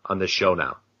around on this show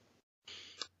now?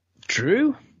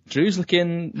 Drew's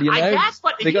looking, I guess,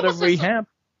 but they got to rehab.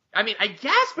 I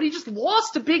guess, but he just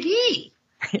lost to Big E.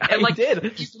 And he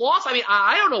did. He's lost.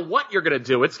 I don't know what you're going to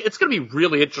do. It's going to be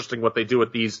really interesting what they do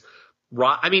with these.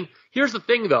 Here's the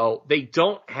thing, though. They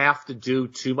don't have to do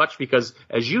too much because,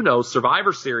 as you know,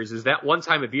 Survivor Series is that one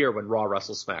time of year when Raw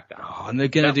wrestles SmackDown. Oh, and they're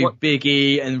going to do Big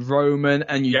E and Roman,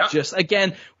 and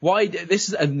why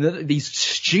this is these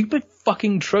stupid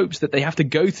fucking tropes that they have to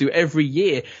go through every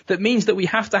year that means that we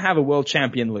have to have a world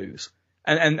champion lose.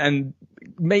 And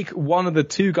make one of the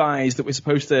two guys that we're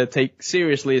supposed to take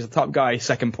seriously as a top guy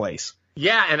second place.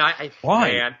 Yeah, and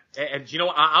why? And you know,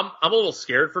 I'm a little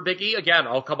scared for Big E. Again,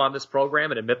 I'll come on this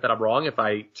program and admit that I'm wrong if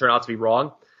I turn out to be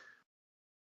wrong.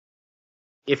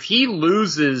 If he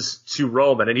loses to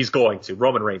Roman, and he's going to,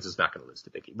 Roman Reigns is not going to lose to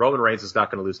Big E. Roman Reigns is not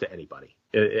going to lose to anybody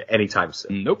anytime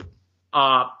soon. Nope.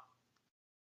 And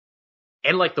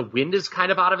the wind is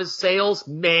kind of out of his sails.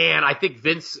 Man, I think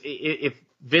if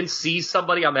Vince sees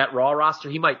somebody on that Raw roster,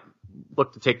 he might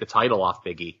look to take the title off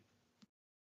Big E.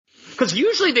 Because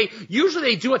usually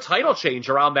they do a title change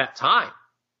around that time.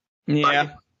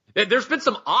 Yeah. There's been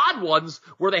some odd ones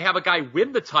where they have a guy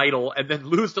win the title and then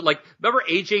lose to, remember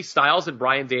AJ Styles and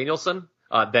Bryan Danielson?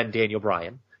 Then Daniel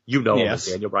Bryan. You know him as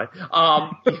Daniel Bryan.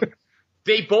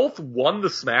 They both won the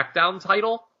SmackDown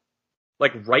title,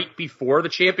 right before the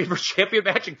champion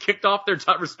match and kicked off their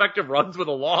respective runs with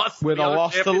a loss. With a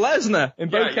loss to Lesnar. In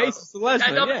both cases to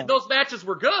Lesnar, Those matches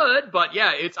were good, but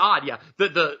it's odd,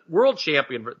 The world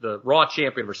champion, the Raw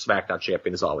champion versus SmackDown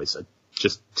champion is always a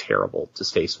just terrible,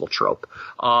 distasteful trope.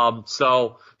 But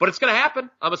it's gonna happen.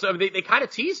 They kind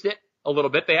of teased it a little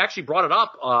bit. They actually brought it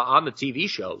up, on the TV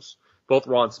shows, both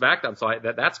Raw and SmackDown, so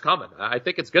that's coming. I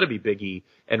think it's gonna be Big E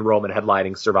and Roman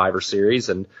headlining Survivor Series,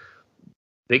 and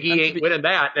Big E ain't winning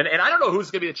that. And I don't know who's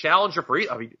going to be the challenger for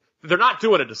they're not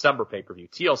doing a December pay-per-view.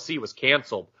 TLC was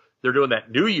canceled. They're doing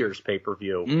that New Year's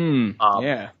pay-per-view. In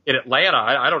Atlanta.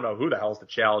 I don't know who the hell's the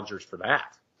challengers for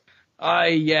that.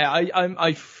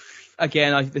 I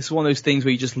again, this is one of those things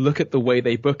where you just look at the way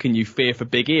they book and you fear for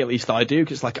Big E. At least I do,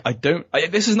 because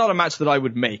this is not a match that I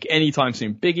would make anytime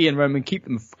soon. Big E and Roman, keep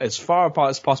them as far apart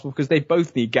as possible because they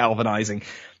both need galvanizing.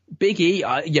 Big E,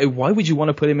 why would you want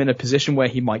to put him in a position where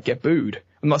he might get booed?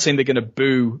 I'm not saying they're going to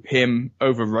boo him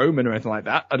over Roman or anything like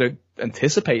that. I don't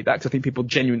anticipate that because I think people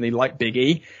genuinely like Big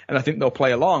E and I think they'll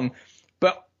play along.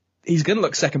 But he's going to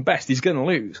look second best. He's going to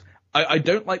lose. I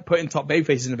don't like putting top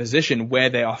babyfaces in a position where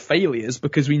they are failures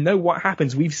because we know what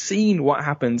happens. We've seen what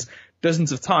happens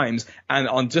dozens of times. And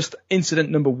on just incident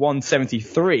number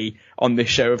 173 on this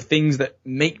show of things that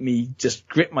make me just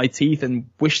grit my teeth and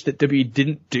wish that WWE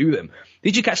didn't do them.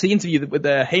 Did you catch the interview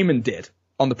that Heyman did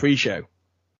on the pre-show?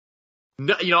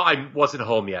 No, I wasn't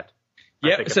home yet.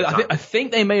 Yeah, I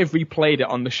think they may have replayed it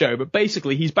on the show, but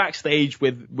basically he's backstage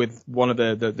with one of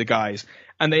the guys,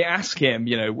 and they ask him,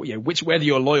 where do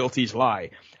your loyalties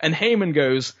lie? And Heyman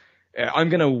goes, I'm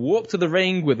going to walk to the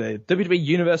ring with a WWE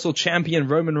Universal Champion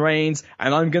Roman Reigns,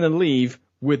 and I'm going to leave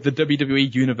with the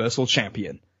WWE Universal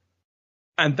Champion.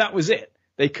 And that was it.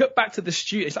 They cut back to the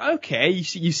studio. It's like, okay,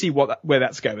 you see where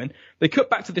that's going. They cut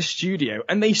back to the studio,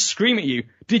 and they scream at you,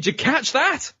 did you catch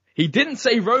that? He didn't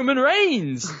say Roman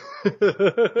Reigns.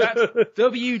 That's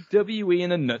WWE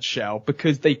in a nutshell,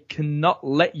 because they cannot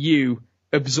let you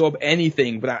absorb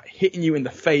anything without hitting you in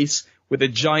the face with a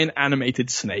giant animated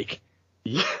snake.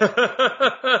 Yeah.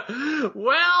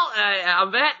 Well,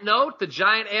 on that note, the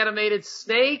giant animated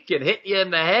snake and hit you in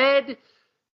the head.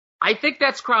 I think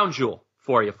that's Crown Jewel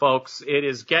for you, folks. It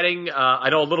is getting, I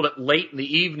know, a little bit late in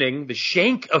the evening, the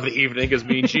shank of the evening, as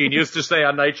Mean Gene used to say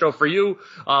on Nitro for you,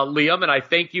 Liam, and I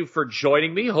thank you for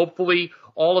joining me. Hopefully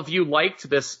all of you liked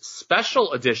this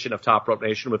special edition of Top Rope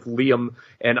Nation with Liam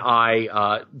and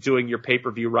I doing your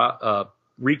pay-per-view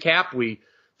recap. We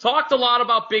talked a lot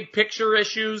about big picture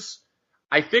issues.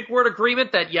 I think we're in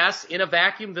agreement that, yes, in a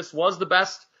vacuum, this was the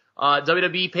best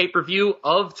WWE pay-per-view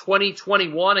of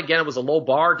 2021. Again, it was a low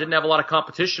bar, didn't have a lot of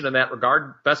competition in that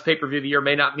regard. Best pay-per-view of the year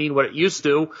may not mean what it used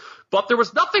to, but there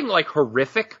was nothing like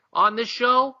horrific on this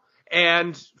show,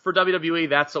 and for WWE,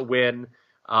 that's a win.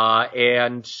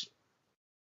 And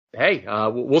hey,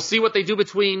 we'll see what they do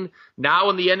between now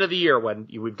and the end of the year when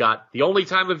we've got the only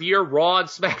time of year, Raw and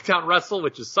SmackDown wrestle,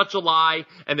 which is such a lie,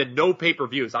 and then no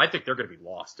pay-per-views. I think they're going to be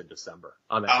lost in December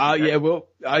on that. Yeah, well,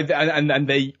 and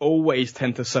they always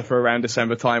tend to suffer around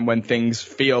December time when things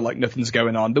feel like nothing's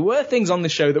going on. There were things on the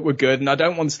show that were good, and I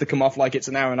don't want us to come off like it's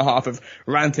an hour and a half of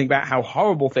ranting about how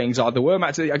horrible things are. There were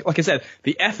matches, like I said,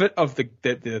 the effort of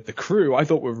the crew I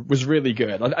thought was really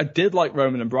good. I did like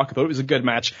Roman and Brock. I thought it was a good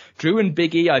match. Drew and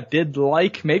Big E, I did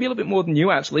like, maybe a little bit more than you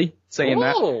actually, saying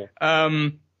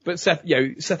that. But Seth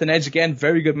and Edge again,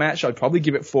 very good match. I'd probably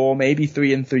give it 4, maybe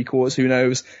 3 3/4, who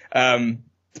knows.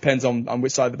 Depends on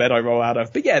which side of the bed I roll out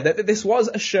of. But yeah, this was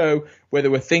a show where there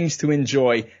were things to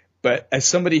enjoy, but as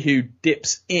somebody who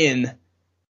dips in,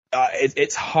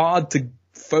 it's hard to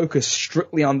focus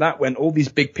strictly on that when all these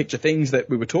big picture things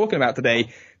that we were talking about today,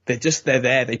 they're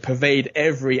there. They pervade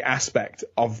every aspect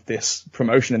of this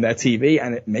promotion and their TV,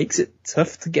 and it makes it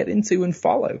tough to get into and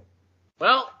follow.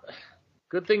 Well,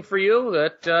 good thing for you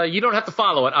that you don't have to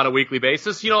follow it on a weekly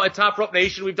basis. At Top Rope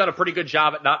Nation, we've done a pretty good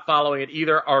job at not following it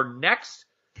either. Our next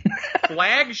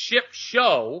flagship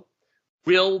show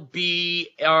will be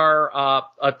our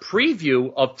a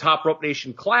preview of Top Rope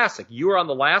Nation Classic. You were on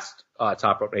the last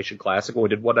Top Rope Nation Classic when we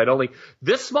did one night only.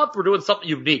 This month we're doing something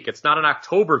unique. It's not an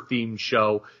October themed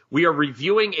show. We are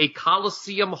reviewing a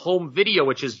Coliseum home video,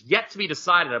 which is yet to be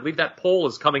decided. I believe that poll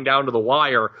is coming down to the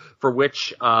wire for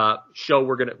which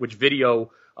which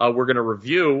video we're gonna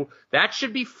review. That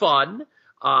should be fun.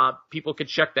 People can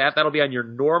check that. That'll be on your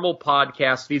normal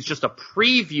podcast feeds. Just a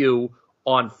preview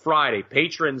on Friday.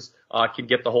 Patrons can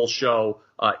get the whole show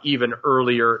even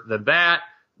earlier than that.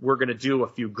 We're going to do a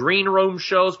few green room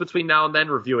shows between now and then,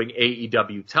 reviewing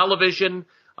AEW television.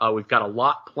 We've got a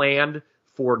lot planned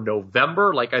for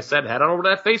November. Like I said, head on over to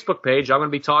that Facebook page. I'm going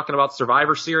to be talking about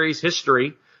Survivor Series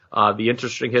history, the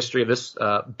interesting history of this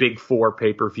Big Four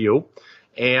pay-per-view.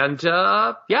 And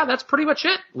that's pretty much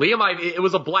it. Liam, it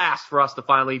was a blast for us to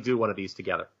finally do one of these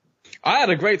together. I had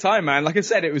a great time, man. Like I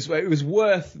said, it was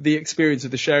worth the experience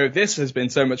of the show. This has been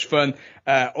so much fun.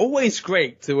 Always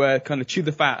great to kind of chew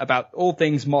the fat about all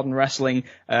things modern wrestling,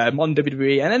 modern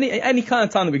WWE, and any kind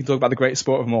of time that we can talk about the great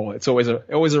sport of them all. It's always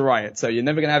a riot. So you're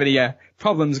never gonna have any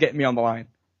problems getting me on the line.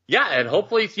 Yeah, and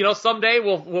hopefully, someday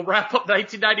we'll wrap up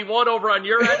 1991 over on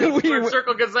your end for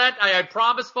Circle Gazette. I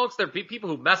promise, folks, there are people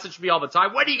who message me all the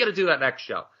time. When are you gonna do that next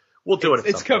show? We'll do it.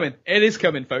 It's coming. It is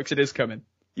coming, folks. It is coming.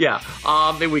 Yeah,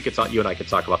 maybe we could talk. You and I could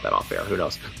talk about that off air. Who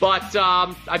knows? But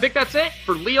I think that's it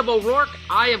for Liam O'Rourke.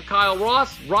 I am Kyle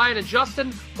Ross, Ryan, and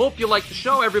Justin. Hope you liked the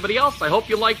show. Everybody else, I hope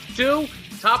you liked it too.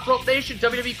 Top Rope Nation,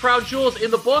 WWE Crown Jewels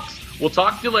in the books. We'll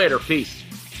talk to you later. Peace.